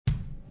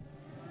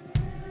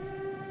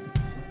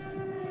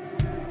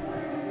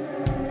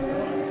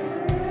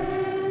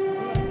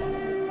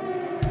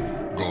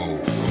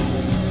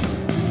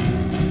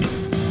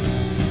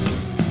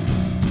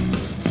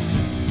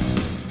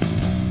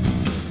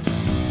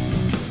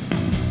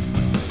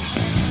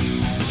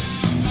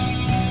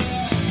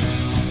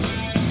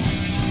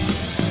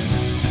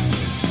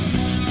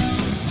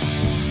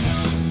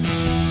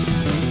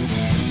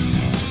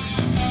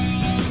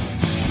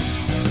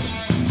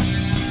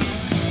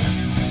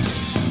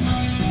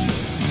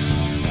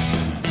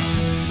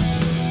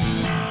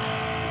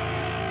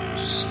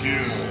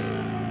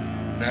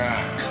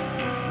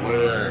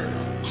flair,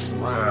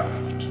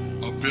 craft,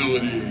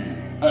 ability,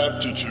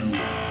 aptitude,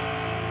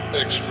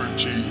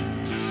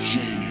 expertise,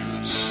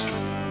 genius,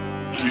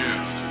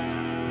 gift.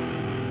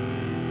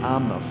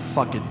 I'm the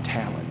fucking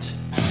talent.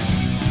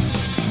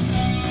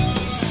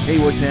 Hey,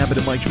 what's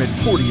happening, Mike Schmidt,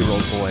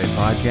 40-Year-Old Boy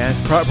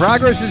podcast.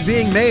 Progress is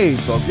being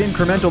made, folks,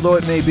 incremental though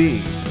it may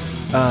be.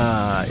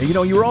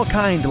 You were all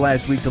kind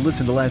last week to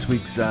listen to last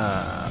week's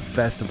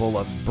festival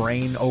of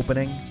brain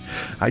opening.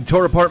 I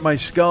tore apart my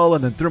skull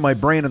and then threw my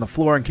brain on the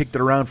floor and kicked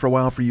it around for a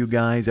while for you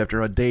guys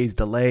after a day's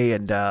delay,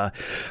 and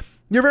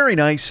you're very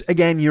nice.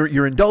 Again,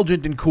 you're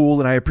indulgent and cool,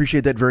 and I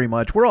appreciate that very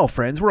much. We're all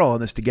friends. We're all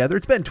in this together.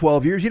 It's been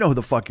 12 years. You know who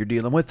the fuck you're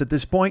dealing with at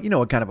this point. You know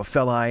what kind of a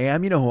fella I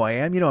am. You know who I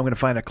am. You know I'm going to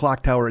find a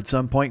clock tower at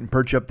some point and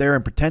perch up there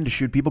and pretend to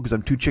shoot people because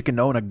I'm too chicken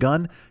to own a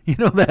gun. You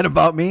know that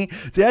about me.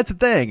 See, that's the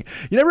thing.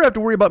 You never have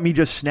to worry about me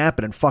just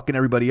snapping and fucking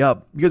everybody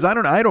up because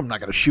I'm not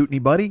going to shoot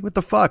anybody. What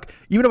the fuck?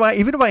 Even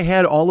if I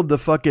had all of the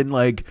fucking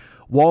like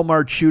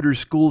Walmart shooter,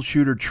 school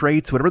shooter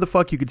traits, whatever the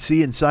fuck you could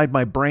see inside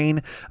my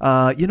brain.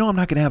 I'm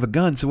not going to have a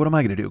gun. So what am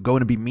I going to do? Go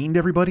in and be mean to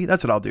everybody?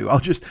 That's what I'll do.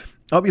 I'll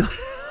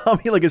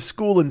be like a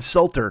school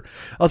insulter.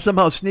 I'll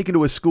somehow sneak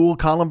into a school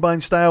Columbine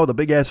style with a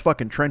big ass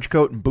fucking trench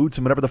coat and boots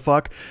and whatever the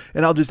fuck.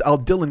 And I'll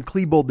Dylan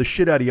Klebold the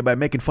shit out of you by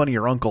making fun of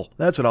your uncle.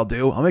 That's what I'll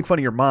do. I'll make fun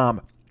of your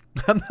mom.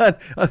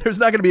 There's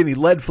not going to be any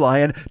lead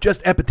flying,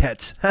 just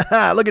epithets.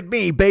 Look at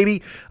me,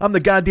 baby. I'm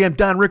the goddamn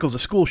Don Rickles of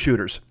school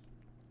shooters.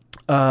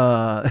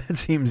 It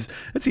seems.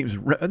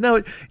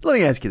 No, let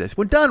me ask you this: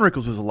 when Don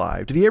Rickles was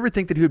alive, did he ever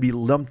think that he would be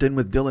lumped in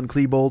with Dylan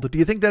Klebold? Do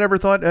you think that ever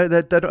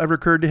that ever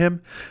occurred to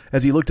him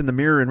as he looked in the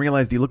mirror and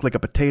realized he looked like a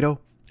potato,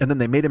 and then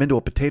they made him into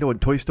a potato in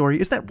Toy Story?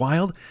 Isn't that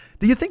wild?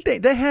 Do you think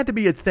that had to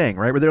be a thing,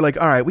 right? Where they're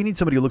like, all right, we need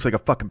somebody who looks like a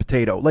fucking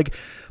potato, like.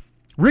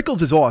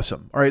 Rickles is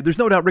awesome. All right. There's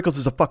no doubt Rickles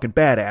is a fucking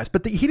badass,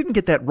 but he didn't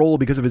get that role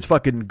because of his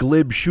fucking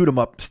glib shoot 'em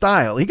up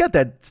style. He got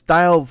that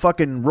style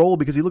fucking role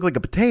because he looked like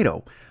a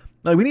potato.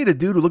 Like, we need a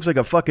dude who looks like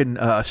a fucking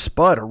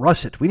spud, a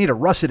russet. We need a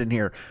russet in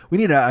here. We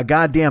need a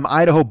goddamn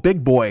Idaho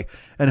big boy.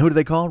 And who do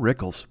they call?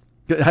 Rickles.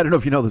 I don't know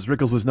if you know this.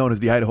 Rickles was known as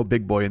the Idaho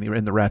big boy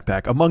in the Rat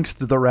Pack.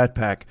 Amongst the Rat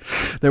Pack,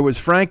 there was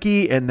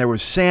Frankie, and there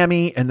was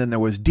Sammy, and then there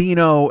was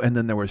Dino, and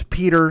then there was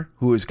Peter,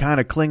 who was kind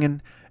of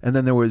clinging. And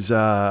then there was,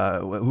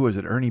 who was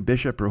it, Ernie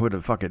Bishop, or who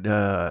the fuck,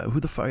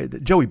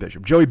 Joey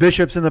Bishop. Joey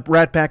Bishop's in the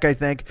Rat Pack, I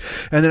think.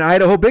 And then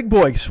Idaho big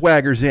boy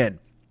swaggers in.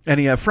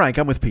 And Frank,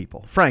 I'm with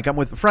people. Frank, I'm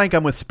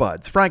with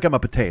spuds. Frank, I'm a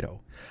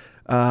potato.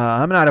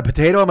 I'm not a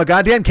potato. I'm a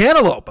goddamn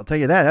cantaloupe. I'll tell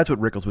you that. That's what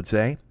Rickles would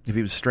say if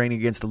he was straining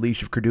against the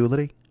leash of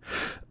credulity.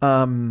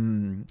 I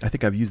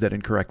think I've used that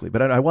incorrectly,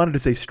 but I wanted to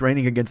say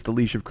straining against the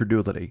leash of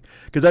credulity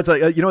because that's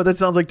like, you know what that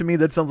sounds like to me?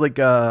 That sounds like,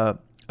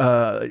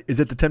 is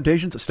it the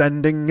Temptations?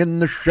 Standing in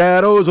the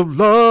shadows of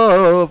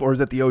love, or is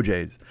that the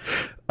OJs?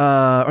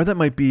 Or that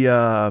might be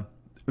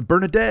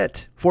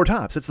Bernadette. Four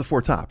Tops. It's the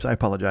Four Tops. I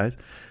apologize.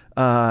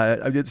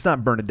 It's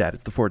not Bernadette.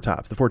 It's the Four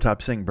Tops. The Four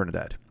Tops sing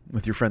Bernadette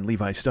with your friend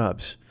Levi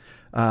Stubbs.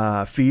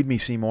 Feed me,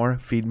 Seymour.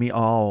 Feed me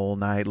all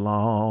night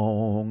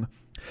long.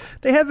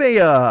 They have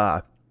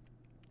a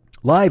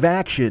live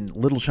action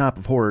Little Shop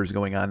of Horrors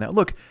going on now.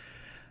 Look,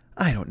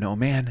 I don't know,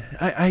 man.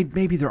 I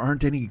maybe there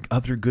aren't any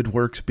other good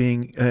works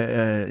being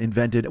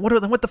invented.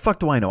 What the fuck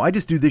do I know? I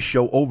just do this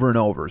show over and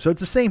over. So it's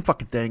the same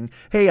fucking thing.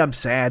 Hey, I'm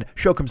sad.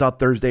 Show comes out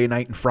Thursday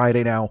night and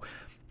Friday now.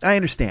 I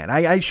understand.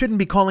 I shouldn't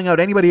be calling out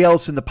anybody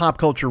else in the pop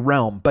culture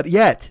realm, but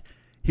yet,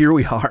 here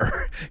we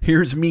are.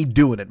 Here's me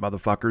doing it,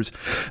 motherfuckers.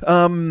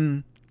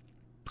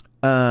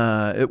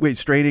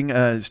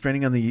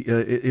 Straining on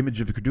the image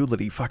of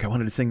credulity. Fuck, I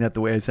wanted to sing that the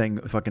way I sang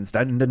fucking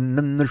Standing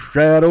in the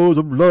Shadows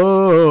of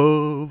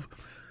Love.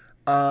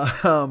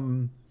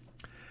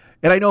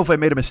 And I know if I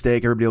made a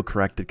mistake, everybody will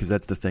correct it because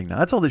that's the thing now.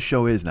 That's all this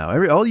show is now.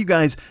 All you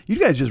guys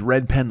just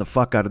red pen the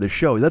fuck out of this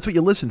show. That's what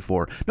you listen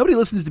for. Nobody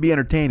listens to be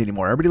entertained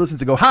anymore. Everybody listens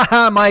to go, ha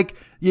ha, Mike,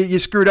 you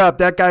screwed up.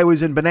 That guy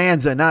was in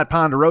Bonanza, not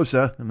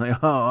Ponderosa. I'm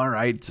like, oh, all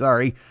right,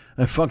 sorry.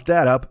 I fucked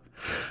that up.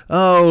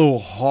 Oh,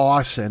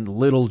 Hoss and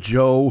Little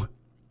Joe.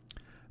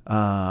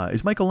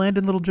 Is Michael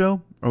Landon Little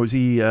Joe? Or was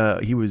he I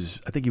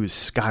think he was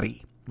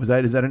Scotty. Is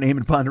that a name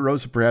in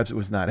Ponderosa? Perhaps it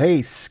was not.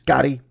 Hey,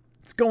 Scotty.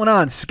 What's going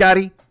on,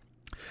 Scotty?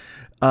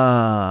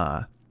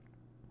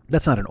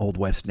 That's not an Old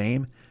West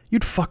name.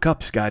 You'd fuck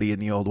up Scotty in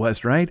the Old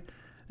West, right?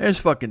 There's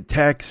fucking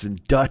Tex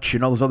and Dutch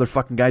and all those other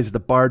fucking guys at the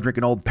bar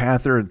drinking Old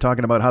Pather and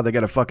talking about how they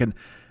got to fucking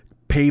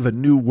pave a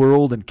new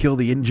world and kill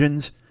the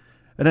Injuns.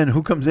 And then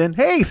who comes in?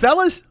 Hey,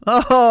 fellas.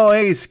 Oh,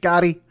 hey,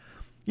 Scotty.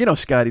 You know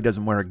Scotty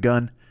doesn't wear a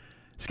gun.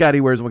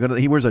 Scotty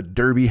wears a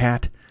derby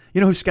hat.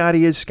 You know who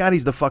Scotty is?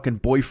 Scotty's the fucking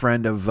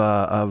boyfriend of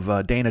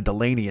Dana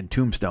Delaney in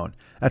Tombstone.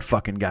 That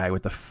fucking guy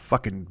with the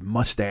fucking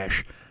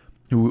mustache.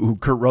 Who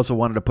Kurt Russell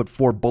wanted to put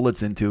 4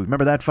 bullets into.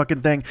 Remember that fucking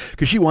thing?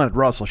 Because she wanted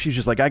Russell. She's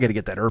just like, I got to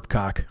get that Earp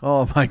cock.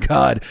 Oh, my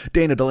God.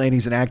 Dana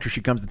Delaney's an actress.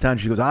 She comes to town.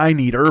 She goes, I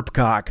need Earp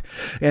cock.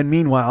 And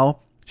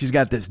meanwhile, she's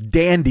got this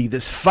dandy,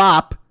 this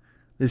fop,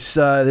 this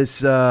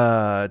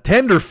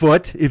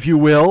tenderfoot, if you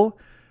will,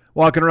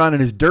 walking around in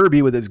his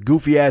derby with his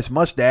goofy-ass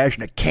mustache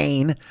and a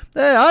cane.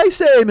 Hey, I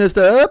say, Mr.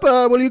 Earp,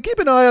 will you keep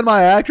an eye on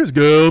my actress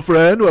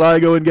girlfriend while I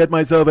go and get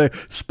myself a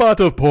spot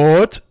of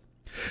port?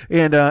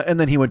 And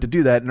then he went to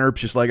do that, and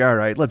Earp's just like, all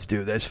right, let's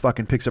do this.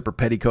 Fucking picks up her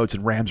petticoats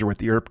and rams her with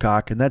the Earp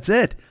cock, and that's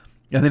it.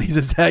 And then he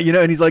says,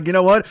 and he's like, you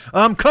know what?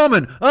 I'm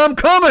coming,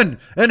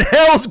 and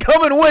hell's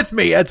coming with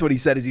me. That's what he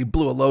said as he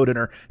blew a load in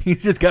her.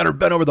 He's just got her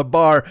bent over the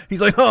bar.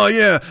 He's like, oh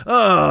yeah,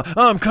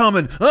 I'm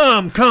coming,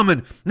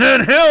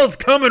 and hell's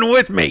coming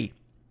with me.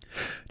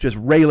 Just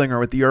railing her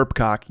with the Earp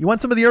cock. You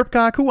want some of the Earp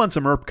cock? Who wants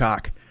some Earp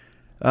cock?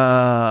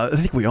 I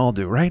think we all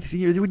do, right?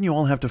 Wouldn't you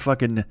all have to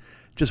fucking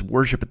just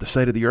worship at the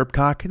sight of the Earp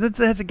cock?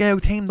 That's a guy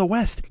who tamed the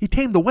West. He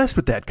tamed the West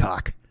with that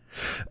cock.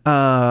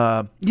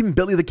 Even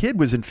Billy the Kid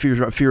was in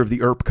fear of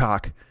the Earp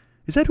cock.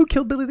 Is that who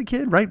killed Billy the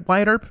Kid, right?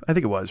 Wyatt Earp? I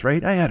think it was,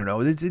 right? I don't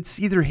know. It's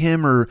either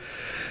him or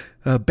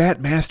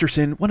Bat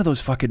Masterson, one of those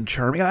fucking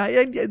charming.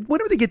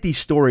 Whenever they get these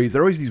stories,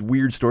 there are always these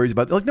weird stories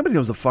about, like, nobody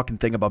knows the fucking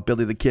thing about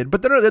Billy the Kid,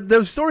 but there are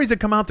those stories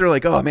that come out, they're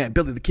like, oh man,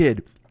 Billy the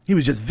Kid, he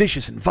was just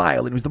vicious and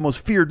vile, and he was the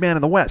most feared man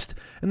in the West.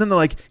 And then they're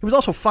like, he was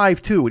also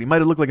 5'2", and he might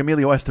have looked like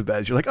Emilio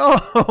Estevez. You're like,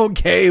 oh,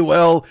 okay,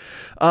 well,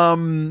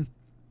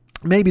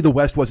 maybe the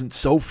West wasn't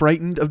so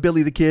frightened of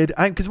Billy the Kid.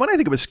 Because when I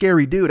think of a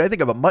scary dude, I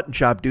think of a mutton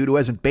chop dude who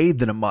hasn't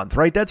bathed in a month,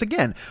 right? That's,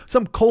 again,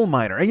 some coal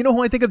miner. And you know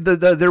who I think of?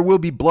 The There Will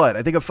Be Blood.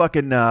 I think of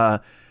fucking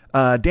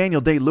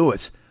Daniel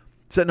Day-Lewis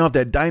setting off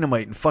that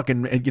dynamite and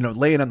fucking,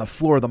 laying on the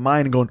floor of the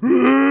mine and going,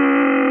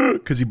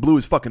 because he blew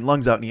his fucking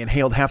lungs out and he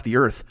inhaled half the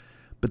earth.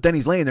 But then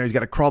he's laying there, he's got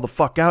to crawl the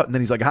fuck out, and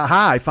then he's like,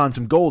 ha-ha, I found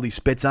some gold. He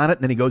spits on it,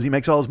 and then he goes, he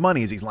makes all his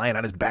money as he's lying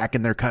on his back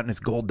in there cutting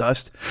his gold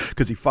dust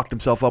because he fucked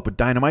himself up with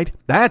dynamite.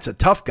 That's a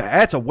tough guy.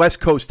 That's a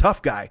West Coast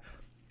tough guy.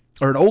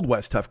 Or an Old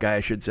West tough guy, I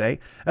should say.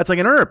 That's like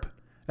an Earp.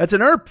 That's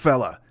an Earp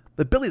fella.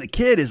 But Billy the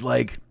Kid is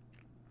like,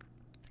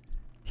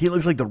 he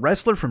looks like the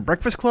wrestler from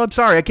Breakfast Club.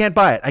 Sorry, I can't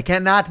buy it. I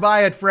cannot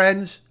buy it,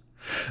 friends.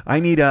 I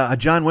need a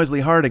John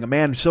Wesley Harding, a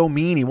man so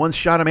mean he once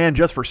shot a man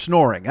just for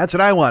snoring. That's what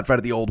I want out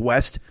of the Old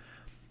West.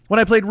 When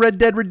I played Red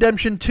Dead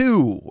Redemption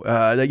 2,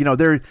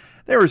 there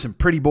were some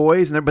pretty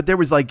boys, but there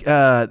was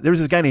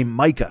this guy named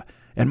Micah,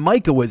 and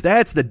Micah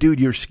that's the dude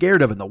you're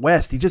scared of in the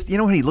West. He just,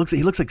 what he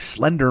looks like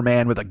Slender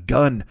Man with a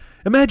gun.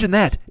 Imagine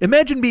that.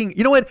 Imagine being,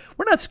 we're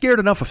not scared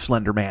enough of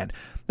Slender Man.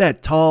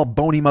 That tall,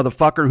 bony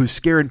motherfucker who's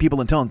scaring people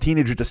and telling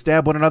teenagers to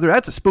stab one another.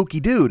 That's a spooky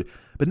dude.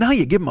 But now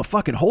you give him a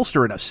fucking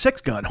holster and a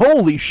 6-gun.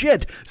 Holy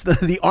shit! It's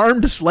the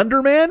armed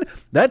Slender Man.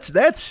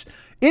 That's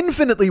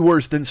infinitely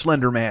worse than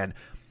Slender Man.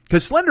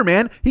 Because Slender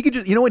Man, he could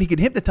just, he could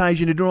hypnotize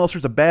you into doing all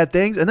sorts of bad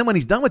things. And then when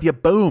he's done with you,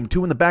 boom,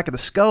 2 in the back of the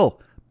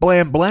skull.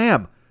 Blam,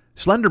 blam.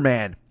 Slender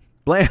Man.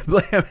 Blam,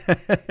 blam.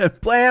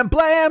 Blam,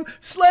 blam.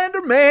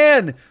 Slender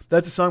Man.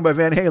 That's a song by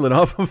Van Halen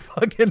off of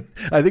fucking,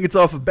 I think it's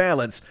off of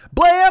Balance.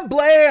 Blam,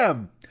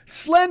 blam.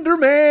 Slender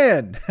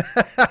Man.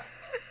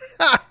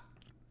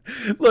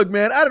 Look,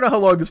 man, I don't know how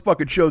long this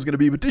fucking show is going to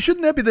be, but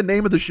shouldn't that be the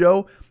name of the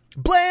show?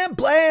 Blam,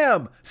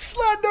 blam.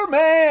 Slender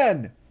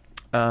Man.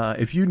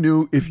 If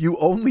you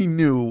only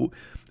knew,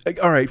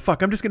 all right,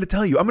 fuck, I'm just going to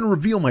tell you. I'm going to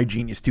reveal my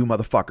genius to you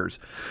motherfuckers.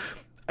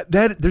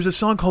 There's a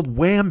song called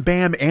Wham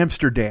Bam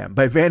Amsterdam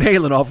by Van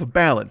Halen off of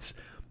Balance.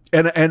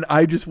 And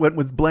I just went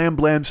with Blam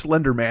Blam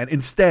Slender Man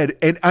instead.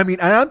 And I mean,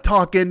 I'm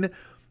talking,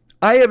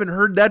 I haven't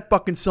heard that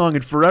fucking song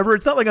in forever.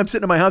 It's not like I'm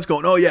sitting in my house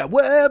going, oh yeah,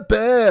 Wham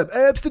Bam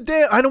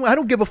Amsterdam. I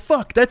don't give a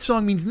fuck. That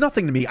song means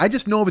nothing to me. I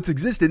just know of its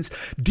existence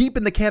deep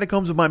in the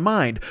catacombs of my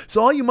mind.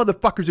 So all you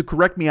motherfuckers who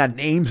correct me on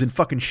names and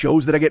fucking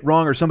shows that I get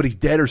wrong, or somebody's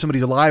dead or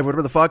somebody's alive,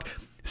 whatever the fuck,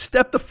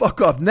 step the fuck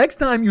off. Next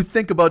time you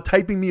think about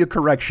typing me a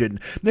correction,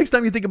 next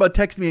time you think about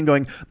texting me and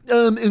going,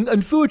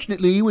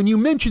 unfortunately, when you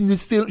mention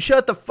this film,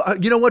 shut the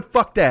fuck, you know what?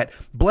 Fuck that.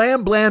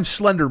 Blam Blam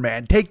Slender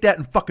Man. Take that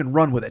and fucking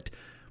run with it.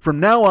 From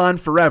now on,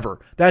 forever.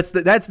 That's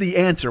the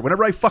answer.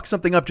 Whenever I fuck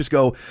something up, just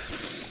go,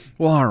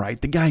 well, all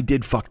right, the guy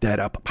did fuck that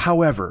up.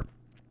 However,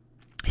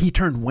 he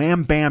turned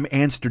Wham Bam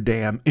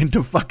Amsterdam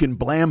into fucking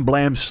Blam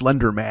Blam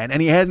Slender Man, and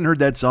he hadn't heard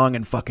that song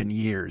in fucking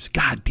years.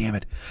 God damn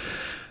it.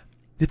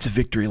 It's a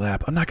victory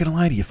lap. I'm not going to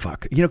lie to you,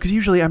 fuck. Because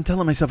usually I'm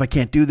telling myself I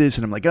can't do this,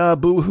 and I'm like, oh,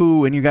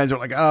 boo-hoo, and you guys are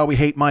like, oh, we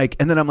hate Mike.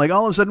 And then I'm like,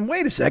 all of a sudden,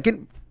 wait a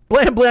second,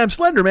 Blam Blam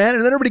Slender Man,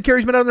 and then everybody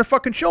carries me out on their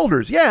fucking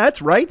shoulders. Yeah,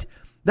 that's right.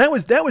 That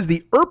was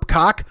the Earp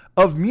cock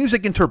of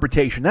music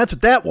interpretation. That's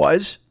what that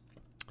was.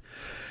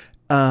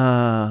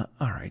 All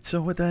right.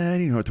 So I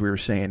don't know what we were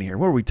saying here.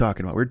 What were we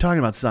talking about? We were talking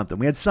about something.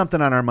 We had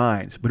something on our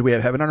minds. What do we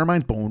have heaven on our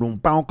minds?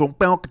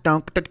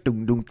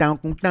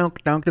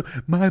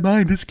 My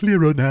mind is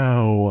clearer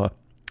now.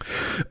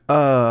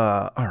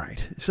 All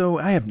right. So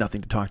I have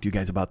nothing to talk to you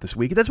guys about this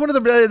week. That's one of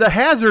the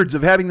hazards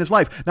of having this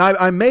life. Now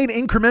I made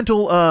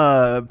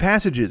incremental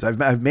passages.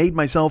 I've made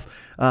myself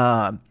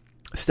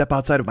step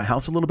outside of my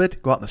house a little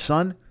bit, go out in the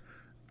sun.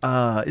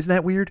 Isn't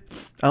that weird?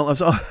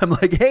 So I'm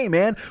like, hey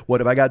man,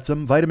 what if I got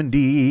some vitamin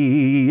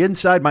D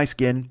inside my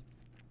skin?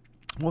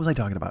 What was I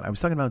talking about? I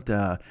was talking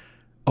about,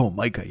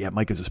 Micah. Yeah,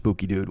 Micah's a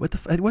spooky dude.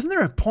 Wasn't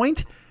there a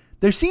point?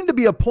 There seemed to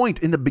be a point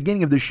in the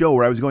beginning of the show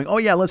where I was going, oh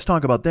yeah, let's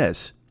talk about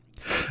this.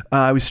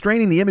 I was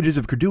straining the images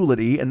of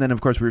credulity, and then,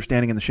 of course, we were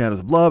standing in the shadows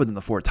of love, and then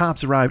the four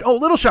tops arrived. Oh,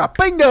 Little Shop,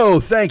 bingo!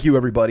 Thank you,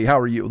 everybody. How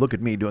are you? Look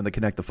at me doing the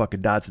connect the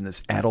fucking dots in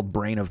this addled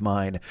brain of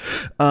mine.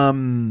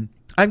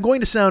 I'm going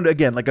to sound,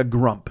 again, like a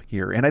grump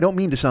here, and I don't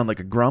mean to sound like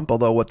a grump,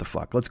 although what the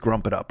fuck? Let's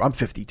grump it up. I'm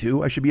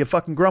 52. I should be a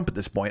fucking grump at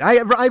this point.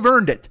 I've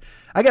earned it.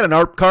 I got an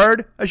ARP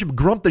card. I should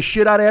grump the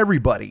shit out of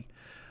everybody.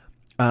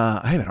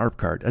 I have an ARP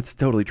card. That's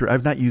totally true.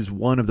 I've not used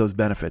one of those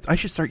benefits. I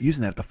should start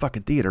using that at the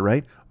fucking theater,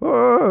 right?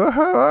 Oh,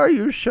 how are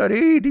you,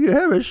 Shuddy? Do you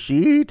have a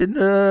seat in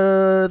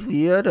the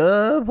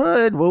theater?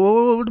 Fine,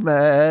 old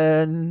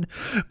man.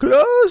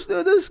 Close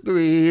to the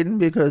screen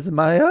because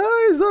my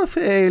eyes are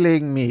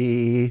failing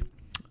me.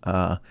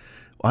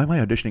 Why am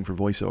I auditioning for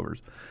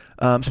voiceovers?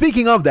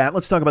 Speaking of that,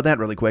 let's talk about that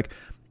really quick.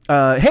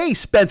 Hey,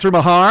 Spencer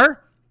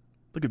Mahar.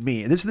 Look at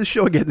me. This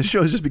show again. This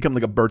show has just become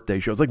like a birthday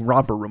show. It's like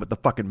Romper Room at the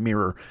fucking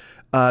Mirror.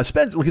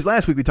 Spencer, because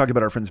last week we talked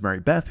about our friends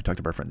Mary Beth. We talked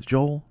about our friends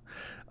Joel.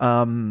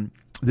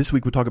 This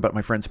week we talk about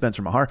my friend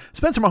Spencer Mahar.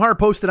 Spencer Mahar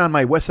posted on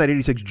my Westside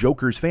 86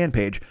 Jokers fan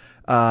page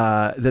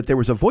that there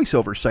was a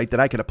voiceover site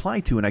that I could apply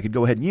to and I could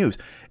go ahead and use.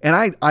 And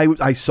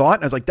I saw it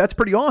and I was like, that's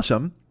pretty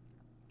awesome.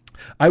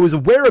 I was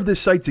aware of this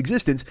site's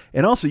existence,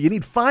 and also you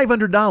need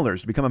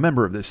 $500 to become a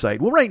member of this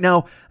site. Well, right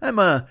now I'm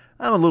a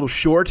little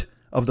short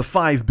of the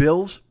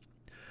 $5.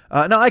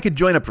 Now, I could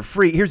join up for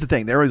free. Here's the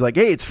thing. They're always like,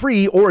 hey, it's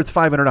free or it's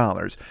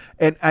 $500.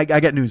 And I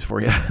got news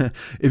for you.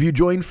 If you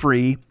join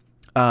free,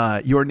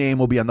 your name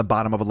will be on the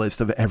bottom of a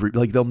list of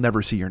they'll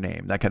never see your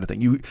name, that kind of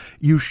thing.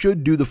 You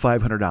should do the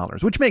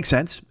 $500, which makes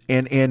sense.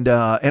 And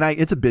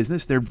it's a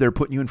business. They're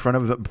putting you in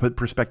front of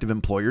prospective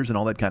employers and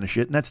all that kind of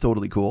shit. And that's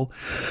totally cool.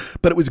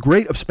 But it was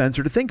great of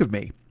Spencer to think of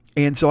me.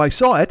 And so I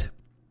saw it.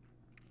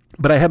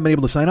 But I haven't been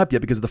able to sign up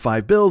yet because of the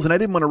 $5, and I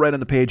didn't want to write on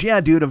the page,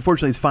 yeah, dude,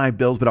 unfortunately it's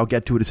 $5, but I'll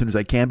get to it as soon as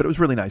I can. But it was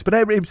really nice. But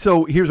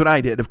so here's what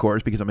I did, of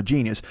course, because I'm a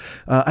genius.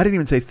 I didn't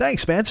even say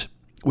thanks, Spence,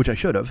 which I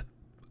should have.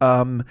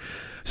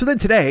 So then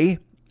today,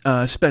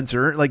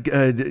 Spencer,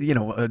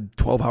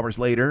 12 hours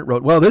later,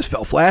 wrote, well, this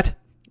fell flat.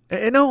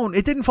 No,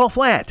 it didn't fall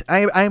flat.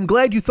 I am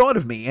glad you thought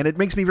of me, and it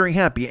makes me very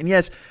happy. And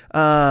yes,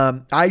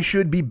 I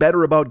should be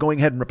better about going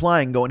ahead and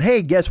replying, going,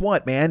 hey, guess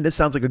what, man? This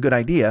sounds like a good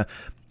idea.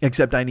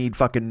 Except I need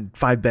fucking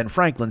 5 Ben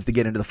Franklins to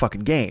get into the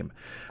fucking game.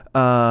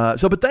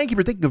 But thank you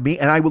for thinking of me,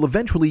 and I will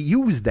eventually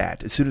use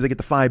that as soon as I get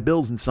the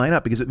 $5 and sign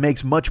up, because it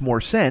makes much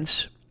more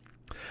sense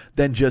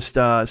than just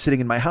sitting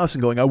in my house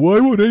and going,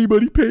 why won't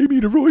anybody pay me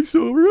to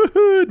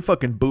voiceover? And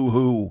fucking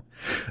boo-hoo.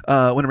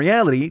 When in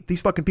reality,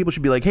 these fucking people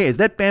should be like, hey, is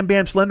that Bam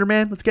Bam Slender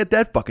Man? Let's get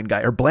that fucking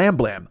guy. Or Blam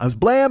Blam. I was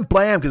Blam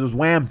Blam because it was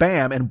Wham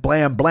Bam and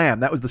Blam Blam.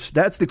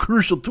 That's the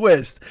crucial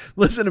twist.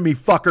 Listen to me,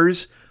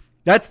 fuckers.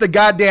 That's the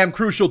goddamn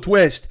crucial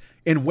twist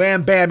in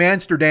Wham Bam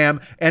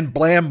Amsterdam and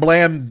Blam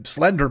Blam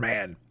Slender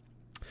Man.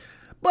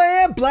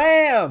 Blam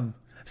Blam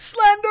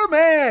Slender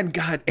Man.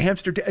 God,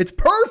 Amsterdam. It's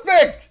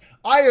perfect.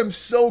 I am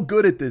so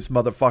good at this,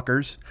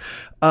 motherfuckers.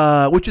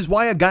 Which is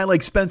why a guy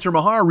like Spencer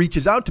Mahar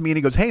reaches out to me and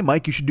he goes, hey,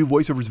 Mike, you should do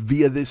voiceovers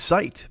via this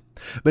site.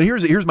 But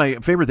here's my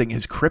favorite thing,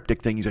 his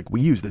cryptic thing. He's like,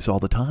 we use this all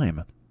the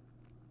time.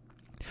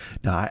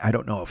 Now, I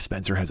don't know if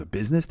Spencer has a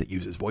business that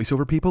uses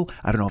voiceover people.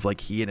 I don't know if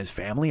he and his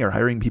family are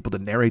hiring people to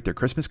narrate their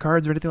Christmas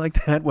cards or anything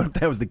like that. What if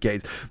that was the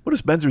case? What if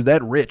Spencer's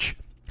that rich?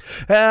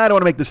 I don't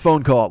want to make this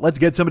phone call. Let's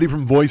get somebody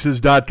from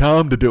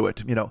voices.com to do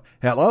it.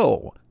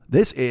 Hello,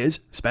 this is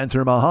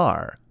Spencer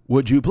Mahar.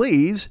 Would you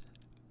please?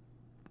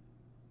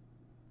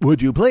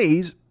 What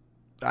is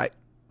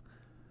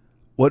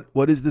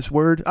this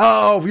word?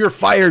 Oh, you're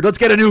fired. Let's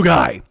get a new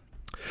guy.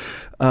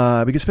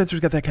 Because Spencer's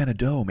got that kind of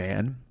dough,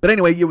 man. But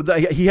anyway,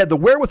 he had the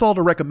wherewithal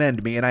to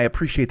recommend me, and I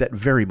appreciate that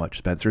very much,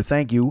 Spencer.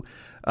 Thank you.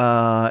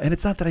 And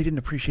it's not that I didn't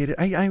appreciate it.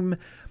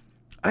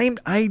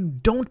 I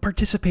don't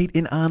participate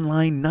in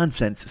online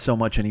nonsense so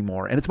much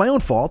anymore, and it's my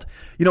own fault.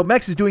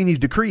 Max is doing these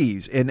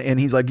decrees, and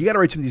he's like, you got to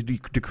write some of these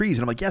decrees,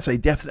 and I'm like, yes, I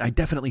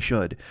definitely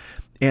should,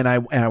 and I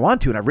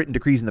want to, and I've written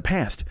decrees in the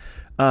past.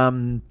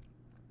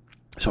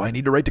 So I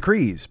need to write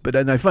decrees, but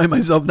then I find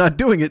myself not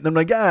doing it, and I'm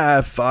like,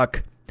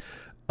 fuck.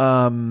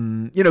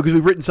 Because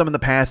we've written some in the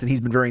past and he's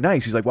been very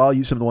nice. He's like, well, I'll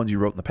use some of the ones you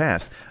wrote in the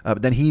past.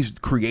 But then he's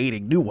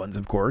creating new ones,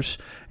 of course.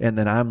 And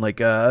then I'm like,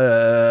 you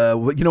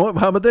know what?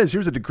 How about this?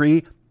 Here's a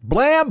decree.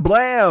 Blam,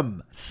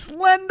 blam.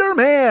 Slender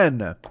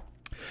Man.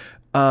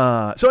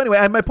 So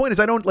anyway, my point is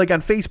I don't on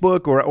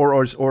Facebook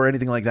or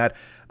anything like that.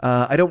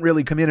 I don't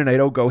really come in and I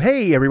don't go,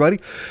 hey,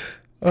 everybody.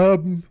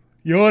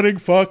 Yawning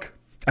fuck.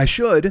 I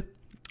should.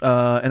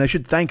 And I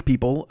should thank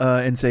people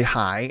and say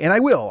hi, and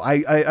I will.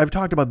 I've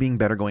talked about being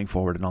better going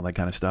forward and all that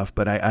kind of stuff,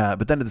 but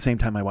then at the same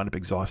time I wound up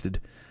exhausted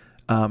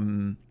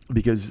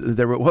because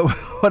there were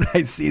what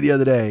I see the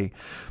other day.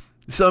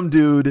 Some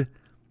dude.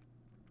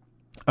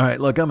 All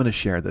right, look, I'm going to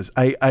share this.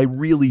 I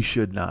really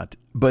should not,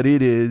 but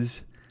it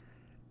is.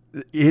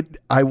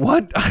 I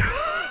want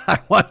I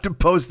want to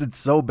post it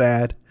so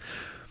bad.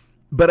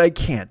 But I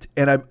can't,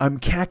 and I'm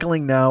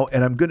cackling now,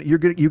 and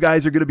you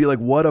guys are gonna be like,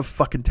 what a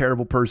fucking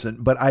terrible person.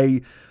 But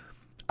I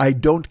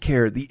don't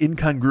care. The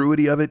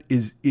incongruity of it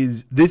is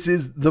this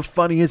is the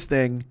funniest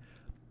thing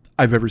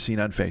I've ever seen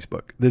on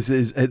Facebook. This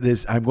is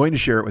this. I'm going to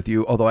share it with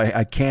you, although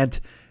I can't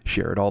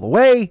share it all the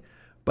way,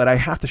 but I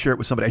have to share it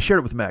with somebody. I shared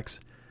it with Mex,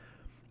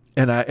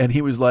 and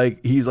he was like,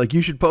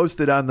 you should post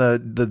it on the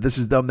This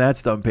Is Dumb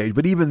That's Dumb page.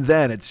 But even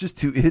then, it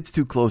hits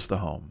too close to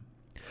home.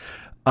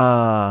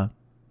 I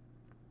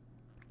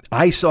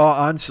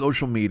saw on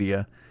social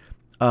media,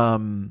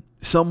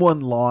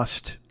 someone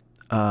lost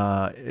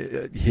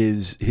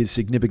his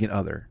significant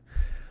other,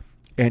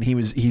 and he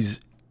was,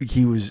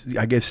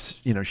 I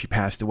guess, she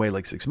passed away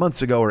like 6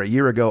 months ago or a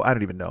year ago. I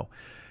don't even know.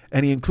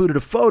 And he included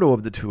a photo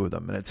of the two of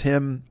them, and it's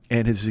him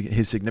and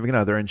his significant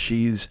other, and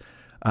she's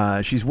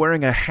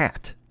wearing a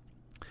hat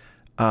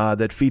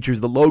that features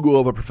the logo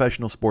of a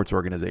professional sports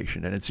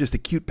organization, and it's just a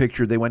cute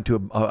picture. They went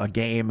to a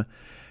game,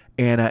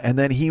 and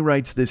then he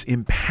writes this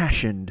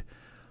impassioned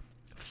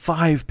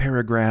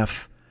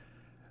 5-paragraph,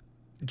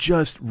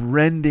 just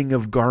rending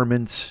of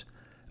garments.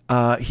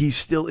 He's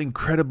still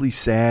incredibly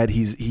sad.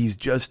 He's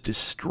just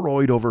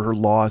destroyed over her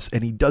loss,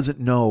 and he doesn't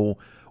know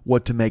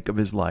what to make of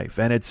his life.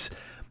 And it's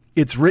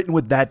written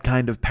with that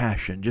kind of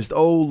passion. Just,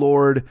 oh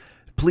Lord,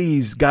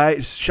 please,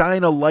 guys,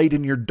 shine a light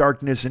in your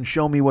darkness and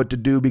show me what to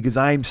do, because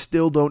I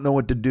still don't know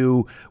what to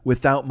do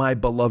without my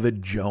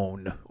beloved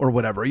Joan, or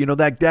whatever.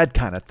 That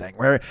kind of thing,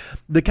 where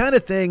the kind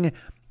of thing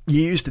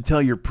you used to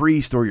tell your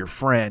priest or your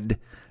friend,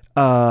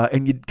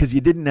 because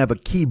you didn't have a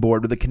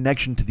keyboard with a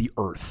connection to the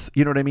earth.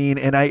 You know what I mean?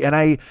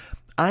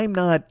 I'm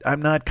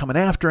not coming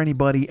after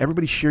anybody.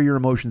 Everybody share your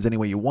emotions any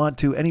way you want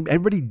to.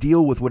 Everybody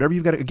deal with whatever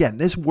you've got. Again,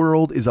 this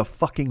world is a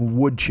fucking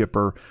wood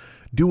chipper.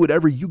 Do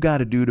whatever you got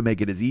to do to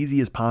make it as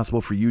easy as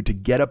possible for you to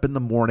get up in the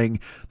morning,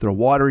 throw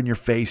water in your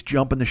face,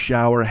 jump in the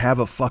shower, have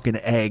a fucking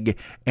egg,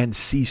 and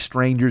see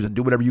strangers, and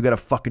do whatever you got to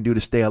fucking do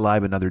to stay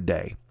alive another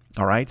day.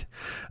 All right.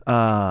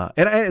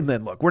 And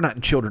then look, we're not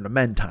in children of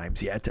men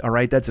times yet. All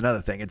right. That's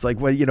another thing. It's like,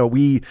 well,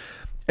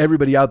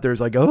 everybody out there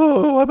is like,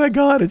 oh my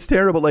God, it's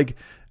terrible. Like,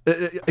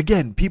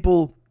 again,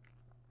 people.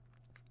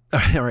 All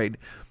right.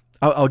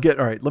 All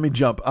right. Let me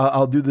jump.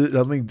 I'll do the,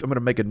 I'm going to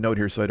make a note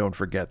here so I don't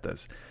forget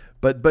this,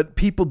 but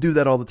people do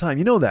that all the time.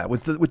 You know that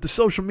with the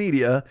social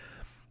media,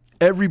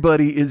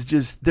 everybody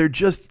is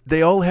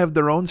they all have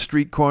their own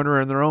street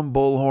corner and their own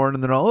bullhorn,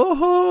 and they're all,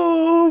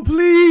 oh,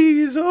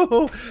 please.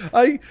 Oh,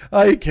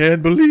 I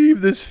can't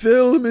believe this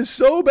film is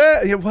so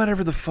bad.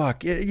 Whatever the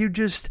fuck. I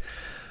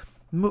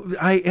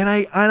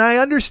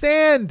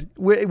understand.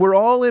 We're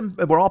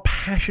all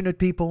passionate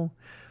people.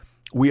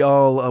 We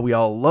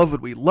all love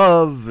what we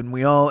love, and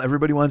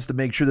everybody wants to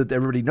make sure that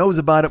everybody knows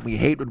about it. We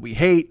hate what we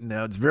hate, and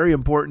it's very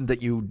important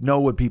that you know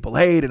what people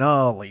hate. And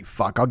holy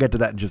fuck, I'll get to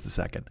that in just a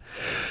second.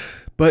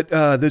 But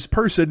this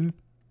person,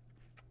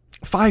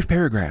 5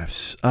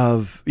 paragraphs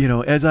of,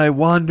 as I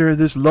wander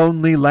this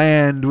lonely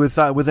land with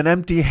an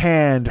empty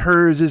hand,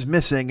 hers is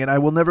missing, and I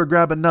will never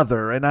grab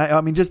another. And I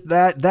mean, just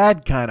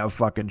that kind of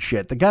fucking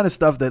shit. The kind of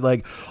stuff that,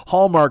 like,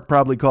 Hallmark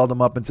probably called him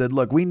up and said,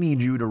 look, we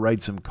need you to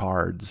write some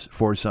cards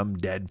for some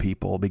dead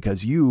people,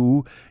 because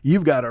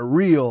you've got a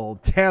real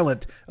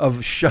talent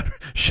of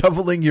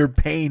shoveling your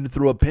pain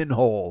through a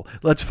pinhole.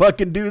 Let's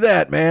fucking do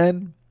that,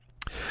 man.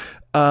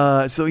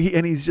 So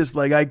he's just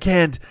like,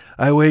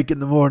 I wake in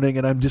the morning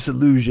and I'm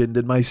disillusioned,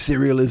 and my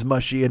cereal is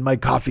mushy and my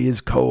coffee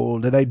is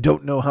cold, and I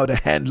don't know how to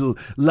handle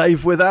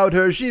life without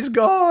her. She's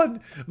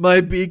gone, my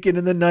beacon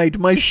in the night.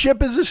 My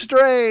ship is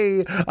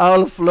astray.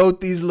 I'll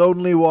float these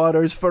lonely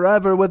waters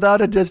forever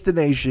without a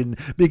destination,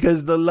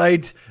 because the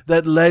light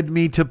that led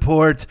me to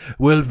port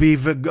will be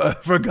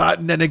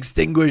forgotten and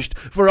extinguished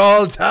for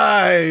all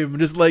time.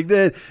 Just like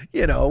that.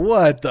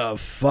 What the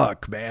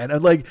fuck, man?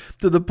 And like,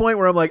 to the point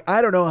where I'm like,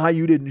 I don't know how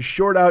you didn't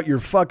short out your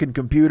fucking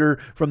computer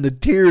from the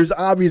tears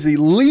obviously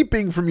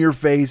leaping from your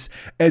face,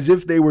 as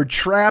if they were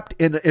trapped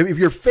if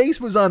your face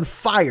was on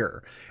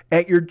fire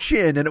at your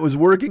chin and it was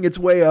working its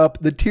way up,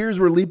 the tears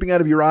were leaping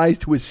out of your eyes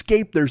to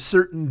escape their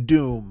certain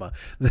doom.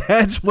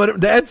 That's what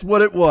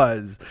it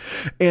was.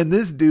 And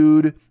this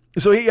dude,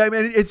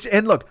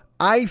 and look,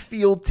 I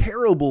feel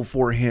terrible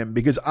for him,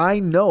 because I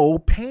know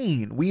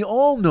pain. We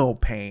all know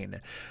pain.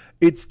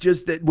 It's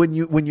just that when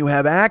you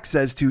have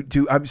access to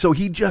so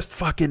he just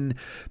fucking,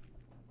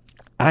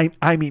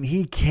 I mean,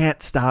 he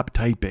can't stop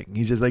typing.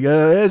 He's just like,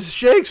 as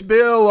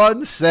Shakespeare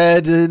once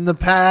said in the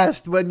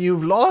past, when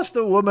you've lost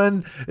a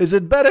woman, is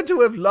it better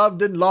to have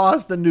loved and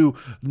lost than to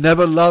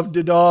never loved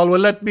at all? Well,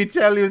 let me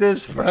tell you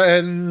this,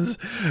 friends.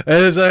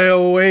 As I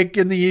awake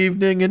in the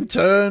evening and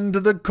turn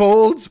to the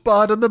cold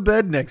spot on the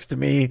bed next to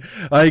me,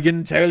 I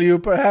can tell you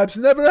perhaps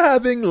never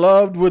having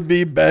loved would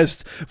be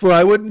best, for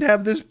I wouldn't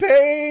have this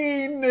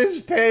pain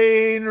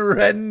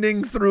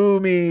rending through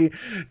me,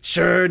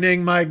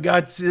 churning my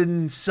guts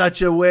in such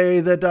a way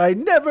that I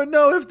never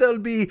know if they'll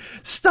be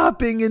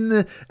stopping in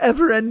the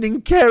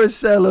ever-ending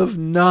carousel of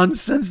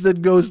nonsense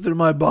that goes through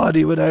my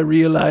body when I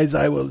realize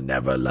I will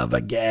never love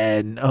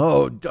again.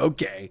 Oh,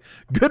 okay.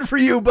 Good for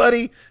you,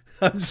 buddy.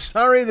 I'm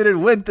sorry that it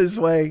went this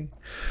way.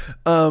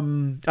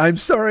 I'm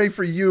sorry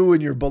for you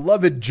and your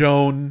beloved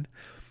Joan.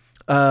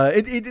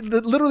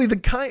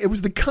 It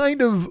was the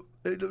kind of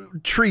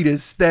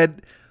treatise that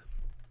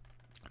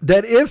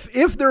that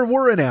if there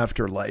were an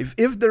afterlife,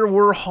 if there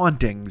were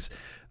hauntings,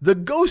 the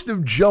ghost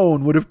of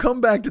Joan would have come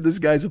back to this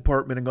guy's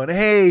apartment and gone,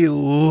 hey,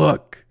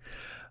 look,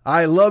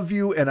 I love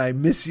you and I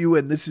miss you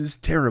and this is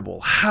terrible.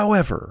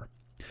 However,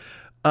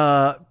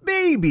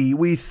 maybe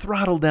we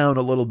throttle down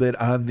a little bit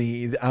on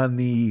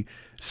the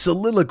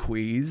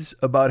soliloquies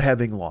about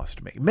having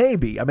lost me.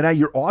 Maybe. I mean,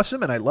 you're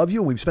awesome and I love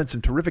you and we've spent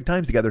some terrific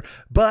times together,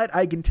 but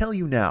I can tell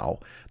you now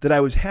that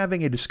I was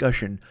having a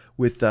discussion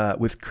with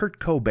Kurt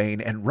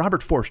Cobain and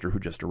Robert Forster, who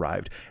just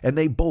arrived, and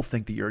they both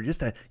think that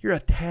you're a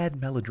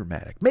tad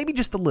melodramatic, maybe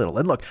just a little.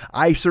 And look,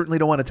 I certainly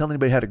don't want to tell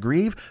anybody how to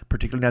grieve,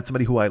 particularly not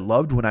somebody who I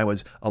loved when I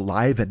was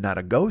alive and not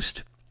a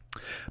ghost.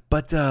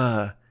 But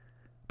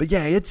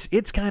yeah,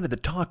 it's kind of the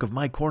talk of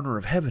my corner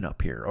of heaven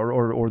up here,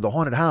 or the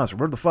haunted house, or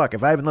where the fuck,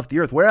 if I haven't left the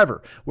earth,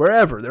 wherever,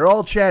 they're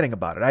all chatting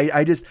about it.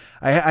 I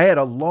had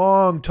a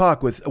long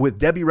talk with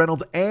Debbie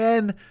Reynolds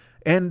and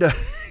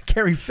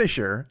Carrie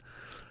Fisher.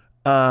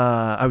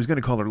 I was going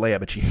to call her Leia,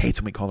 but she hates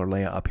when we call her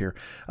Leia up here.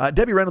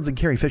 Debbie Reynolds and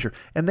Carrie Fisher,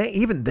 and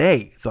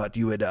they thought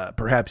you had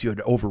perhaps you had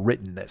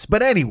overwritten this.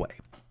 But anyway,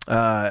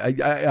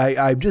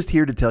 I'm just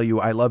here to tell you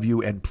I love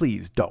you, and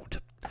please don't.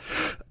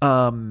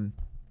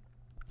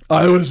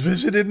 I was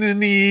visited in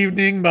the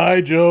evening by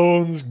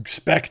Joan's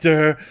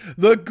specter.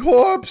 The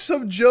corpse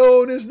of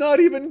Joan is not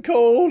even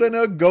cold, and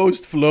a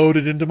ghost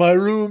floated into my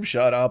room.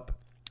 Shut up.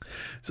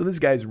 So this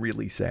guy's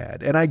really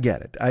sad, and I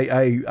get it.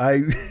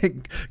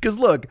 Because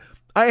look,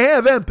 I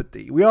have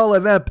empathy. We all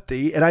have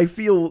empathy, and I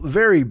feel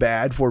very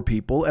bad for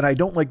people, and I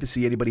don't like to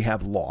see anybody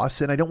have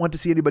loss, and I don't want to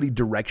see anybody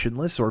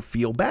directionless or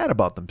feel bad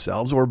about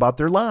themselves or about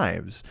their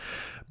lives.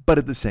 But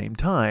at the same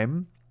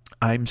time,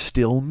 I'm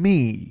still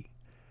me.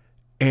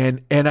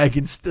 And I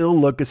can still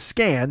look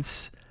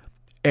askance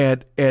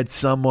at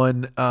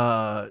someone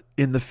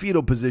in the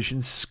fetal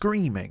position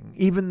screaming,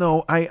 even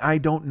though I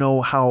don't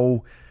know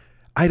how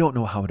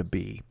to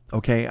be.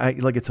 Okay,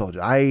 like I told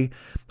you,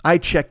 I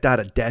checked out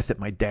of death at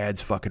my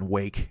dad's fucking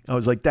wake. I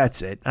was like,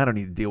 that's it. I don't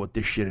need to deal with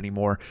this shit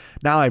anymore.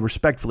 Now I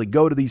respectfully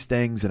go to these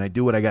things and I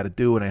do what I got to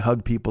do and I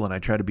hug people and I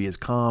try to be as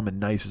calm and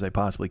nice as I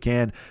possibly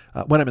can.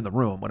 When I'm in the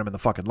room, when I'm in the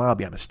fucking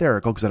lobby, I'm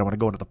hysterical because I don't want to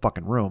go into the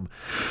fucking room.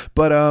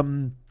 But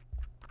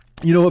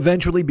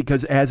eventually,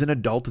 because as an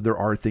adult, there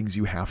are things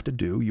you have to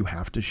do. You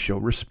have to show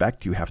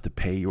respect. You have to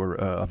pay your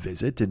a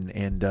visit,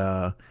 and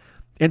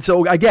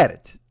so I get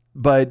it.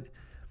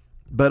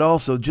 But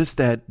also just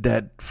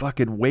that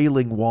fucking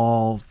wailing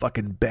wall,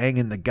 fucking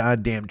banging the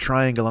goddamn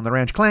triangle on the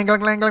ranch, clang, clang,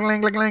 clang, clang,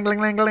 clang, clang, clang,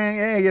 clang, clang.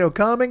 Hey,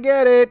 come and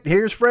get it.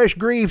 Here's fresh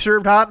grief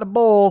served hot in a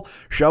bowl.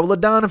 Shovel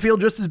it down and feel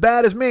just as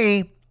bad as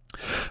me.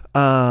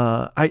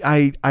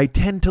 I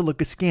tend to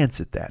look askance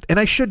at that, and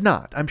I should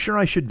not. I'm sure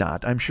I should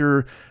not. I'm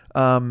sure.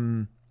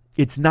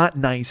 It's not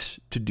nice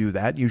to do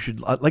that. You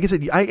should, like I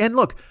said, and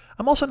look,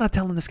 I'm also not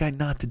telling this guy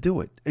not to do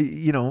it.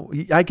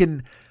 I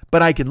can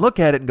look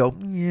at it and go,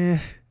 yeah.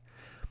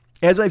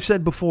 As I've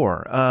said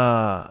before,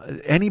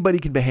 anybody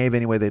can behave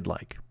any way they'd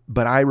like,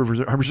 but I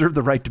reserve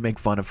the right to make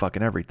fun of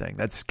fucking everything.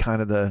 That's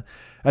kind of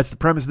that's the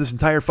premise of this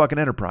entire fucking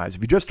enterprise.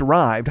 If you just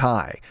arrived,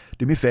 hi,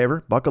 do me a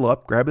favor, buckle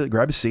up, grab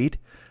a seat,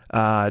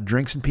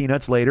 drinks and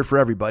peanuts later for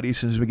everybody as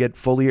soon as we get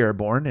fully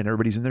airborne and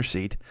everybody's in their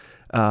seat.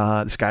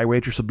 The Sky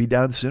Waitress will be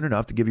down soon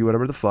enough to give you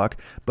whatever the fuck.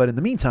 But in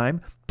the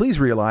meantime, please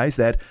realize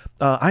that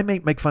I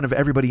make fun of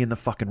everybody in the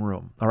fucking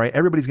room. All right,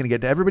 everybody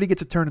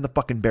gets a turn in the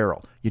fucking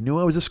barrel. You knew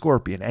I was a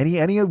scorpion.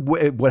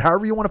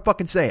 However you want to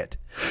fucking say it.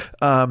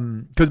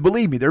 Because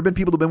believe me, there have been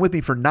people who've been with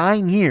me for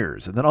 9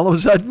 years, and then all of a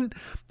sudden,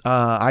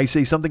 I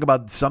say something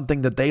about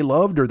something that they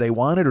loved or they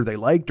wanted or they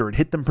liked or it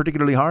hit them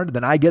particularly hard. And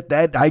then I get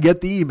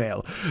the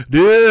email.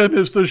 Dear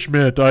Mr.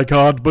 Schmidt, I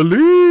can't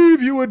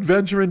believe you would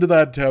venture into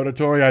that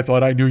territory. I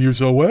thought I knew you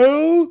so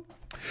well.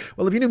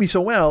 Well, if you knew me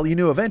so well, you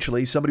knew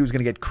eventually somebody was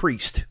going to get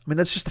creased. I mean,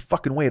 that's just the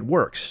fucking way it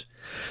works.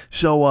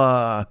 So,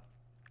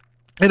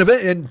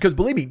 and because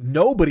believe me,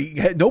 nobody's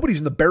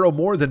in the barrel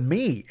more than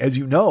me. As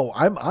you know,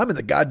 I'm in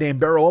the goddamn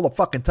barrel all the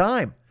fucking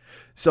time.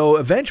 So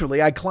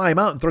eventually I climb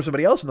out and throw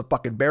somebody else in the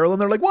fucking barrel,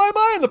 and they're like, why am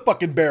I in the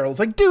fucking barrel? It's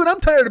like, dude, I'm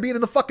tired of being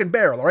in the fucking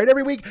barrel, all right?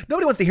 Every week,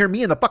 nobody wants to hear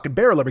me in the fucking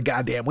barrel every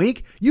goddamn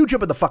week. You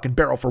jump in the fucking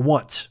barrel for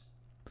once.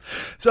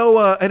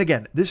 So, and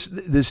again,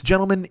 this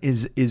gentleman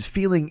is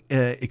feeling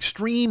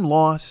extreme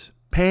loss,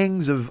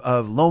 pangs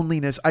of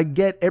loneliness. I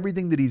get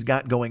everything that he's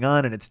got going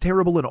on, and it's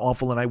terrible and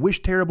awful, and I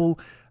wish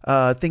terrible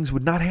things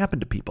would not happen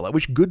to people. I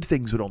wish good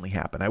things would only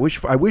happen. I wish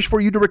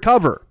for you to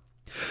recover.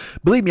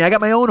 Believe me, I got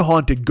my own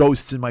haunted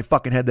ghosts in my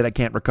fucking head that I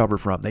can't recover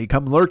from. They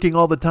come lurking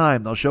all the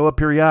time. They'll show up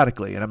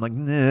periodically, and I'm like,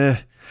 nah.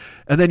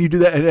 And then you do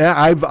that. And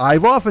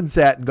I've often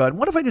sat and gone,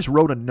 what if I just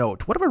wrote a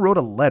note? What if I wrote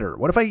a letter?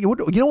 What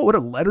would a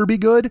letter be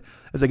good?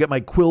 As I get my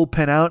quill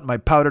pen out and my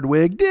powdered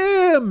wig.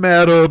 Dear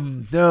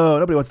madam. No,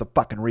 nobody wants to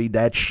fucking read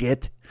that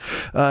shit.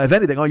 If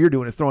anything, all you're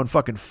doing is throwing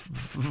fucking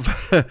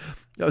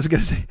I was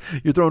going to say,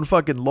 you're throwing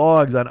fucking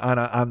logs on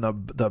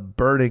the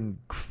burning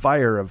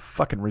fire of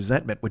fucking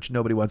resentment, which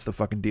nobody wants to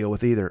fucking deal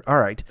with either. All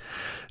right.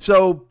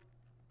 So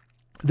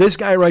This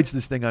guy writes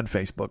this thing on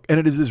Facebook, and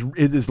it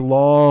is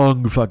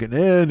long fucking,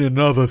 and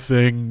another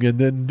thing, and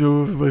then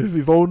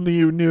if only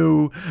you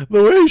knew,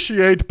 the way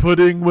she ate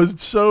pudding was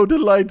so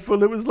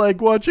delightful. It was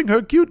like watching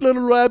her cute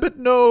little rabbit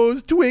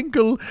nose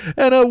twinkle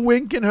and a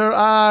wink in her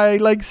eye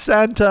like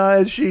Santa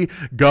as she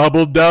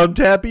gobbled down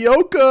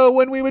tapioca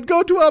when we would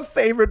go to our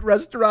favorite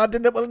restaurant,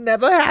 and it will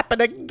never happen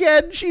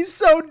again. She's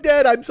so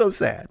dead. I'm so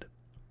sad.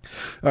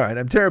 All right,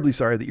 I'm terribly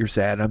sorry that you're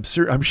sad. I'm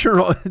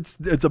sure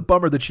it's a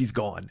bummer that she's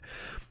gone.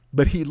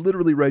 But he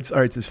literally writes,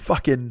 all right, this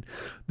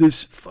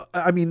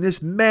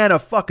man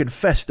of fucking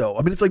festo.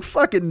 I mean, it's like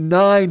fucking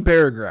 9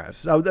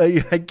 paragraphs.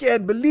 I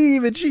can't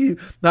believe it.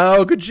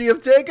 How could she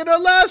have taken her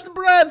last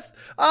breath?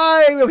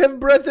 I have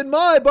breath in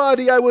my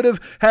body. I would have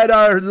had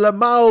our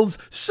mouths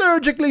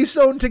surgically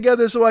sewn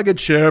together so I could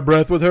share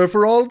breath with her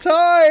for all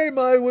time.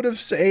 I would have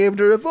saved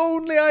her if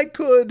only I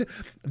could.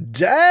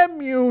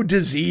 Damn you,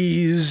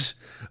 disease.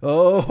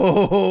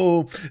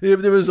 Oh,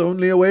 if there was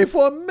only a way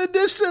for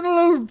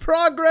medicinal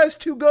progress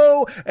to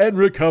go and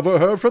recover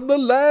her from the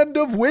land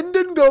of wind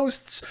and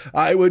ghosts,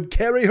 I would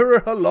carry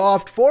her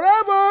aloft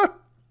forever.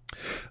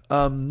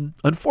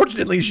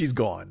 Unfortunately, she's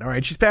gone. All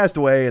right, she's passed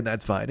away, and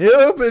that's fine.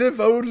 But if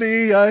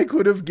only I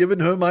could have given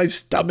her my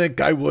stomach,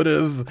 I would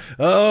have.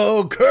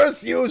 Oh,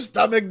 curse you,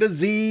 stomach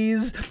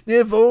disease.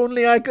 If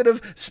only I could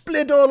have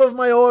split all of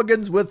my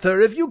organs with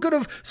her. If you could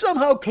have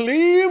somehow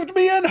cleaved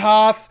me in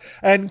half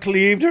and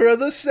cleaved her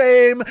the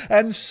same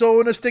and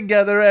sewn us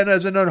together and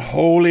as an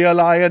unholy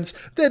alliance,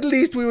 at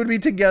least we would be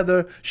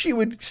together. She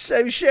would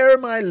share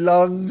my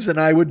lungs, and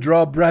I would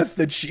draw breath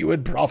that she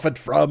would profit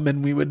from,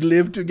 and we would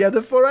live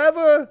together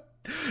forever.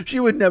 She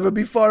would never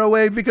be far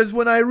away, because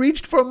when I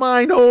reached for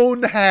mine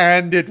own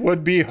hand, it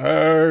would be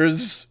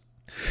hers.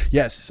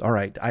 Yes, all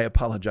right, I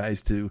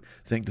apologize to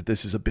think that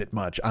this is a bit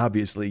much.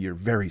 Obviously, you're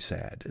very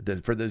sad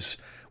that for this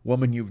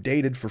woman you've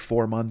dated for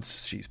 4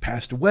 months, she's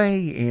passed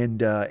away,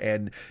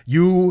 and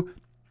you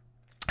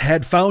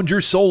had found your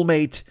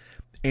soulmate,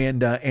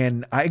 and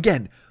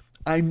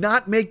I'm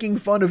not making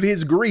fun of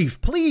his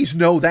grief. Please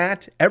know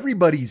that.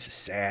 Everybody's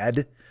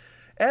sad.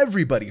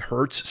 Everybody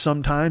hurts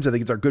sometimes. I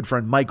think it's our good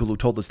friend Michael who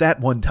told us that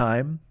one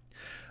time.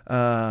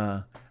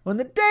 When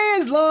the day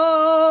is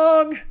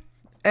long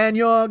and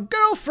your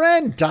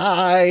girlfriend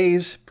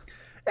dies,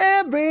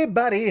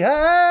 everybody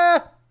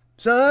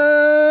hurts.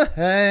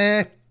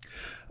 I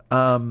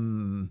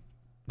don't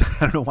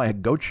know why a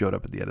goat showed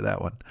up at the end of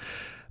that one.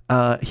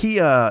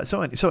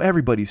 So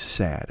everybody's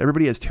sad.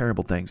 Everybody has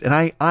terrible things.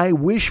 And I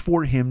wish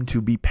for him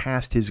to be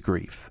past his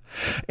grief.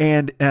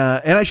 And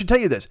I should tell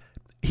you this.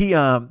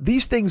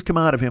 These things come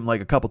out of him like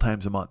a couple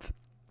times a month,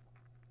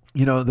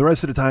 the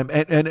rest of the time.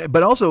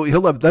 But also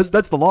he'll have,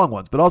 that's the long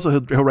ones, but also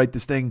he'll write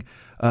this thing,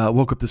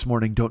 woke up this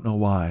morning, don't know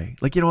why,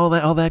 all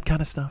that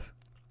kind of stuff.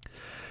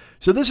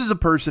 So this is a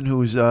person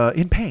who's,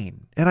 in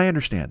pain, and I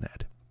understand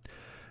that.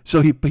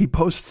 So he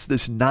posts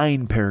this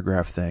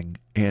 9-paragraph thing,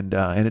 and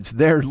it's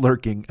there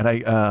lurking. And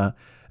I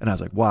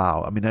was like,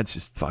 wow, I mean, that's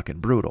just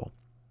fucking brutal.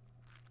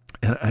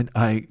 And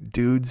I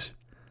dudes,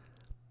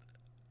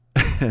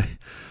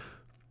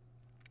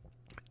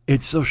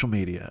 it's social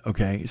media,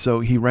 okay? So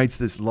he writes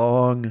this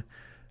long,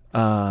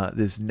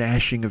 this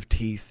gnashing of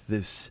teeth,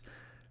 this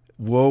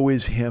woe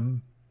is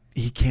him.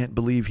 He can't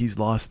believe he's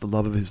lost the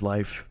love of his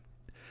life,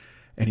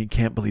 and he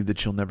can't believe that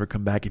she'll never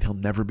come back and he'll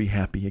never be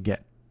happy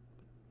again.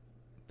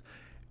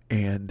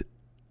 And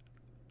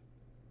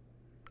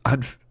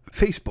on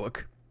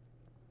Facebook,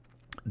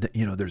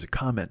 there's a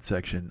comment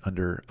section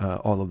under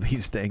all of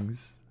these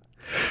things,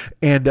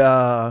 and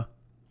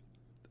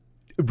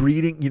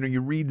reading,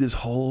 you read this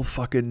whole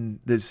fucking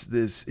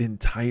this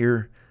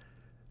entire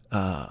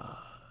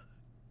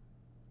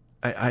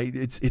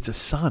it's a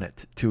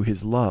sonnet to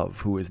his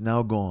love who is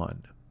now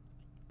gone.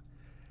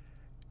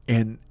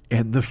 And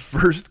the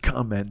first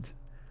comment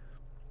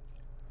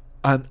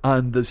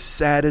on the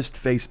saddest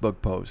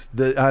Facebook post,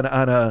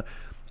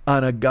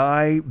 on a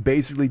guy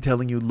basically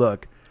telling you,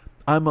 look,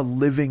 I'm a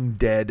living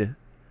dead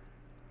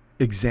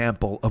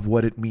example of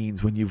what it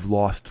means when you've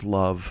lost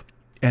love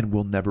and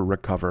will never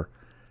recover.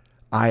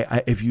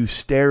 If you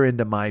stare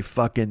into my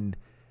fucking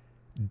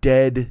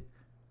dead,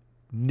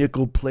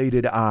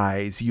 nickel-plated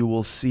eyes, you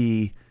will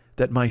see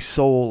that my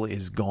soul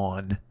is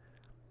gone.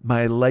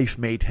 My life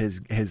mate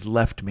has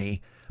left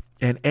me,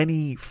 and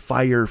any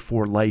fire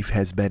for life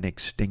has been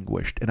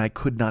extinguished, and I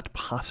could not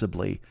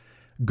possibly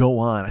go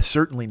on,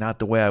 certainly not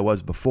the way I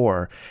was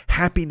before.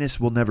 Happiness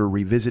will never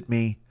revisit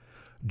me.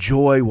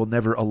 Joy will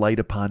never alight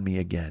upon me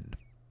again.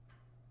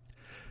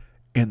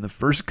 And the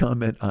first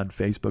comment on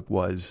Facebook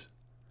was,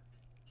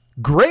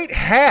 "Great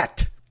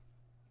hat!"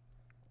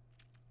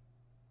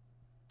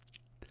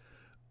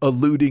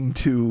 Alluding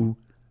to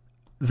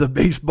the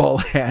baseball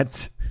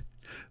hat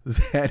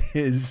that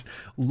his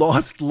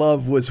lost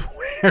love was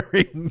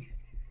wearing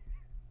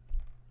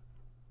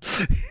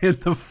in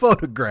the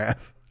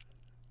photograph.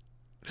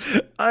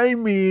 I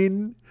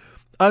mean,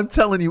 I'm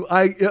telling you,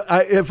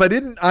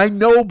 I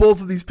know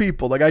both of these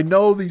people. Like, I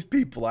know these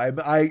people.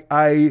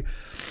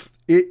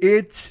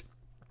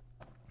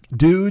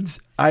 Dudes,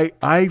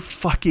 I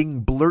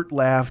fucking blurt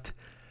laughed.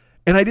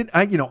 And I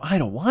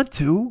don't want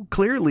to.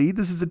 Clearly,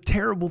 this is a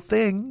terrible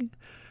thing.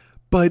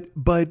 But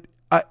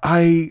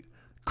I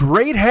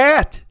great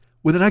hat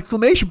with an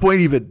exclamation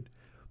point even.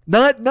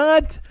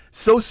 Not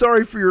so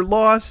sorry for your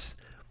loss.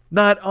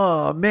 Not,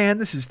 oh man,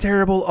 this is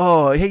terrible.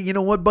 Oh, hey, you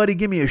know what, buddy?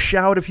 Give me a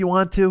shout if you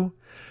want to.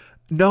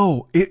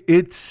 No,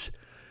 it's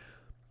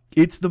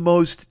the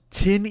most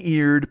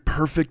tin-eared,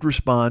 perfect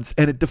response,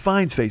 and it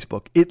defines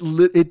Facebook.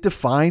 It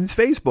defines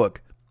Facebook.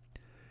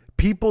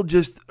 People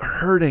just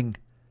hurting,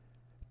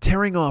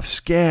 tearing off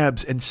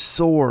scabs and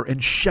sore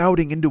and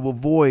shouting into a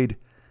void,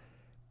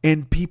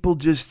 and people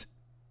just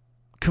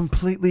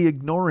completely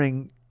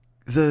ignoring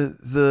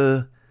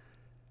the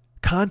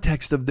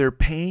context of their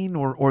pain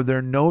or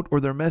their note or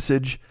their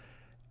message,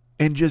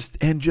 and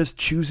just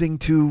choosing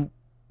to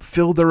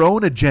fill their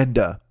own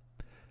agenda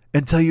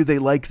and tell you they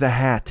like the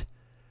hat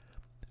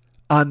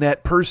on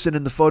that person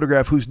in the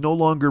photograph who's no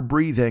longer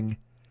breathing,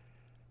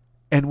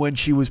 and when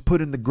she was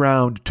put in the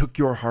ground, took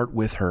your heart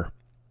with her.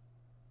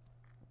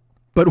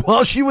 But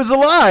while she was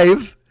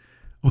alive,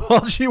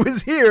 while she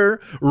was here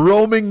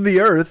roaming the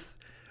earth,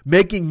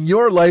 making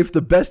your life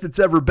the best it's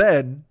ever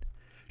been,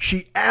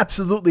 she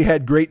absolutely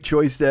had great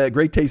taste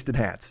in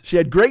hats. She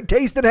had great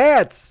taste in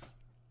hats.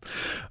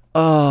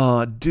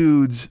 Oh,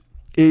 dudes,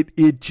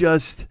 it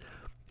just,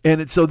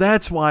 so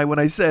that's why when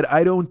I said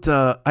I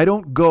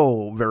don't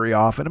go very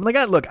often, I'm like,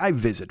 look, I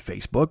visit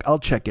Facebook. I'll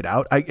check it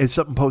out. If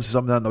something posted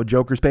something on the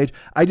Jokers page,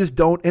 I just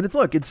don't. And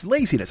it's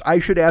laziness. I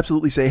should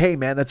absolutely say, hey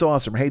man, that's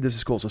awesome. Hey, this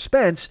is cool. So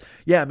Spence,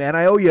 yeah, man,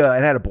 I owe you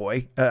an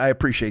attaboy. I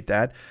appreciate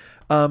that.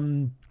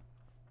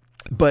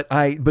 But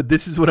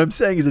this is what I'm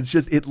saying is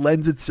it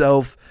lends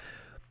itself.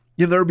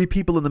 There'll be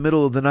people in the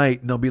middle of the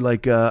night and they'll be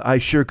like, I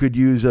sure could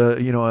use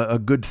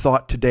a good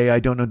thought today. I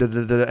don't know.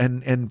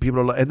 And people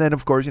are like, and then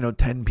of course,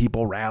 10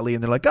 people rally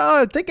and they're like,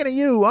 oh, thinking of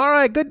you. All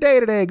right. Good day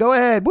today. Go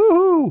ahead.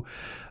 Woohoo.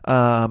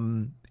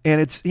 And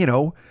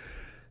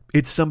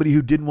it's somebody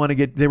who didn't want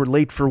to they were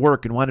late for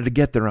work and wanted to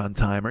get there on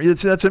time. Or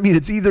that's what I mean.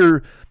 It's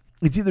either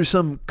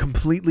some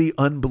completely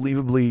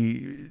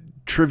unbelievably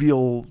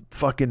trivial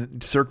fucking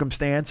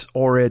circumstance,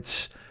 or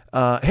it's,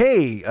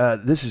 hey,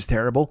 this is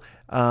terrible.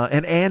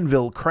 An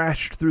anvil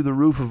crashed through the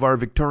roof of our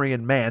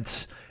Victorian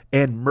manse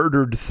and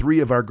murdered 3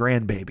 of our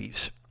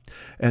grandbabies.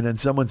 And then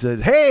someone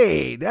says,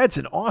 hey, that's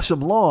an awesome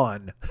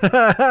lawn.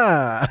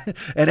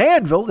 An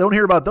anvil, don't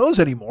hear about those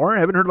anymore. I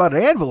haven't heard about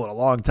an anvil in a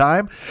long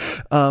time.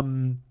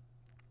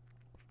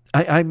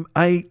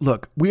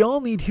 Look, we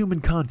all need human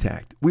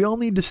contact. We all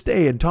need to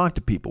stay and talk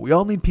to people. We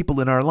all need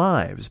people in our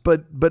lives.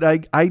 But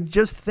I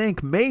just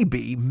think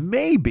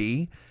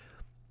maybe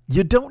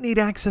you don't need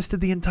access to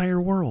the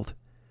entire world.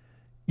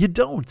 You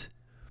don't.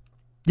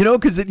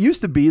 Because it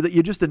used to be that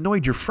you just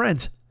annoyed your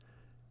friends.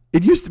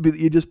 It used to be that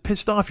you just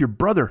pissed off your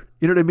brother.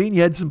 You know what I mean?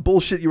 You had some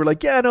bullshit. You were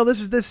like, yeah, no,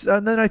 this is this.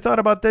 And then I thought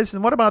about this.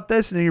 And what about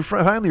this? And then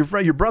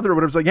your brother or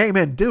whatever was like, hey,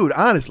 man, dude,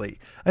 honestly,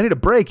 I need a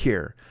break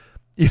here.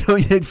 You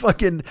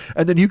fucking,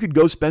 and then you could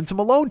go spend some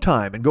alone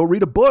time and go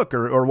read a book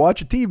or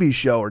watch a TV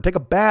show or take a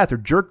bath or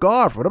jerk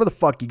off or whatever the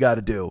fuck you got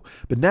to do.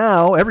 But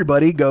now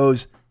everybody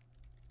goes,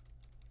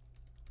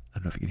 I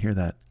don't know if you can hear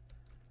that.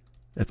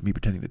 That's me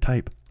pretending to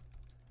type.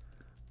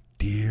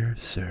 Dear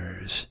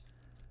sirs,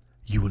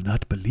 you will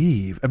not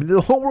believe. I mean,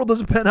 the whole world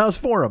does a Penthouse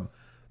Forum.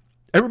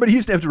 Everybody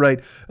used to have to write,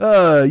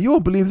 you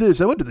won't believe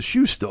this. I went to the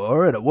shoe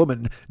store and a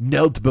woman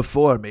knelt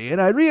before me and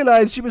I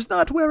realized she was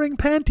not wearing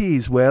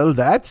panties. Well,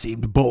 that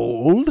seemed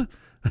bold.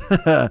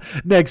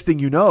 Next thing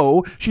you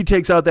know, she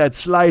takes out that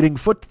sliding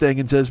foot thing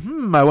and says,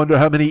 I wonder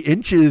how many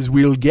inches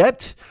we'll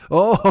get.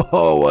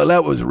 Oh, well,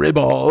 that was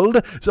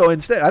ribald. So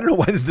instead, I don't know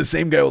why this is the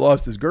same guy who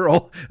lost his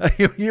girl.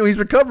 He's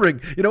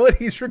recovering. You know what?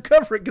 He's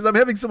recovering because I'm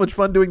having so much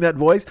fun doing that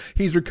voice.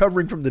 He's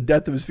recovering from the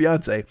death of his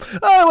fiance.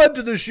 I went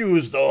to the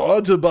shoe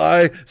store to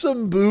buy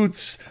some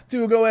boots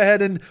to go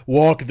ahead and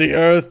walk the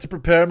earth to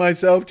prepare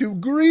myself to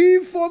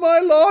grieve for my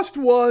lost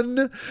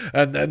one.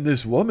 And then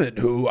this woman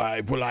who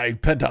I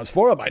Penthouse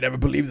Forum, I never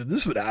believed that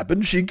this would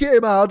happen. She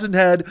came out and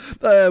had,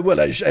 a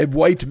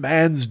white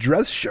man's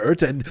dress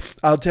shirt, and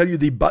I'll tell you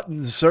the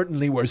buttons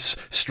certainly were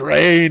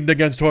strained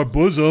against her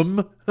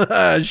bosom.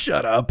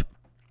 Shut up.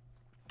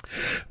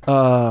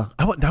 I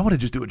want to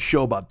just do a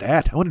show about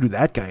that. I want to do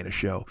that guy in a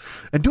show.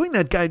 And doing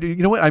that guy, you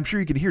know what? I'm sure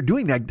you can hear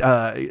doing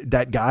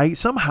that guy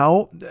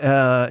somehow.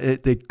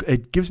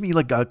 It gives me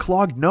like a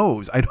clogged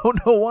nose. I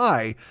don't know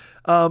why.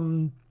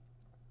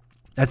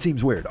 That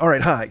seems weird. All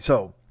right. Hi.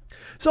 So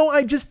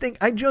I just think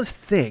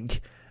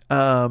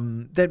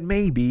that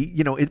maybe,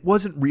 it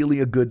wasn't really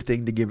a good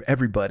thing to give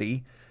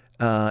everybody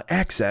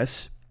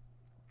access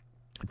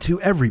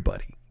to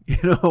everybody.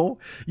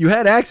 You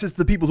had access to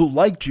the people who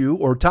liked you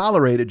or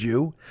tolerated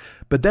you,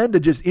 but then to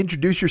just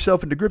introduce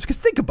yourself into groups. Because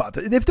think about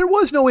that. If there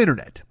was no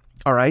internet,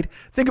 all right,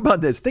 think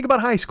about this. Think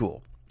about high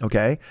school,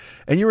 okay?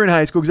 And you were in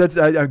high school because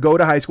that's go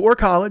to high school or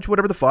college,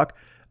 whatever the fuck,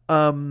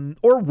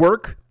 or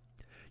work.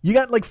 You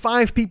got like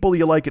 5 people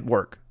you like at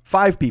work.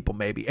 5 people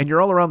maybe. And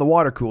you're all around the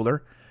water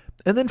cooler.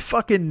 And then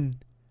fucking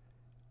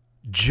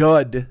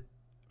Judd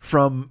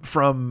from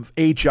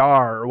HR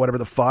or whatever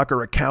the fuck,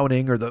 or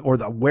accounting or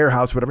the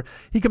warehouse, whatever.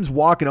 He comes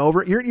walking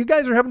over. You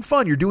guys are having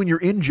fun. You're doing your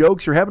in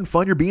jokes. You're having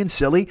fun. You're being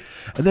silly.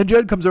 And then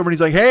Judd comes over and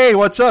he's like, "Hey,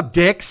 what's up,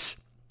 dicks?"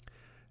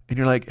 And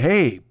you're like,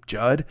 "Hey,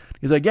 Judd."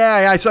 He's like,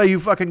 "Yeah, I saw you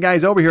fucking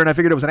guys over here and I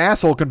figured it was an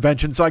asshole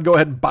convention, so I'd go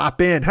ahead and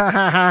bop in. Ha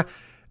ha ha."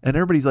 And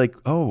everybody's like,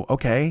 "Oh,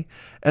 okay."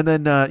 And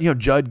then,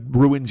 Judd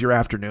ruins your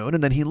afternoon,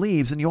 and then he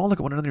leaves, and you all look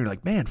at one another and you're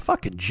like, "Man,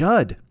 fucking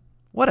Judd.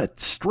 What a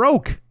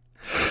stroke."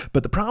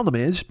 But the problem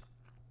is,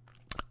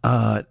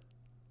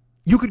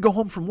 you could go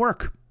home from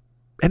work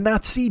and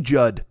not see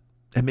Judd,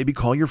 and maybe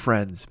call your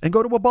friends and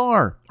go to a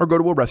bar or go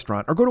to a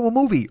restaurant or go to a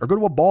movie or go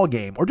to a ball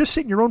game or just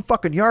sit in your own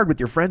fucking yard with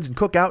your friends and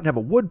cook out and have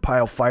a wood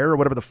pile fire or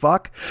whatever the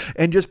fuck,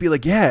 and just be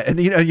like, "Yeah." And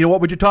you know what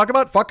would you talk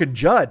about? Fucking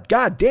Judd.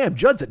 God damn,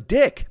 Judd's a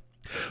dick.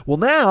 Well,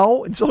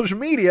 now in social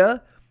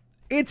media,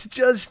 it's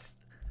just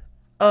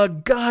a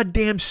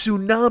goddamn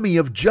tsunami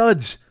of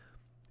Judds.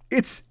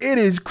 It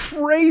is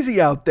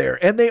crazy out there,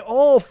 and they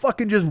all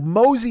fucking just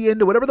mosey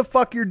into whatever the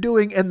fuck you're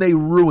doing, and they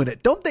ruin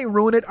it. Don't they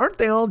ruin it? Aren't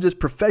they all just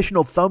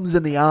professional thumbs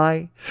in the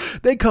eye?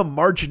 They come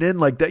marching in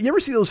like that. You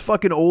ever see those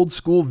fucking old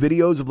school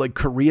videos of like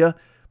Korea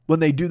when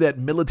they do that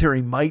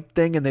military might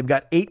thing and they've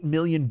got 8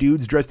 million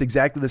dudes dressed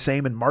exactly the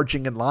same and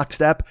marching in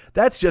lockstep?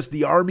 That's just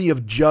the army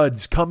of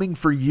Judds coming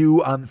for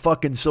you on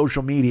fucking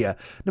social media.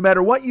 No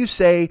matter what you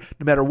say,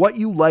 no matter what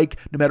you like,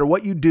 no matter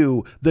what you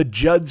do, the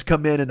Judds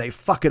come in and they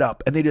fuck it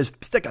up and they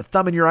just stick a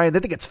thumb in your eye and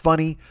they think it's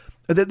funny.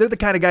 They're the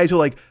kind of guys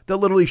who they'll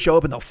literally show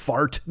up and they'll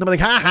fart. And they're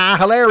like, "Ha ha,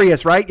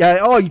 hilarious, right? Yeah.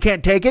 Oh, you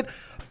can't take it."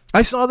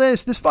 I saw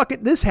this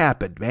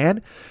happened,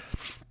 man.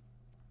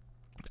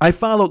 I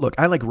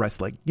like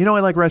wrestling. I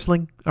like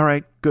wrestling. All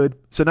right, good.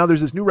 So now there's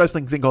this new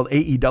wrestling thing called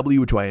AEW,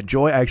 which I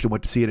enjoy. I actually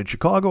went to see it in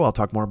Chicago. I'll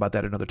talk more about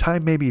that another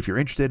time, maybe, if you're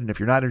interested. And if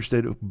you're not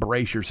interested,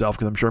 brace yourself,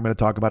 because I'm sure I'm going to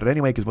talk about it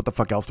anyway, because what the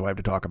fuck else do I have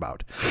to talk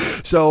about?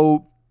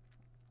 So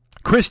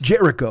Chris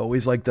Jericho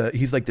is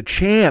he's like the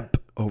champ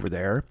over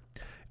there.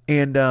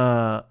 And,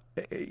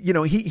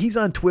 he's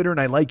on Twitter and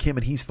I like him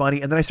and he's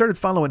funny. And then I started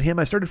following him.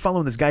 I started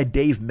following this guy,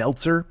 Dave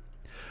Meltzer,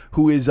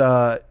 who is,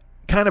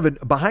 kind of a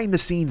behind the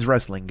scenes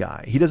wrestling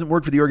guy. He doesn't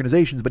work for the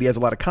organizations, but he has a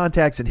lot of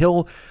contacts, and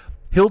he'll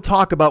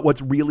talk about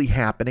what's really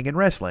happening in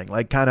wrestling.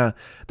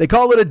 They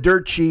call it a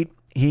dirt sheet.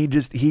 He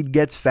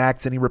gets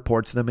facts and he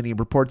reports them, and he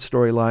reports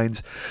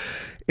storylines,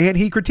 and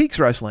he critiques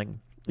wrestling,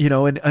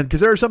 and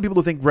because there are some people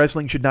who think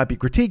wrestling should not be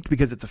critiqued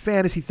because it's a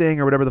fantasy thing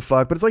or whatever the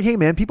fuck. But it's like, hey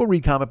man, people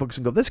read comic books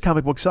and go, "This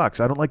comic book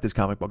sucks. I don't like this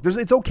comic book."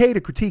 It's okay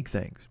to critique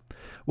things.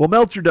 Well,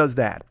 Meltzer does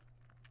that.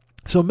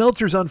 So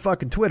Meltzer's on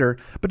fucking Twitter,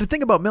 but the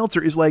thing about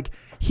Meltzer is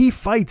he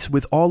fights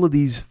with all of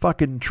these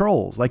fucking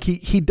trolls.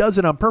 He does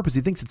it on purpose.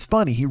 He thinks it's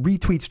funny. He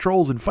retweets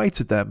trolls and fights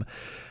with them.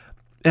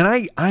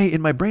 And I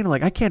in my brain, I'm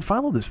like, I can't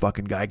follow this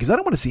fucking guy because I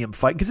don't want to see him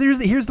fight. Because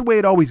here's the way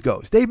it always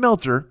goes. Dave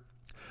Meltzer,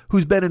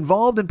 who's been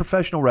involved in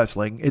professional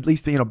wrestling, at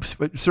least,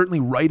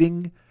 certainly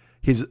writing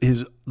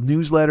his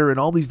newsletter and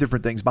all these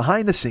different things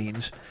behind the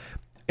scenes.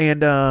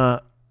 And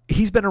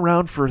he's been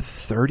around for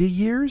 30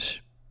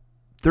 years.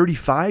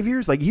 35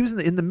 years? He was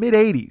in the mid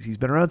 80s. He's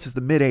been around since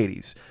the mid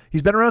 80s.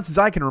 He's been around since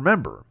I can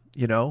remember,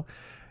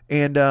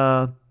 and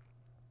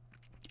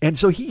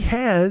so he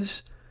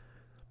has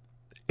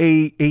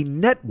a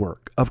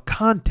network of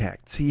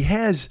contacts. He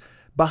has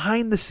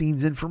behind the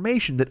scenes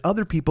information that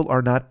other people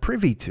are not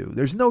privy to.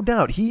 There's no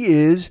doubt he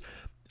is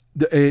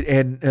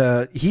an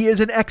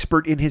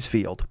expert in his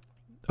field.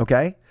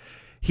 Okay.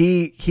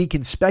 He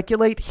can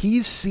speculate.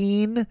 He's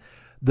seen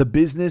the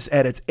business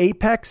at its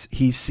apex.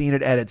 He's seen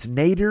it at its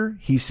nadir.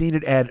 He's seen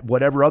it at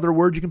whatever other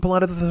word you can pull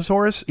out of the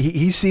thesaurus.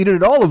 He's seen it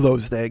at all of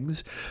those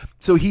things.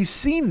 So he's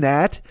seen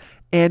that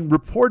and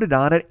reported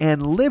on it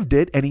and lived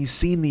it. And he's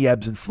seen the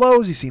ebbs and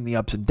flows. He's seen the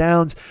ups and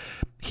downs.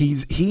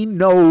 He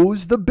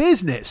knows the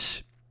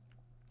business.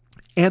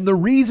 And the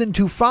reason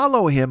to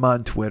follow him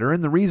on Twitter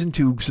and the reason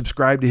to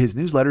subscribe to his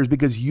newsletter is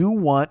because you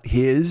want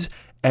his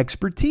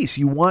expertise.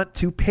 You want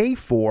to pay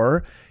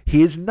for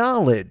his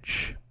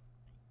knowledge.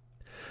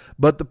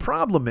 But the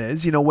problem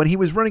is, when he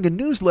was running a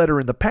newsletter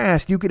in the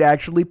past, you could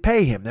actually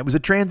pay him. That was a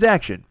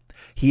transaction.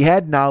 He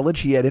had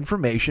knowledge, he had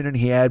information, and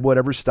he had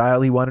whatever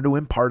style he wanted to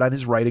impart on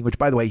his writing, which,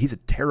 by the way, he's a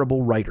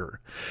terrible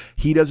writer.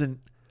 He doesn't...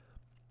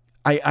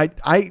 I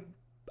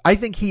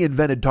think he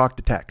invented talk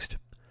to text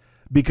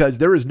because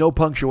there is no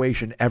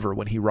punctuation ever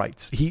when he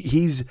writes.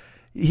 He is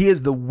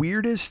the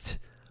weirdest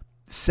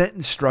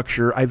sentence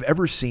structure I've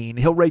ever seen.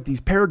 He'll write these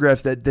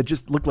paragraphs that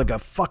just look like a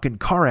fucking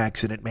car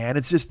accident, man.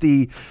 It's just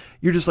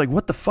you're just like,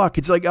 what the fuck?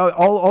 It's like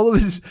all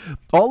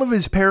of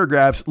his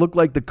paragraphs look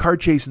like the car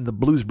chase in the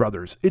Blues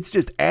Brothers. It's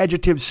just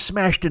adjectives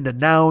smashed into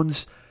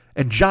nouns,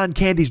 and John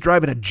Candy's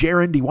driving a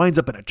gerund. He winds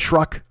up in a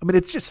truck. I mean,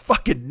 it's just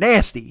fucking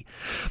nasty,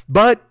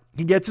 but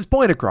he gets his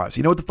point across.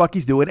 You know what the fuck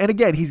he's doing. And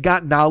again, he's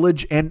got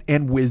knowledge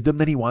and wisdom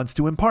that he wants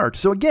to impart.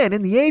 So again,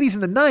 in the 80s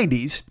and the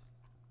 90s,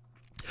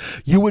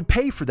 You would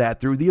pay for that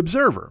through the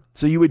Observer.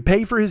 So you would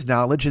pay for his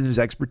knowledge and his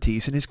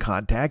expertise and his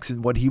contacts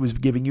and what he was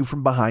giving you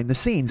from behind the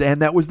scenes.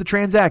 And that was the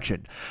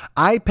transaction.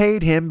 I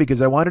paid him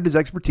because I wanted his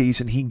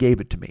expertise and he gave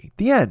it to me.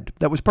 The end.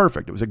 That was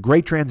perfect. It was a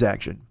great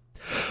transaction.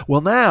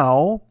 Well,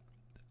 now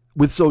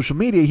with social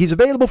media, he's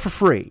available for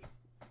free.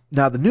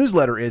 Now the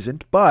newsletter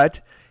isn't,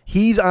 but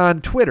he's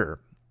on Twitter.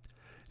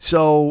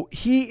 So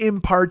he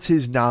imparts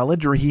his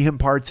knowledge, or he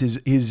imparts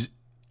his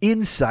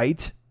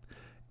insight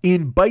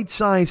in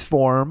bite-sized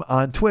form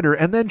on Twitter,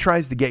 and then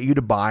tries to get you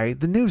to buy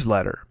the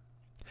newsletter.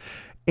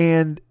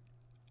 And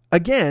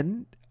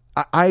again,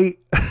 I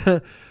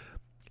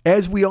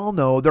as we all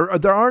know,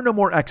 there are no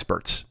more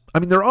experts. I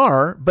mean, there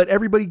are, but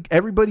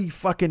everybody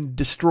fucking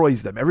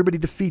destroys them. Everybody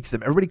defeats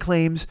them. Everybody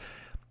claims,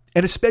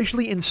 and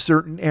especially in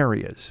certain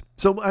areas.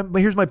 So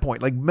here's my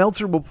point. Like,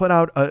 Meltzer will put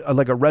out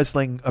a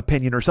wrestling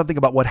opinion or something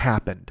about what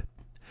happened.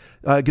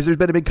 Because there's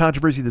been a big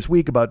controversy this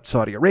week about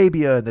Saudi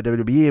Arabia and the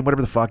WWE and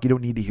whatever the fuck. You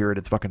don't need to hear it.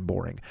 It's fucking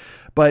boring.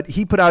 But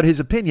he put out his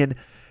opinion.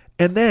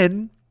 And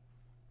then,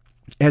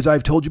 as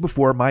I've told you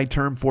before, my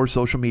term for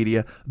social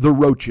media, the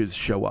roaches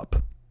show up.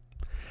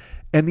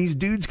 And these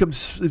dudes come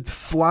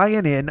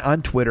flying in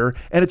on Twitter.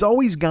 And it's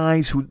always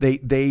guys who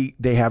they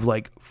have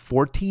like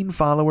 14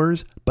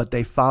 followers, but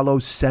they follow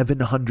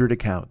 700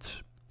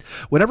 accounts.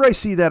 Whenever I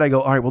see that, I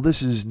go, all right, well,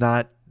 this is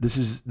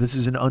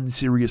an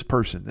unserious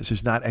person. This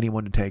is not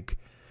anyone to take.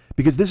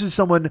 Because this is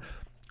someone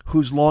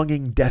who's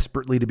longing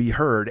desperately to be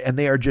heard, and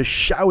they are just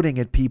shouting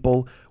at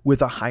people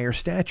with a higher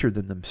stature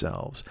than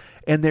themselves.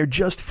 And they're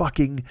just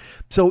fucking...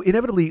 So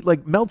inevitably,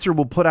 like, Meltzer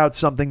will put out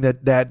something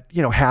that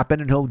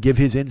happened, and he'll give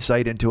his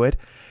insight into it.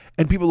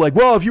 And people are like,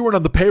 well, if you weren't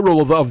on the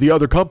payroll of the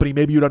other company,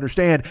 maybe you'd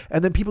understand.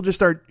 And then people just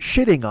start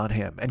shitting on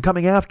him and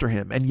coming after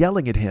him and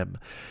yelling at him.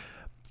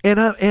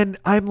 And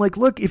I'm like,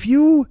 look, if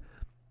you...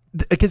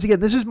 Because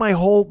again, this is the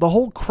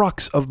whole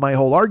crux of my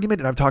whole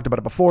argument, and I've talked about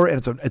it before, and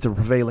it's a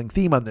prevailing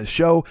theme on this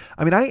show.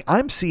 I mean,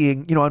 I'm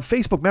seeing, on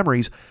Facebook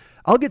memories,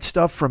 I'll get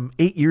stuff from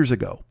 8 years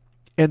ago,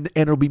 and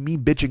it'll be me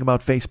bitching about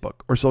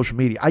Facebook or social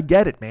media. I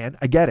get it, man.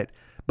 I get it.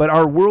 But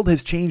our world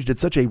has changed at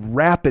such a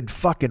rapid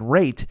fucking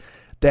rate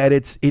that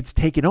it's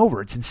taken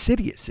over. It's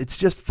insidious. It's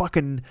just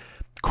fucking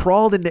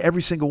crawled into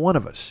every single one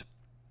of us.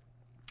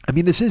 I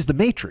mean, this is the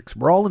Matrix.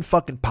 We're all in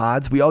fucking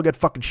pods. We all got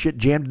fucking shit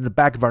jammed in the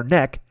back of our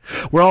neck.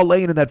 We're all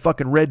laying in that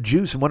fucking red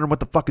juice and wondering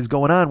what the fuck is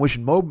going on,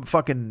 wishing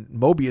fucking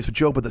Mobius would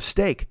show up with a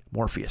steak.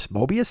 Morpheus.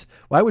 Mobius?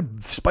 Why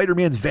would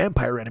Spider-Man's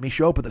vampire enemy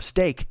show up with a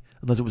steak?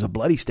 Unless it was a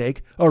bloody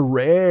steak. A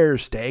rare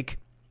steak.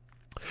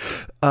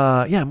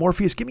 Yeah,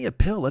 Morpheus, give me a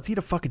pill. Let's eat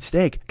a fucking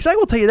steak. Because I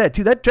will tell you that,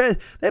 too.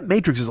 That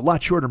Matrix is a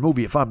lot shorter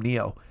movie if I'm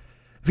Neo.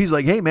 If he's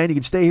like, hey, man, you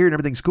can stay here and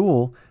everything's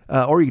cool.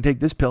 Or you can take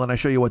this pill and I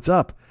show you what's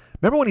up.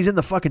 Remember when he's in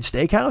the fucking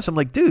steakhouse? I'm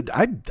like, dude,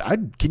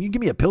 can you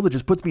give me a pill that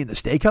just puts me in the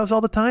steakhouse all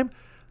the time?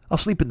 I'll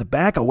sleep in the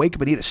back. I'll wake up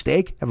and eat a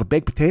steak, have a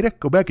baked potato,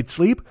 go back and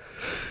sleep.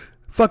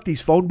 Fuck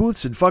these phone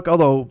booths and fuck,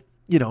 although,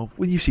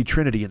 when you see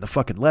Trinity in the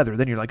fucking leather,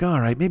 then you're like,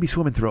 all right, maybe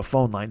swimming through a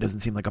phone line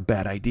doesn't seem like a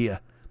bad idea.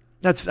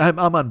 I'm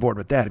on board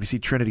with that. If you see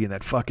Trinity in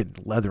that fucking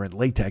leather and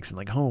latex and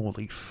like,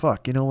 holy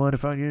fuck, you know what?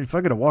 If I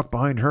got to walk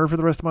behind her for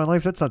the rest of my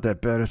life, that's not that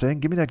bad a thing.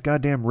 Give me that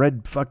goddamn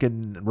red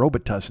fucking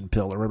Robitussin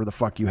pill or whatever the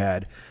fuck you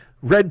had.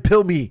 Red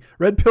pill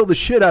the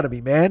shit out of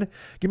me, man.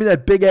 Give me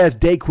that big ass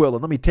Dayquil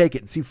and let me take it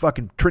and see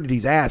fucking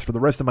Trinity's ass for the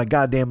rest of my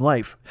goddamn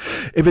life.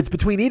 If it's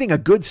between eating a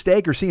good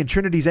steak or seeing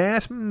Trinity's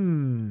ass,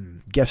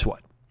 guess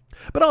what?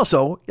 But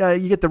also,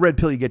 you get the red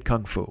pill, you get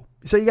kung fu.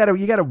 So you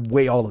gotta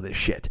weigh all of this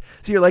shit.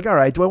 So you're like, all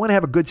right, do I want to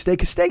have a good steak?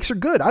 Because steaks are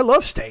good. I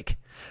love steak.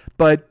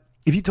 But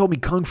if you told me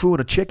kung fu and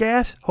a chick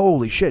ass,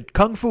 holy shit,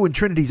 kung fu and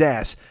Trinity's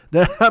ass.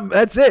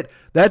 That's it.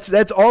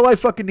 That's all I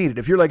fucking needed.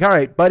 If you're like, all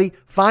right, buddy,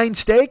 fine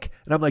steak.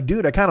 And I'm like,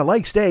 dude, I kind of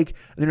like steak.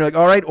 And then you're like,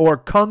 all right, or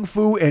kung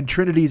fu and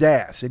Trinity's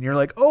ass. And you're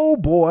like, oh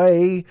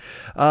boy.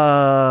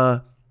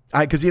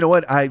 Because you know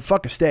what? I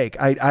fuck a steak.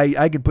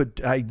 I can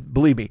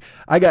believe me.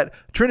 I got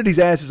Trinity's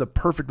ass is a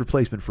perfect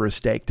replacement for a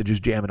steak to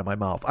just jam into my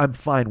mouth. I'm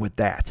fine with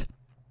that.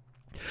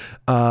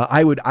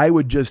 I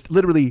would just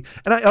literally,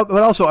 but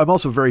also I'm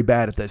also very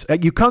bad at this.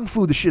 You kung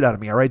fu the shit out of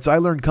me, all right? So I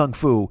learned kung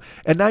fu,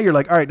 and now you're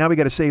like, all right, now we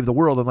got to save the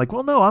world. I'm like,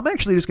 well, no, I'm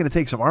actually just going to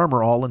take some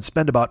Armor All and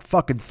spend about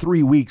fucking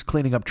 3 weeks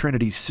cleaning up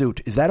Trinity's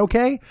suit. Is that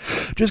okay?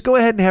 Just go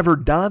ahead and have her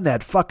don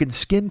that fucking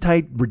skin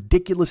tight,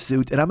 ridiculous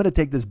suit, and I'm going to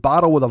take this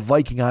bottle with a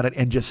Viking on it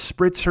and just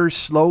spritz her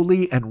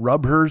slowly and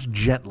rub hers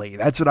gently.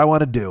 That's what I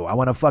want to do. I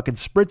want to fucking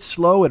spritz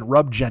slow and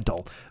rub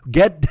gentle.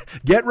 Get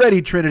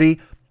ready, Trinity.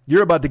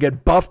 You're about to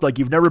get buffed like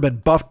you've never been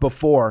buffed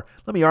before.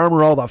 Let me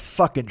Armor All the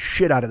fucking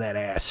shit out of that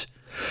ass.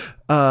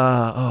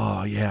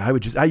 Oh yeah, I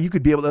would just, you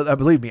could be able to,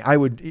 believe me, I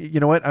would, you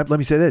know what? Let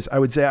me say this. I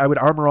would say I would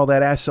Armor All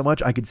that ass so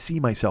much I could see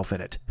myself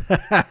in it.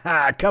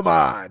 Come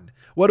on.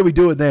 What are we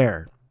doing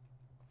there?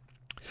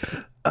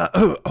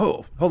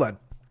 Hold on.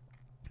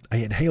 I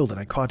inhaled and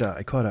I caught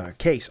a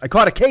case. I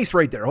caught a case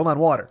right there. Hold on,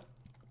 water.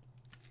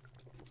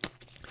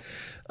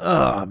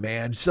 Oh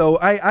man. So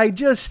I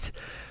just,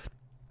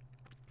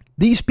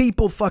 These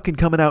people fucking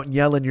coming out and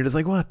yelling, you're just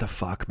like, what the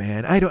fuck,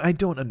 man? I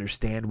don't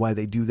understand why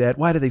they do that.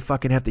 Why do they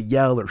fucking have to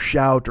yell or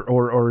shout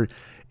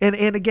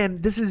and again,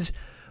 this is,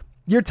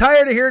 you're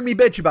tired of hearing me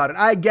bitch about it.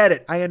 I get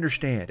it. I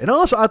understand. And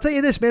also, I'll tell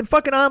you this, man,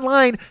 fucking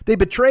online, they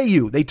betray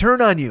you. They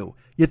turn on you.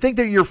 You think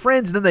they're your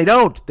friends and then they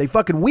don't. They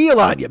fucking wheel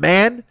on you,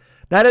 man.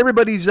 Not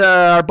everybody's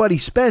our buddy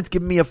Spence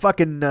giving me a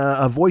fucking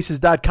a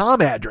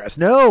voices.com address.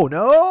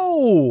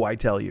 No, I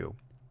tell you.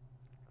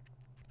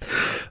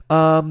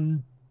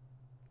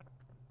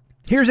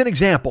 Here's an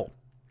example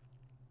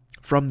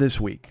from this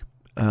week.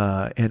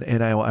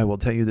 And I will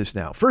tell you this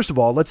now. First of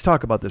all, let's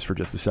talk about this for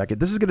just a second.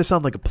 This is going to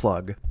sound like a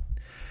plug.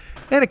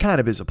 And it kind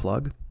of is a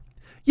plug.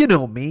 You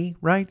know me,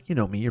 right? You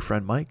know me, your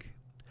friend Mike.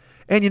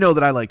 And you know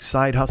that I like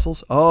side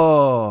hustles.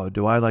 Oh,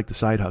 do I like the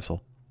side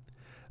hustle?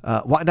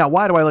 Why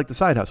do I like the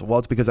side hustle? Well,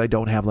 it's because I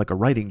don't have like a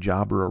writing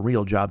job or a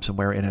real job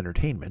somewhere in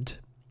entertainment.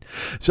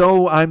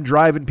 So I'm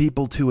driving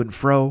people to and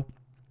fro.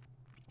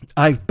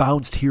 I've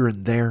bounced here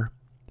and there.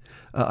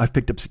 I've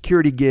picked up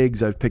security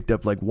gigs. I've picked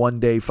up like one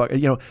day.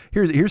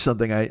 Here's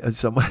something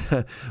this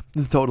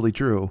is totally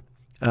true.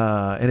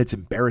 And it's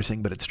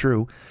embarrassing, but it's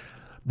true.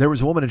 There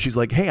was a woman and she's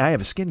like, hey, I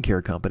have a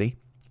skincare company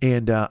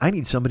and I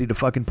need somebody to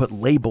fucking put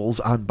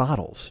labels on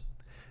bottles.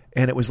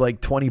 And it was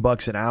like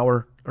 $20 an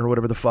hour or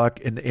whatever the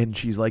fuck. And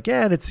she's like,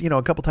 yeah, and it's,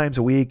 a couple times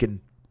a week. And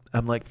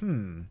I'm like,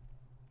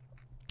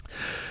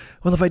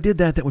 well, if I did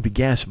that would be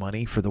gas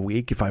money for the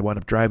week if I wound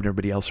up driving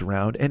everybody else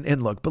around.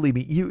 And look, believe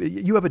me,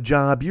 you have a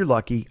job. You're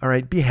lucky. All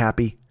right. Be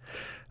happy.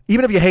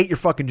 Even if you hate your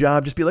fucking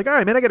job, just be like, all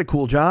right, man, I got a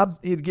cool job.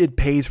 It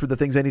pays for the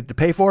things I need to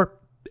pay for.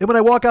 And when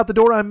I walk out the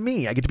door, I'm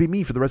me. I get to be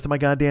me for the rest of my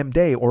goddamn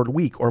day or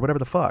week or whatever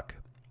the fuck.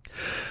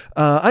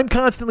 I'm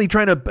constantly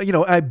trying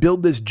to, I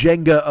build this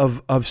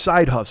Jenga of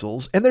side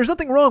hustles. And there's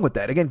nothing wrong with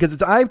that. Again,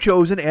 because I've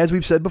chosen, as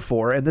we've said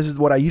before, and this is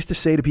what I used to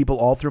say to people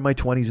all through my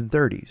 20s and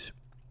 30s.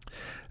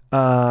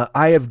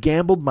 I have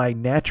gambled my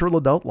natural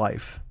adult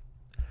life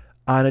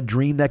on a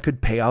dream that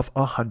could pay off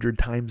 100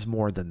 times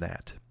more than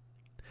that.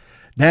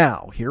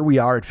 Now, here we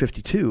are at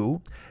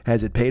 52.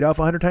 Has it paid off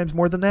 100 times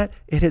more than that?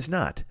 It has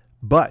not.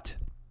 But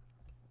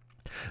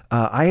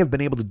I have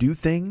been able to do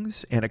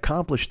things and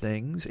accomplish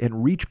things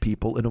and reach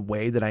people in a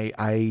way that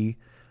I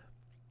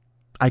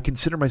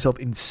consider myself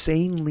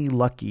insanely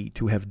lucky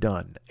to have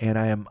done. And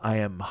I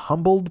am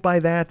humbled by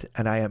that,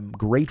 and I am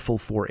grateful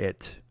for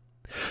it.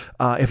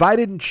 If I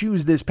didn't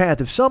choose this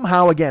path, if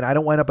somehow, again, I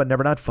don't wind up on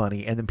Never Not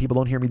Funny, and then people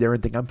don't hear me there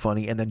and think I'm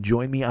funny, and then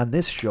join me on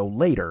this show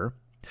later,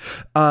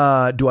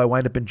 do I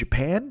wind up in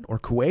Japan or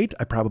Kuwait?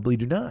 I probably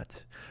do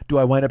not. Do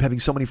I wind up having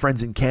so many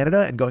friends in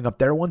Canada and going up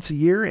there once a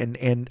year?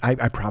 And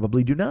I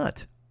probably do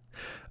not.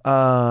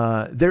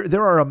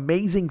 There are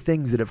amazing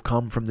things that have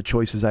come from the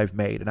choices I've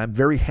made, and I'm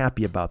very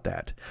happy about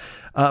that.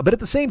 But at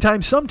the same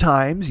time,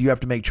 sometimes you have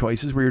to make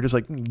choices where you're just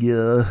like,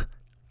 yeah.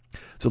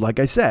 So like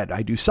I said,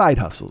 I do side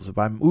hustles. If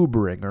I'm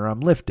Ubering or I'm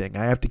lifting,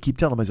 I have to keep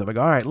telling myself, like,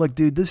 all right, look,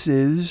 dude, this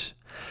is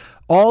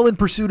all in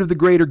pursuit of the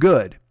greater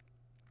good.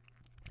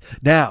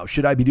 Now,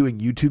 should I be doing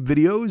YouTube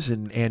videos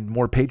and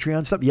more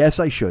Patreon stuff? Yes,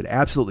 I should.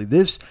 Absolutely.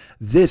 This,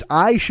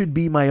 I should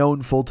be my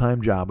own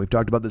full-time job. We've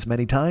talked about this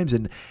many times,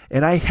 and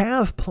I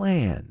have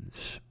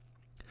plans.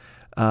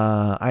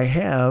 I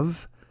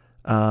have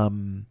a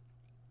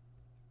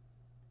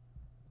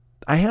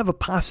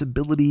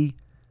possibility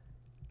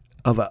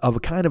of a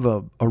kind of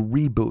a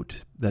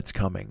reboot that's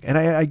coming, and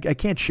I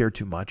can't share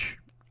too much.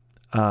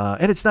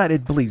 And it's not.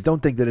 Please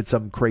don't think that it's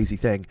some crazy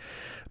thing,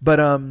 but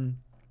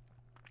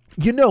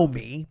you know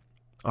me,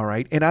 all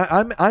right. And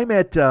I'm kind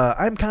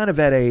of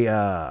at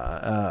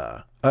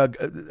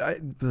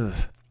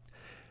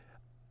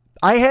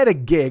I had a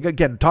gig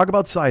again. Talk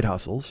about side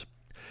hustles.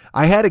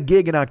 I had a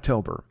gig in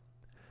October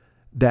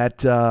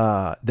that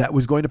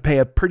was going to pay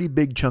a pretty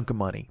big chunk of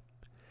money.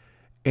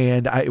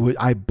 And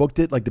I booked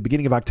it like the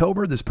beginning of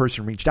October. This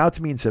person reached out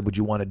to me and said, would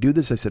you want to do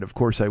this? I said, of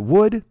course I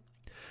would.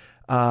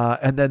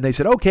 And then they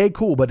said, okay,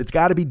 cool, but it's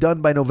got to be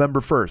done by November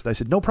 1st. I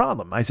said, no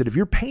problem. I said, if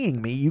you're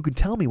paying me, you can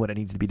tell me when it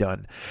needs to be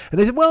done. And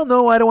they said, well,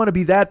 no, I don't want to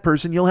be that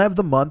person. You'll have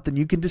the month and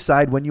you can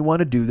decide when you want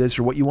to do this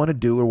or what you want to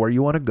do or where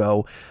you want to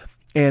go.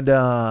 And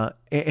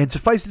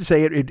suffice it to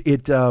say,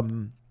 it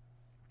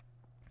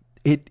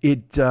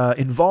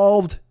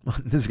involved,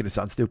 this is going to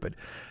sound stupid.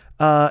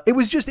 It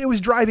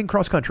was driving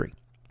cross country.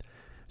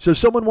 So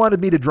someone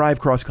wanted me to drive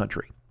cross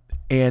country,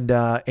 and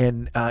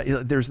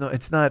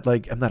it's not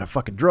like I'm not a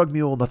fucking drug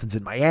mule. Nothing's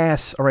in my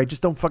ass. All right.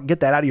 Just don't fucking get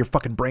that out of your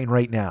fucking brain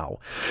right now.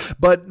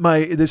 But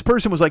this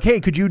person was like, hey,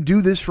 could you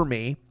do this for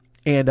me?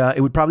 And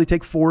it would probably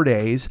take 4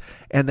 days.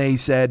 And they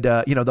said,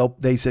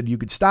 they said you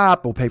could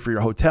stop. We'll pay for your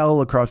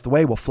hotel across the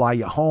way. We'll fly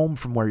you home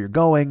from where you're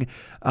going.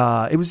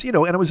 It was,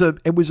 and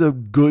it was a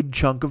good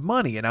chunk of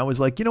money. And I was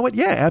like, you know what?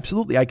 Yeah,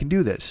 absolutely. I can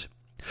do this.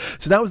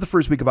 So that was the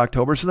first week of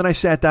October. So then I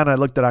sat down and I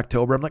looked at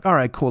October. I'm like, all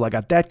right, cool. I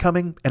got that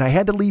coming. And I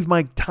had to leave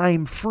my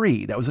time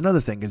free. That was another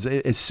thing.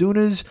 As soon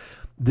as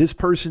this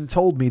person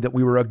told me that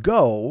we were a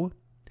go,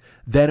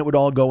 then it would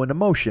all go into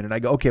motion. And I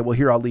go, okay, well,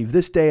 here, I'll leave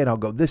this day and I'll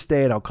go this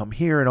day and I'll come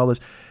here and all this.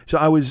 So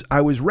I was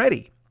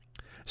ready.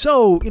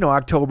 So,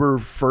 October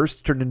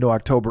 1st turned into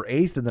October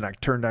 8th, and then I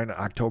turned on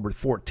October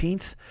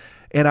 14th.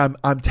 And I'm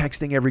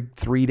texting every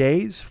 3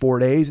 days, 4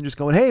 days, and just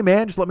going, hey,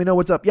 man, just let me know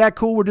what's up. Yeah,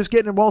 cool. We're just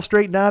getting it all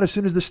straightened out. As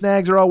soon as the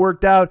snags are all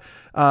worked out,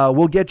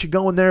 we'll get you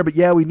going there. But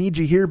yeah, we need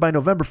you here by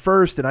November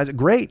 1st. And I said,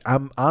 great,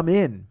 I'm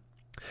in.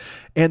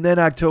 And then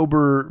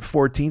October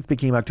 14th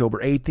became October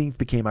 18th,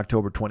 became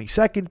October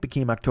 22nd,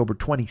 became October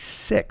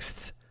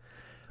 26th.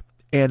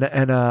 And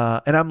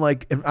I'm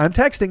like, I'm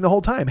texting the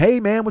whole time. Hey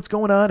man, what's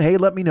going on? Hey,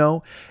 let me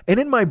know. And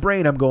in my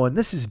brain, I'm going,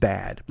 this is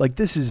bad. Like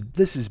this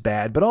is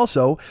bad. But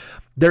also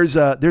there's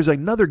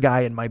another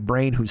guy in my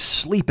brain who's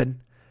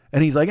sleeping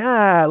and he's like,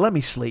 let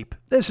me sleep.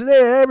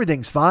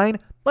 Everything's fine.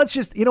 Let's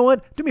just, you know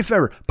what? Do me a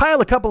favor. Pile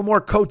a couple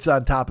more coats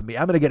on top of me.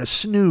 I'm going to get a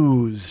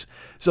snooze.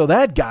 So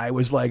that guy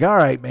was like, all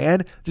right,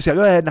 man, just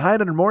go ahead and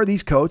hide under more of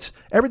these coats.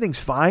 Everything's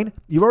fine.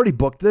 You've already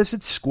booked this.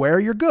 It's square.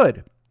 You're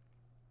good.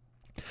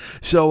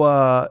 So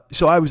I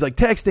was like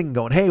texting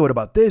going, hey, what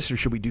about this? Or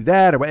should we do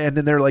that? And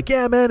then they're like,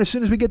 yeah, man, as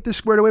soon as we get this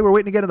squared away, we're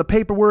waiting to get in the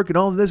paperwork and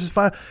all of this is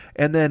fine.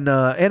 And then,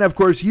 and of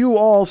course you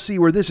all see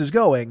where this is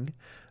going.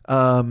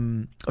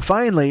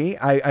 Finally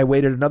I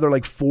waited another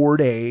like 4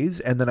 days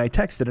and then I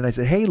texted and I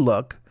said, hey,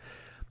 look,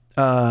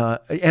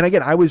 and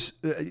again,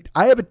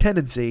 I have a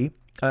tendency,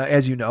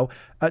 as you know,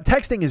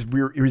 texting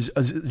is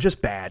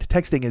just bad.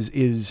 Texting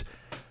is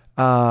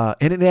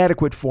an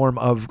inadequate form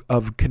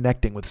of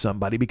connecting with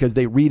somebody because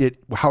they read it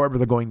however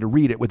they're going to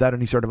read it without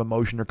any sort of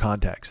emotion or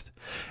context.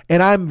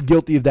 And I'm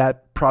guilty of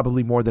that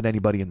probably more than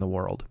anybody in the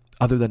world,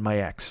 other than my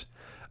ex.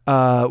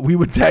 We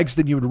would text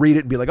and you would read it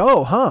and be like,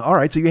 oh, all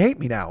right, so you hate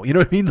me now. You know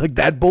what I mean? Like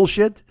that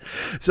bullshit.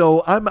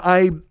 So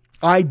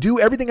I do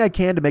everything I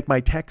can to make my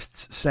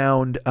texts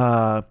sound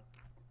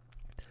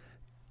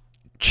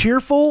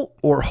cheerful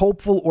or